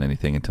jumps in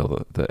anything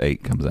until the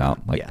 8 comes out.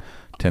 Like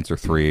Tensor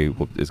 3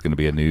 is going to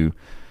be a new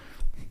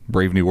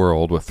brave new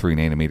world with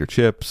 3nm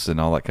chips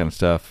and all that kind of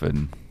stuff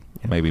and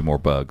maybe more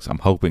bugs. I'm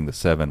hoping the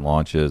 7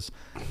 launches.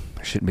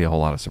 There shouldn't be a whole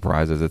lot of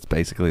surprises. It's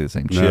basically the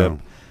same chip.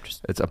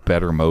 It's a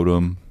better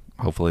modem.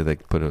 Hopefully they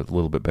put a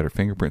little bit better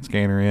fingerprint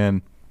scanner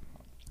in.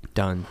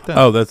 Done.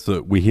 Oh,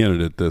 we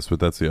hinted at this, but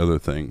that's the other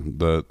thing.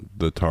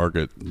 The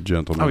Target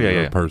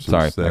gentleman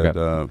person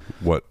said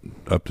what,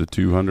 up to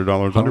 $200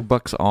 off?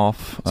 $100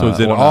 off. So is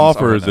it off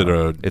or is it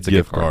it's a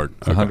gift card?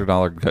 It's a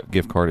 $100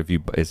 gift card if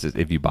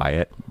you buy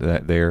it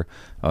there,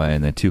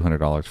 and then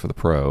 $200 for the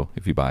Pro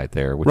if you buy it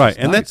there. Which is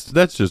and nice.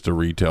 that's just a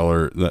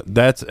retailer.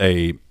 That's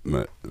a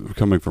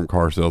coming from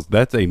car sales.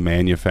 That's a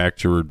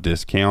manufacturer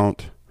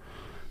discount.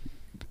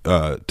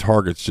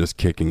 Target's just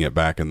kicking it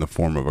back in the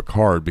form of a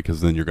card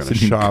because then you're going to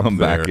shop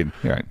there,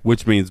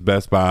 which means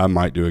Best Buy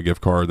might do a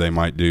gift card. They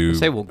might do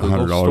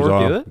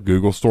 $100 off.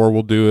 Google Store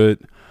will do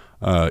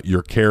it.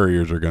 Your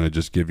carriers are going to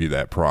just give you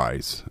that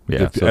price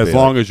as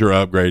long as you're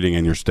upgrading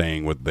and you're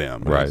staying with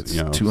them. Right,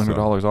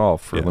 $200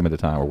 off for a limited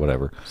time or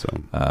whatever. So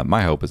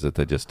my hope is that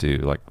they just do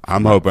like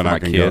I'm hoping I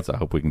can kids. I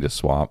hope we can just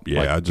swap.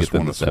 Yeah, I just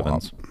want to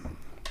swap.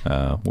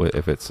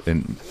 If it's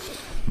in.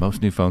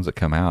 Most new phones that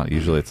come out,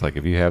 usually it's like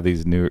if you have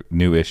these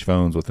newish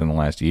phones within the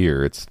last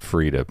year, it's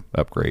free to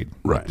upgrade.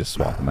 Like just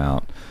swap them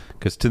out.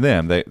 Because to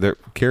them, their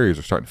carriers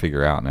are starting to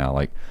figure out now,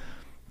 like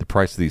the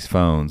price of these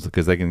phones,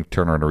 because they can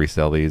turn around and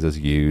resell these as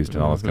used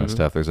and all this kind of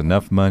stuff. There's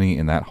enough money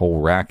in that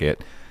whole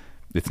racket.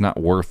 It's not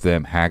worth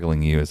them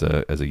haggling you as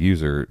a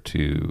user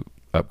to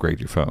upgrade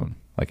your phone.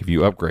 Like if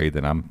you upgrade,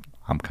 then I'm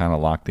kind of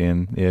locked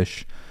in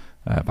ish.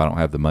 If I don't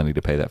have the money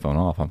to pay that phone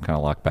off, I'm kind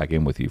of locked back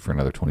in with you for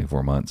another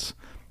 24 months.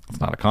 It's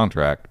not a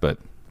contract, but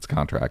it's a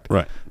contract.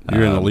 Right.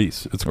 You're in a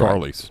lease. It's a car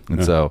lease.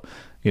 And so,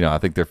 I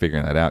think they're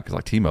figuring that out because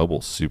like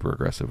T-Mobile's super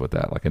aggressive with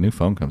that. Like a new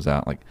phone comes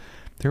out, like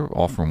they're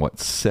offering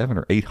 $700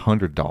 or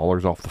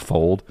 $800 off the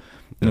fold.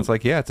 And it's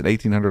like, yeah, it's an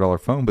 $1,800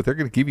 phone, but they're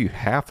going to give you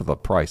half of the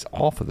price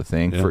off of the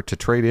thing to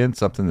trade in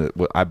something that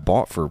I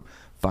bought for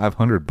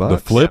 $500. The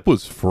Flip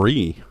was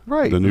free.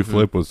 Right. The new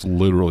Flip was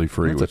literally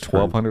free. It's a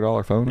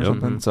 $1,200 phone or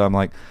something. So I'm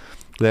like,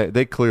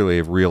 they clearly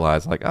have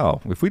realized, like,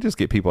 oh, if we just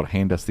get people to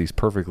hand us these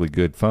perfectly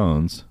good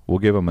phones, we'll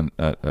give them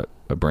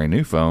a brand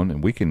new phone,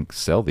 and we can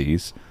sell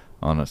these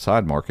on a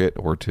side market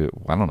or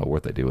I don't know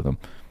what they do with them.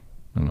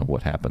 I don't know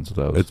what happens with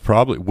those. It's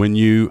probably when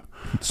you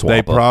Swap they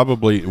up.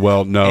 Probably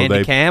well no Andy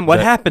they Cam, what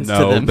happens to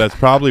them? That's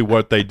probably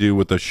what they do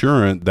with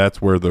Assurant.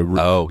 That's where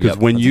because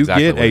when that's you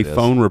exactly get what a it is.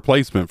 phone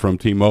replacement from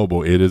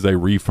T-Mobile, it is a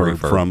refurb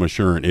from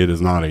Assurant. It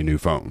is not a new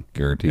phone.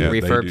 Guaranteed.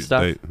 Refurb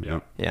stuff?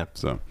 Yeah.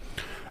 So,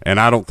 and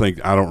I don't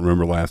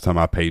remember last time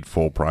I paid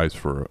full price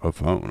for a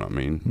phone. I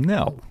mean,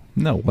 No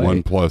way.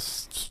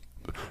 OnePlus.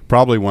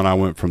 Probably when I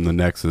went from the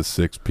Nexus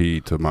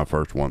 6P to my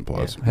first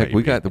OnePlus. Heck, we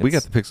maybe. got the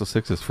Pixel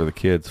 6s for the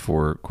kids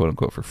for quote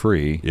unquote for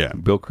free. Yeah.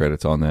 Bill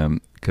credits on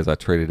them because I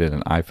traded in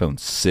an iPhone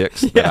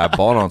 6 that I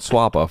bought on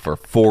Swappa for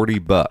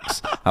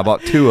 $40. I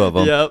bought 2 of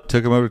them. Yep.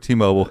 Took them over to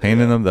T-Mobile,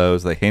 handed them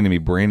those. They handed me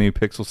brand new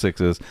Pixel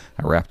 6s.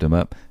 I wrapped them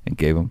up and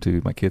gave them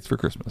to my kids for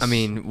Christmas. I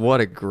mean, what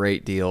a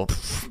great deal.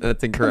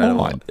 That's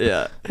incredible. on.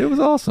 Yeah. It was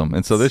awesome.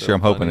 And so this So year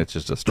I'm hoping funny. it's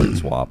just a straight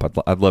swap.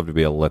 I'd love to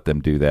be able to let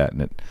them do that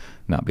and it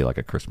not be like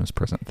a Christmas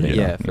present thing.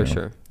 Yeah, you for know?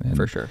 sure. And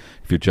For sure.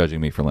 If you're judging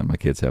me for letting my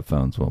kids have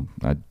phones, well,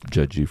 I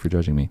judge you for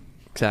judging me.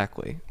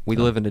 Exactly. We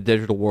live in a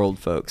digital world,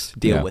 folks.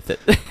 Deal Yeah. with it.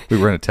 We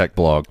run a tech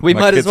blog. We My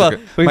might as kids well- are-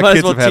 we my might as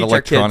kids well have had teach our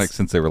electronics kids.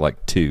 since they were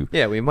like 2.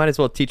 Yeah, we might as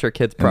well teach our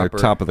kids And they're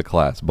proper. top of the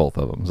class, both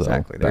of them. So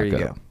Exactly. There back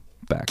you up. go.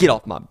 Back Get up.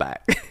 off my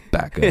back.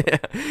 Back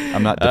up.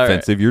 I'm not All right.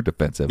 defensive. You're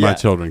defensive. My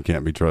children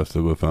can't be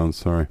trusted with phones.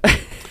 Sorry.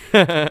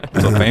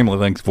 That's what family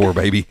thing's for,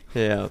 baby.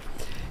 Yeah.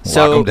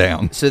 Lock 'em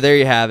down. So there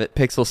you have it.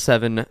 Pixel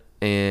 7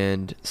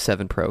 and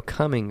 7 Pro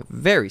coming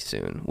very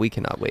soon. We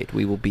cannot wait.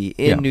 We will be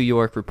in New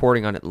York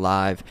reporting on it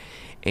live.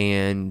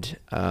 And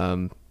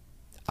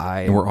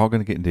And we're all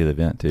going to get into the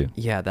event, too.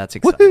 yeah, that's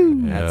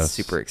exciting. Woohoo! That's Yes.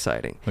 super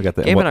exciting. We got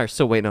that- Gabe what- and I are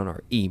still waiting on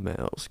our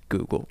emails,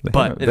 Google. They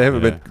But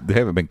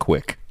haven't been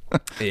quick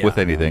with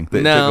anything. They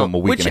took no, them a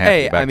week which and a half to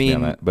hey, get back I to me mean,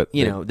 on that, but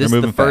you they're know, this is the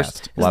moving first.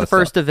 fast. A This lot is the of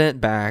first stuff.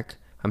 event back.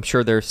 I'm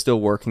sure they're still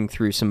working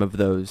through some of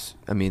those.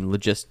 I mean,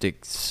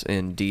 logistics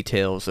and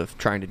details of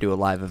trying to do a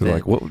live They're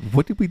event. like,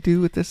 what did we do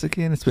with this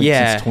again? It's been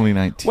yeah, since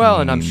 2019.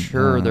 Well, and I'm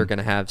sure they're going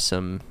to have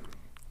some.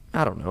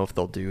 I don't know if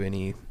they'll do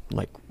any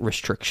like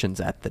restrictions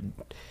at the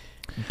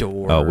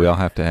door. Oh, we all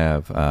have to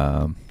have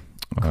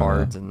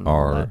cards and all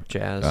our that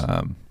jazz.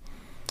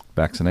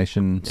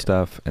 vaccination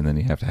stuff, and then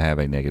you have to have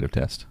a negative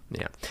test.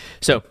 Yeah.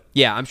 So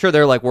yeah, I'm sure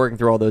they're like working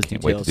through all those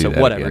Can't wait to details. do So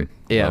that whatever. again.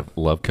 Yeah.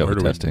 Love Where COVID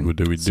do testing. we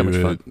do So much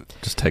it fun.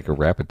 Just take a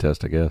rapid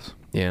test, I guess.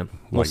 Yeah.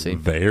 We'll like see.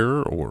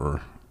 there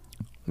or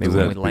Maybe does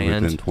when that we be within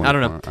land. 24 I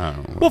don't know. I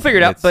don't know. We'll figure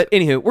it out. It's- But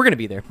anywho, we're gonna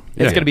be there.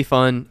 It's Yeah. gonna be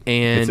fun,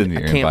 and It's in I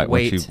your can't invite.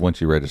 wait.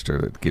 Once you register,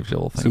 it gives you a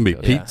little It's thing. gonna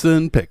be Yeah. pizza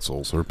and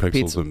pixels or pixels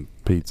Pizza. and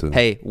pizza.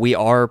 Hey, we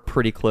are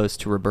pretty close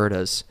to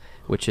Roberta's,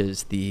 which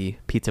is the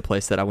pizza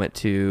place that I went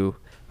to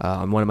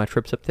on one of my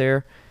trips up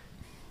there.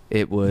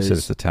 It You was said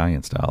it's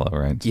Italian style, though,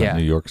 right? It's yeah, not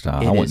New York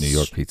style. it I want is- New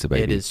York pizza,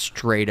 baby. It is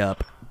straight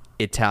up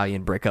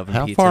Italian brick oven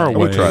How pizza. far It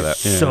away- was We'll try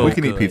that. Yeah. So we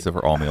can eat good. pizza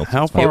for all meals.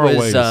 How It's fine. far It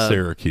was, away is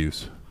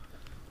Syracuse?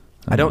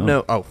 I don't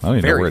know. Oh, I don't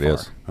even know very where it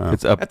far. is.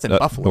 It's up. That's in up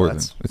Buffalo. Northern.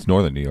 That's- It's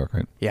northern New York,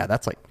 right? Yeah,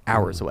 that's like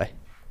hours away.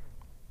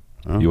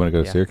 You want to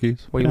go to Yeah.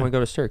 Syracuse? What do you want to go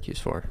to Syracuse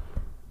for?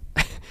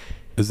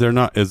 Is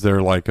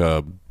there like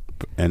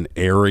an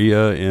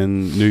area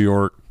in New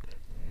York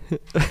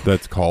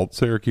that's called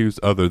Syracuse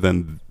other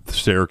than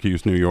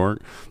Syracuse, New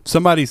York?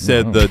 Somebody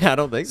said that I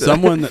don't think so.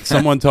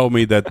 someone told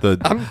me that the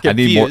I'm I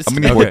need more. confused. I'm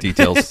gonna need more Okay.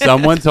 details.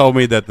 Someone told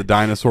me that the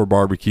dinosaur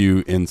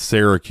barbecue in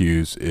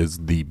Syracuse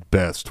is the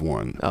best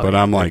one. Oh, but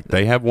yeah. I'm like,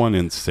 they have one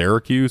in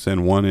Syracuse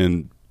and one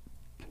in.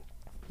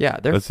 Yeah,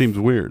 they're That seems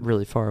weird.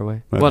 really far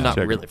away. I'll Well, have not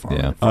to check really it. far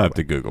Yeah. away. I'll have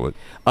to Google it.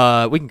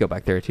 We can go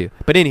back there too.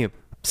 But anywho,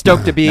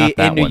 stoked to be Not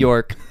that in New one.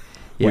 York.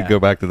 We Yeah. go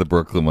back to the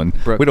Brooklyn one.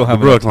 Brooklyn. We don't have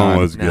The enough Brooklyn time.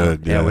 was No.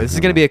 good. Yeah, well, this is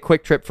going to be a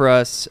quick trip for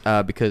us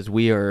because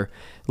we are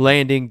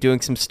landing,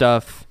 doing some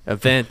stuff,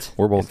 event.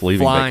 We're both and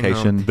leaving flying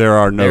vacation. home. There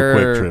are no They're-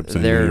 quick trips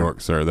in New they're- York,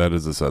 sir. That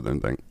is a Southern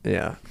thing.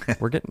 Yeah,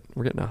 we're getting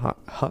a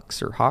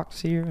Hux or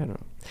Hawks here. I don't know.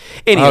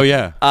 Anyway, Oh,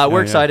 yeah. we're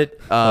Yeah, excited.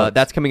 yeah.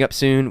 That's coming up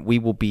soon. We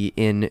will be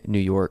in New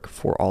York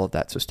for all of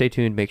that. So stay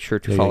tuned. Make sure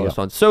to Yeah, follow yeah. us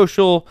on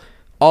social.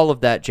 All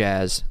of that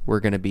jazz. We're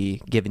going to be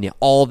giving you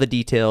all the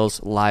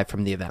details live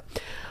from the event.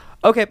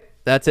 Okay,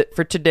 that's it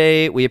for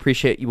today. We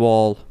appreciate you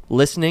all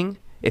listening.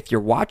 If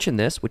you're watching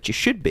this, which you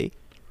should be,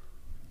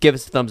 give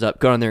us a thumbs up.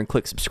 Go on there and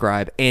click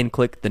subscribe and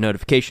click the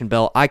notification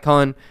bell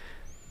icon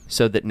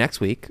so that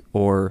next week,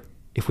 or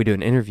if we do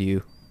an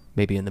interview,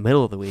 maybe in the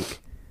middle of the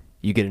week,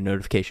 you get a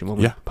notification when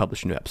we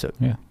publish a new episode.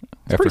 Yeah.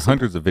 After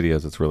hundreds of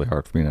videos, it's really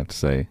hard for me not to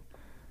say,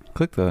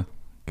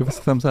 give us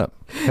a thumbs up.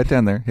 Head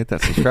down there, hit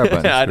that subscribe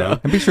button. I know.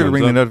 And be sure to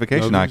ring the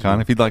notification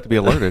icon if you'd like to be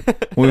alerted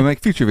when we make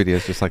future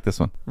videos just like this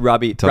one.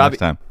 Robbie, next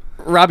time.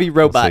 Robbie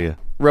Robot.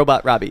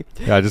 Robot Robbie.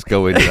 Yeah, I just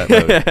go into that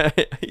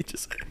mode.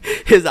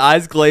 His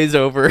eyes glaze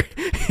over.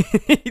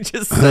 He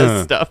just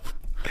says stuff.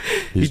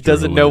 He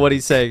doesn't know what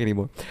he's saying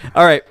anymore.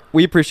 All right.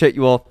 We appreciate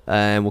you all,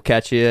 and we'll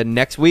catch you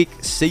next week.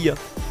 See ya.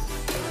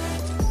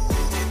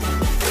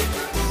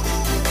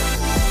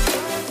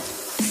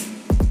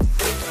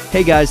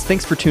 Hey guys,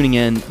 thanks for tuning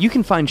in. You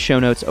can find show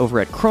notes over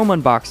at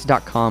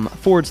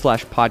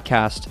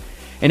chromeunboxed.com/podcast.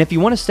 And if you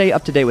want to stay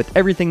up to date with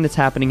everything that's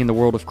happening in the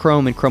world of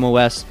Chrome and Chrome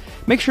OS,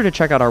 make sure to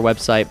check out our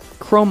website,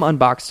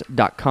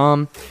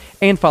 chromeunboxed.com,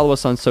 and follow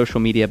us on social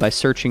media by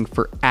searching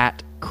for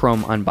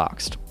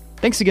 @ChromeUnboxed.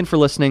 Thanks again for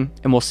listening,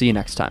 and we'll see you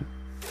next time.